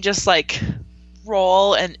people you can just, like,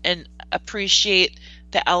 roll and appreciate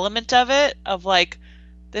the element of it, of, like,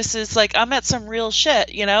 this is, like, I'm at some real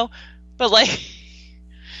shit, but, like,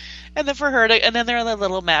 and then for her to, and then they're in their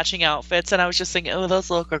little matching outfits, and I was just thinking, oh, those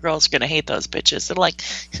local girls are gonna hate those bitches. They're like,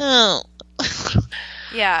 oh,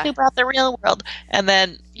 yeah, who brought the real world? And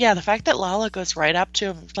then, yeah, the fact that Lala goes right up to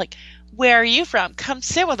him, like, where are you from? Come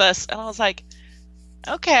sit with us. And I was like,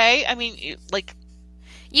 okay, I mean, like,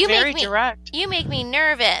 very direct. You make me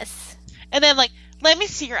nervous. And then, like, let me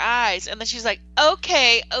see your eyes. And then she's like,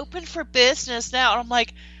 okay, open for business now. And I'm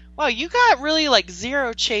like, wow, you got really, like,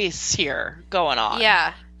 zero chase here going on.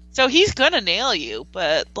 Yeah. So he's going to nail you,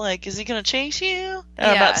 but, like, is he going to chase you? And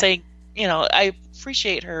yeah. I'm not saying, I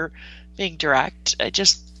appreciate her being direct. I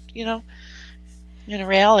just, in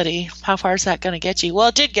reality, how far is that going to get you? Well,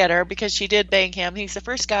 it did get her because she did bang him. He's the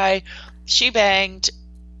first guy she banged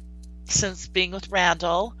since being with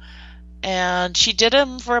Randall, and she did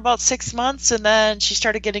him for about 6 months, and then she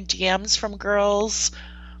started getting DMs from girls,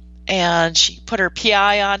 and she put her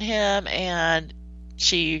PI on him, and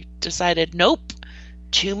she decided, nope,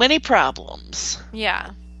 too many problems.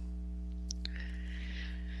 Yeah.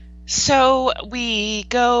 So we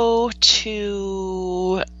go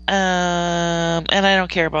to, and I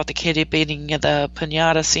don't care about the kitty beating the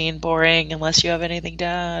pinata scene, boring, unless you have anything to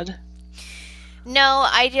add. No,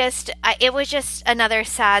 it was just another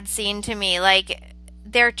sad scene to me. Like,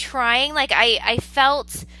 they're trying, like, I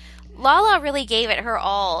felt Lala really gave it her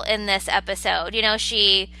all in this episode.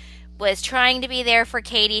 She was trying to be there for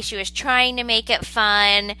Katie. She was trying to make it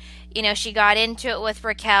fun. She got into it with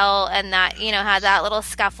Raquel and that, had that little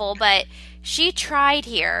scuffle, but she tried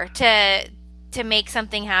here to make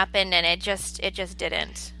something happen, and it just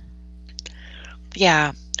didn't.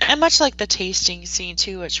 Yeah. And much like the tasting scene,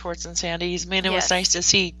 too, at Schwartz and Sandy's, it was nice to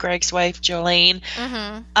see Greg's wife, Jolene.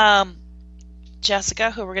 Mm-hmm. Jessica,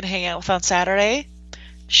 who we're going to hang out with on Saturday,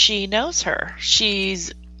 she knows her.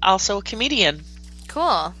 She's also a comedian.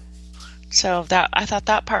 Cool. So I thought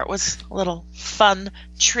that part was a little fun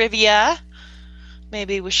trivia.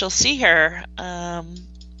 Maybe we shall see her.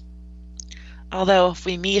 Although if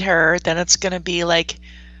we meet her, then it's going to be like,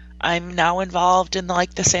 I'm now involved in,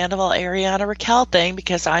 like, the Sandoval Ariana Raquel thing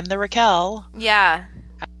because I'm the Raquel. Yeah.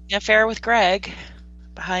 Having an affair with Greg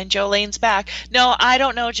behind Jolene's back. No, I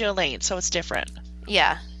don't know Jolene, so it's different.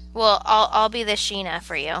 Yeah. Well, I'll be the Scheana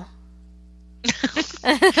for you.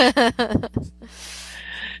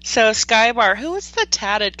 So Skybar, who was the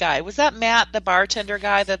tatted guy? Was that Matt, the bartender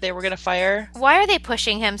guy that they were going to fire? Why are they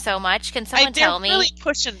pushing him so much? Can someone tell me? They're really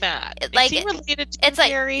pushing Matt. Like, is he related to it's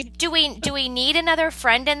Gary? Like, do we need another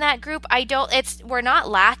friend in that group? We're not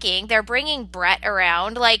lacking. They're bringing Brett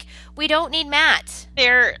around. Like, we don't need Matt.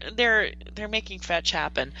 They're making fetch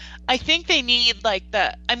happen. I think they need, like,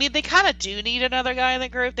 they kind of do need another guy in the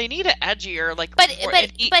group. They need an edgier, like, but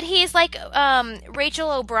he's like Rachel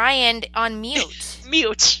O'Brien on mute.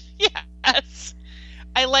 Mute. Yes.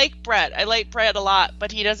 I like Brett. I like Brett a lot,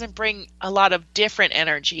 but he doesn't bring a lot of different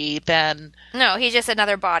energy than... No, he's just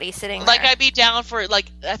another body sitting like, there. I'd be down for,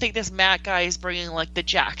 like, I think this Matt guy is bringing, like, the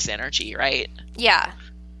Jax energy, right? Yeah.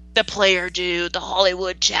 The player dude, the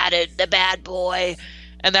Hollywood chatted, the bad boy.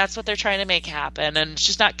 And that's what they're trying to make happen, and it's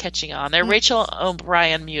just not catching on. They're Rachel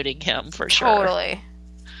O'Brien muting him, for sure. Totally.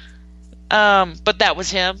 But that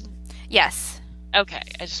was him? Yes. Okay,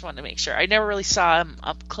 I just wanted to make sure. I never really saw him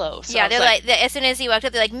up close. So yeah, they're like, as soon as he walked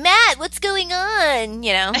up, they're like, Matt, what's going on?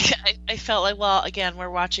 You know? I felt like, well, again, we're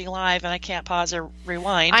watching live, and I can't pause or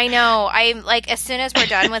rewind. I know. I'm like, as soon as we're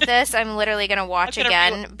done with this, I'm literally going to watch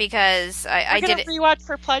again because I did it. Rewatch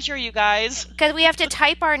for pleasure, you guys. Because we have to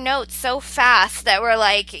type our notes so fast that we're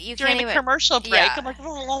like, you during can't the even. Commercial break. Yeah. I'm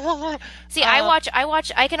like, See,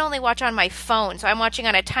 I can only watch on my phone, so I'm watching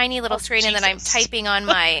on a tiny little screen, and then I'm typing on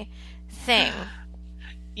my thing.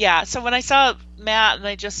 Yeah, so when I saw Matt and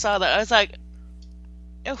I just saw that, I was like,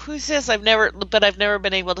 oh, who's this? I've never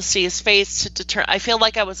been able to see his face to determine. I feel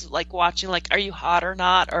like I was like watching, like, Are You Hot or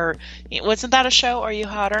Not? Or wasn't that a show, Are You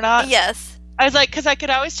Hot or Not? Yes. I was like, because I could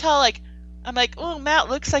always tell, like, I'm like, oh, Matt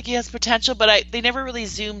looks like he has potential, but they never really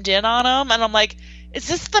zoomed in on him, and I'm like, is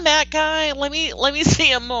this the Matt guy? Let me see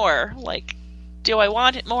him more. Like, do I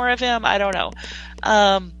want more of him? I don't know.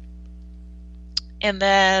 And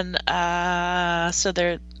then, so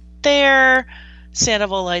they're there.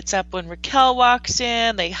 Sandoval lights up when Raquel walks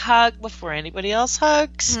in. They hug before anybody else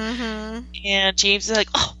hugs. Mm-hmm. And James is like,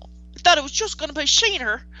 oh, I thought it was just going to be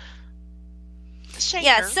Scheana.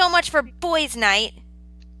 Yeah, so much for boys' night.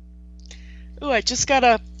 Ooh, I just got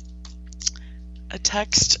a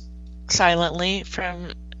text silently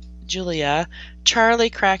from Julia.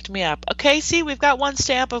 Charlie cracked me up. Okay, see, we've got one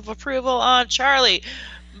stamp of approval on Charlie.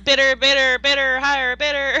 Bitter, bitter, bitter, higher,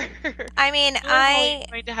 bitter. I mean,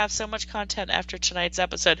 We're going to have so much content after tonight's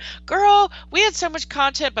episode. Girl, we had so much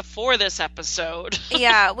content before this episode.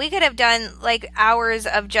 Yeah, we could have done, like, hours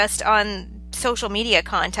of just on social media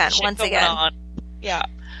content once again. On. Yeah.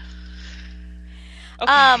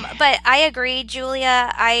 Okay. But I agree,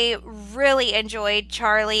 Julia. I really enjoyed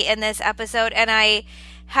Charlie in this episode, and I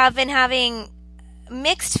have been having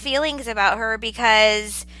mixed feelings about her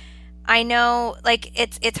because I know, like,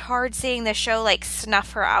 it's hard seeing the show, like,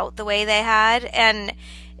 snuff her out the way they had, and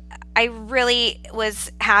I really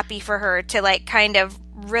was happy for her to, like, kind of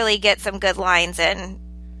really get some good lines in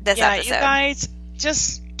this episode. Yeah, you guys,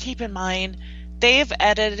 just keep in mind, they've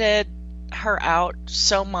edited her out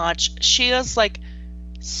so much. She is, like,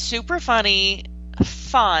 super funny,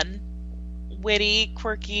 fun, witty,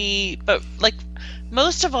 quirky, but, like,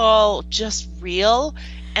 most of all, just real,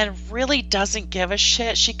 and really doesn't give a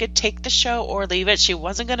shit. She could take the show or leave it. She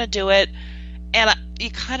wasn't going to do it. And you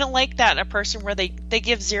kind of like that in a person where they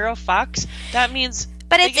give zero fucks. That means...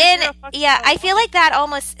 But it's I feel like that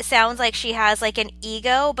almost sounds like she has, like, an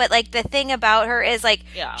ego, but, like, the thing about her is, like,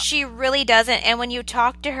 she really doesn't, and when you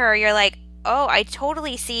talk to her, you're like, oh, I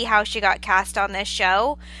totally see how she got cast on this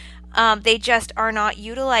show. They just are not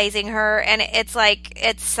utilizing her, and it's like,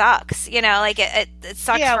 it sucks, you know, like, it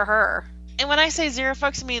sucks for her. And when I say zero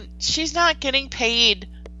fucks, I mean, she's not getting paid,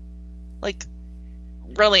 like,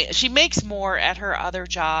 really. She makes more at her other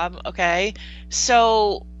job, okay?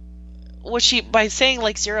 So, by saying,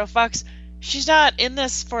 like, zero fucks, she's not in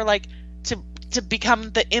this for, like, to become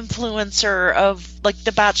the influencer of, like,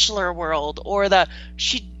 the Bachelor world, or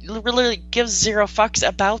she really gives zero fucks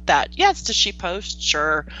about that. Yes, does she post?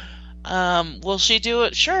 Sure. Will she do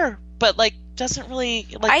it? Sure. But, like, doesn't really,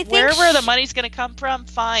 like, wherever the money's going to come from,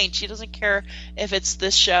 fine. She doesn't care if it's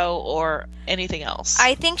this show or anything else.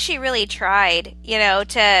 I think she really tried, you know,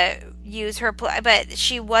 to use her, but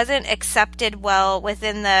she wasn't accepted well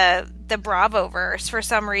within the Bravoverse for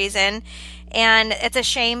some reason. And it's a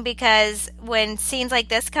shame because when scenes like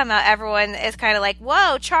this come out, everyone is kind of like,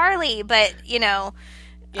 whoa, Charlie. But, you know,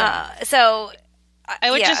 so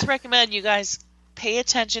I would just recommend you guys pay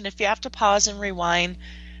attention, if you have to pause and rewind,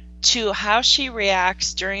 to how she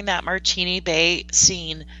reacts during that Martini Bay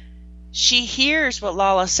scene. She hears what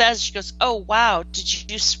Lala says. She goes, oh, wow,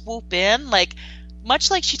 did you swoop in? Like,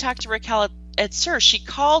 much like she talked to Raquel at SUR, she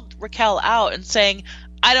called Raquel out and saying,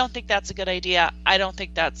 I don't think that's a good idea. I don't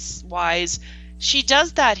think that's wise. She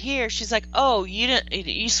does that here. She's like, oh,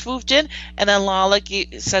 you swooped in? And then Lala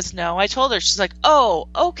says, no, I told her. She's like, oh,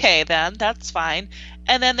 okay, then, that's fine.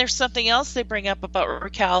 And then there's something else they bring up about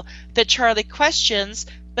Raquel that Charlie questions,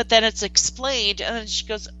 but then it's explained, and then she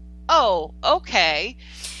goes, oh, okay.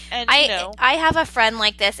 And, I have a friend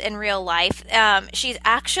like this in real life. She's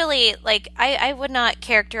actually, like, I would not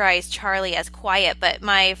characterize Charlie as quiet, but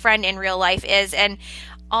my friend in real life is, and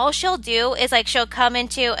all she'll do is like she'll come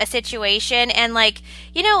into a situation and like,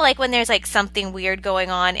 you know, like when there's like something weird going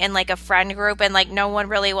on in like a friend group and like no one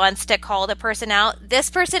really wants to call the person out. This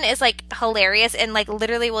person is like hilarious and like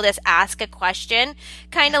literally will just ask a question,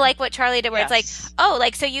 kind of like what Charlie did, where it's like, oh,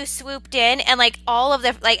 like, so you swooped in, and like all of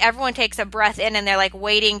the, like everyone takes a breath in and they're like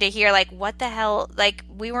waiting to hear like, what the hell, like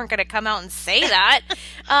we weren't going to come out and say that.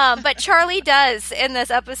 But Charlie does in this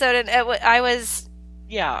episode, and I was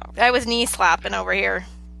knee slapping over here.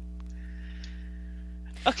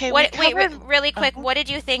 Okay, wait, really quick. What did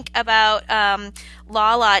you think about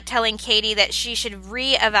Lala telling Katie that she should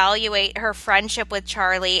reevaluate her friendship with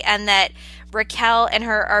Charlie, and that Raquel and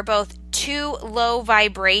her are both too low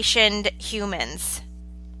vibration humans?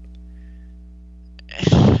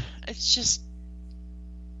 It's just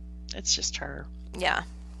her. Yeah.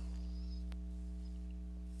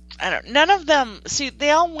 None of them, see,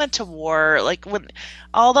 they all went to war. Like, when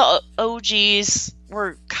all the OGs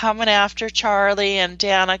were coming after Charlie and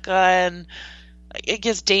Danica and I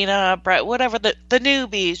guess Dana, Brett, whatever, the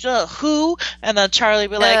newbies, who? And then Charlie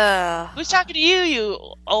would be like, who's talking to you, you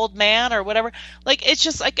old man, or whatever. Like, it's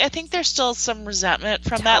just, like, I think there's still some resentment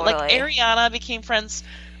from that. Like, Ariana became friends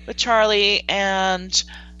with Charlie, and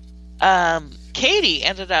Katie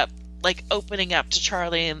ended up like opening up to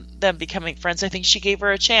Charlie and them becoming friends. I think she gave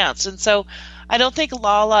her a chance. And so I don't think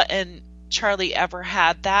Lala and Charlie ever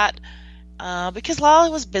had that, because Lala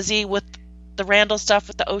was busy with the Randall stuff,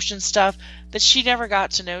 with the Ocean stuff, that she never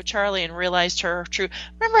got to know Charlie and realized her true.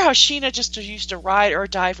 Remember how Scheana just used to ride or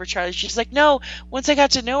die for Charlie? She's like, no, once I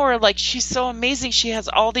got to know her, like, she's so amazing. She has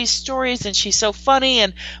all these stories and she's so funny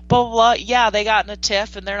and blah, blah, blah. Yeah, they got in a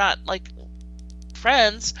tiff and they're not like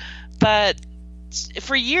friends, but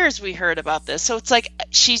for years we heard about this. So it's like,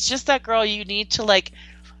 she's just that girl you need to like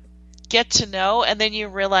get to know, and then you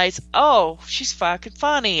realize, oh, she's fucking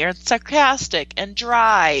funny or sarcastic and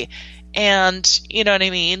dry, and you know what I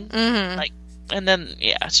mean? Mm-hmm. Like, and then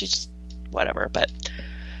yeah, she's whatever. But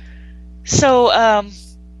so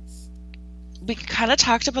we kind of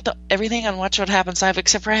talked about everything on Watch What Happens Live,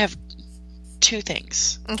 except for I have two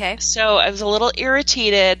things. Okay. So I was a little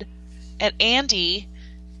irritated at Andy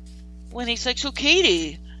when he's like, so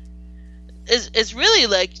Katie, it's really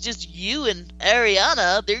like just you and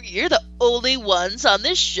Ariana. You're the only ones on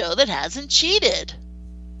this show that hasn't cheated.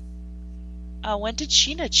 When did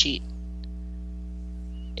Scheana cheat?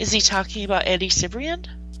 Is he talking about Andy Cibrian?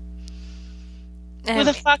 Who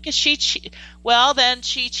the fuck is she? Well, then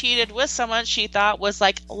she cheated with someone she thought was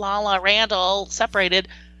like Lala Randall separated.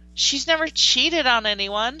 She's never cheated on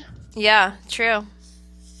anyone. Yeah, true.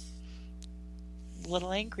 A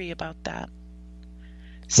little angry about that.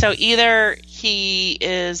 So either he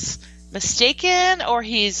is mistaken or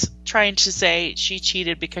he's trying to say she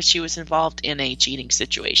cheated because she was involved in a cheating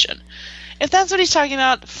situation. If that's what he's talking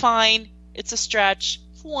about, fine. It's a stretch.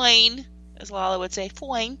 Fine, as Lala would say.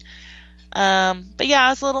 Fine. But yeah, I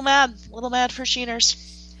was a little mad for Sheeners.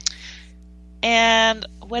 And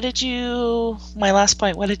my last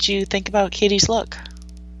point, what did you think about Katie's look?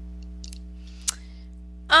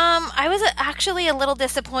 I was actually a little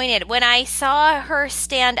disappointed when I saw her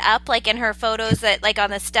stand up, like in her photos that like on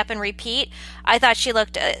the step and repeat. I thought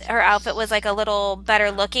her outfit was like a little better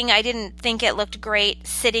looking. I didn't think it looked great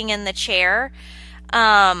sitting in the chair.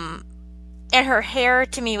 And her hair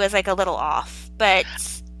to me was like a little off, but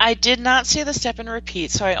I did not see the step and repeat,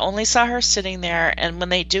 so I only saw her sitting there. And when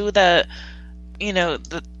they do the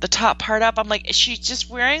top part up, I'm like, is she just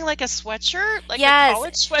wearing like a sweatshirt? Like a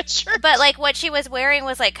college sweatshirt? But like what she was wearing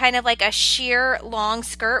was like kind of like a sheer long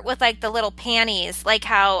skirt with like the little panties, like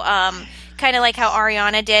how kind of like how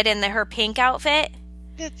Ariana did in her pink outfit.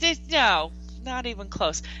 No, not even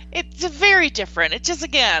close. It's very different. It's just,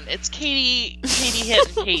 again, it's Katie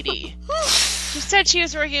hitting Katie. She said she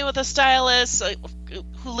was working with a stylist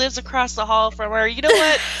who lives across the hall from her. You know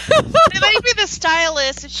what? Maybe the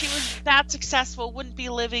stylist, if she was that successful, wouldn't be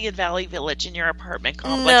living in Valley Village in your apartment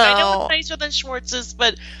complex. No. I know it's nicer than Schwartz's,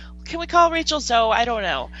 but can we call Rachel Zoe? I don't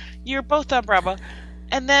know. You're both umbrella.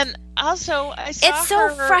 And then also, I saw It's so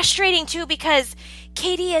frustrating, too, because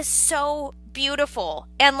Katie is so beautiful.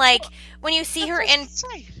 And, like, when you see her in...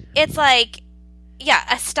 It's like... Yeah,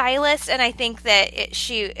 a stylist, and I think that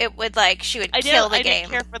she would kill the game. I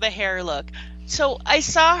didn't care for the hair look. So I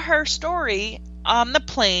saw her story on the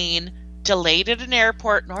plane, delayed at an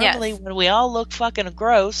airport, normally when we all look fucking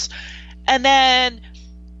gross, and then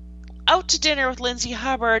out to dinner with Lindsay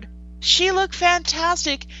Hubbard. She looked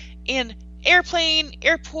fantastic in airplane,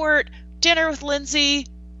 airport, dinner with Lindsay.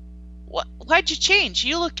 Why'd you change?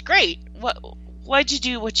 You looked great. Why'd you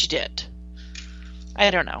do what you did?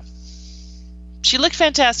 I don't know. She looked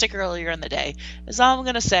fantastic earlier in the day, is all I'm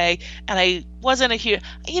going to say. And I wasn't a huge...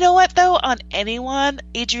 You know what, though? On anyone,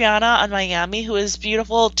 Adriana on Miami, who is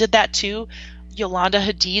beautiful, did that too. Yolanda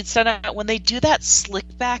Hadid's done it. When they do that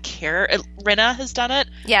slick back hair, Rinna has done it.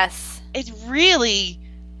 Yes. It's really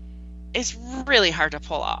hard to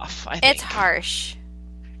pull off, I think. It's harsh.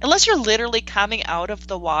 Unless you're literally coming out of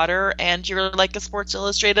the water and you're like a Sports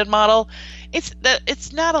Illustrated model, it's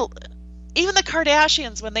not a... Even the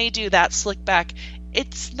Kardashians, when they do that slick back,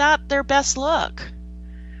 it's not their best look.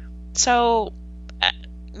 So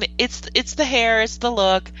it's the hair, it's the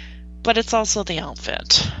look, but it's also the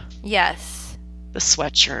outfit. Yes. The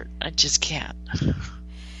sweatshirt. I just can't.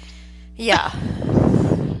 Yeah.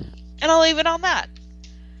 And I'll leave it on that.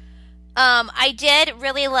 I did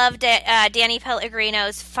really love Danny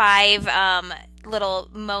Pellegrino's 5 little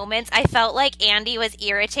moments. I felt like Andy was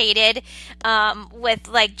irritated with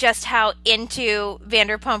like just how into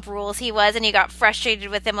Vanderpump Rules he was, and he got frustrated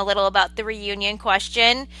with him a little about the reunion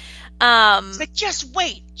question. It's like, just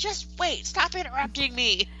wait, stop interrupting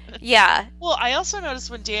me. Yeah. Well, I also noticed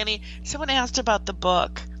when someone asked about the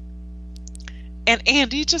book, and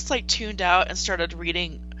Andy just like tuned out and started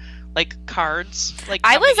reading like cards. Like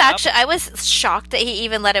I was shocked that he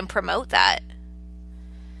even let him promote that.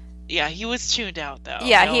 Yeah, he was tuned out though.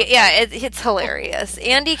 Yeah, it's hilarious.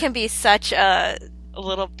 Andy can be such a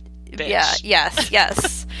little bitch. Yeah,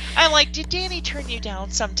 yes. I'm like, did Danny turn you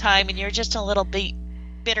down sometime and you're just a little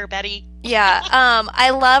bitter Betty? Yeah,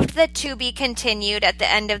 I loved the to be continued at the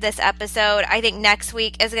end of this episode. I think next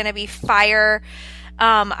week is going to be fire.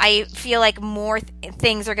 I feel like more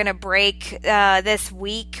things are going to break this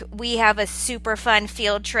week. We have a super fun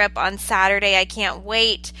field trip on Saturday. I can't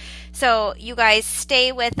wait. So you guys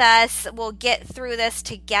stay with us. We'll get through this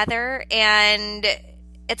together, and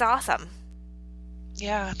it's awesome.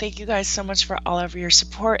 Yeah, thank you guys so much for all of your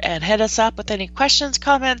support, and hit us up with any questions,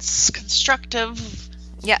 comments, constructive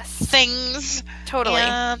things. Totally.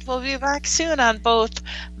 And we'll be back soon on both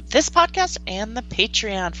this podcast and the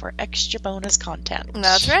Patreon for extra bonus content.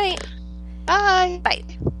 That's right. Bye. Bye.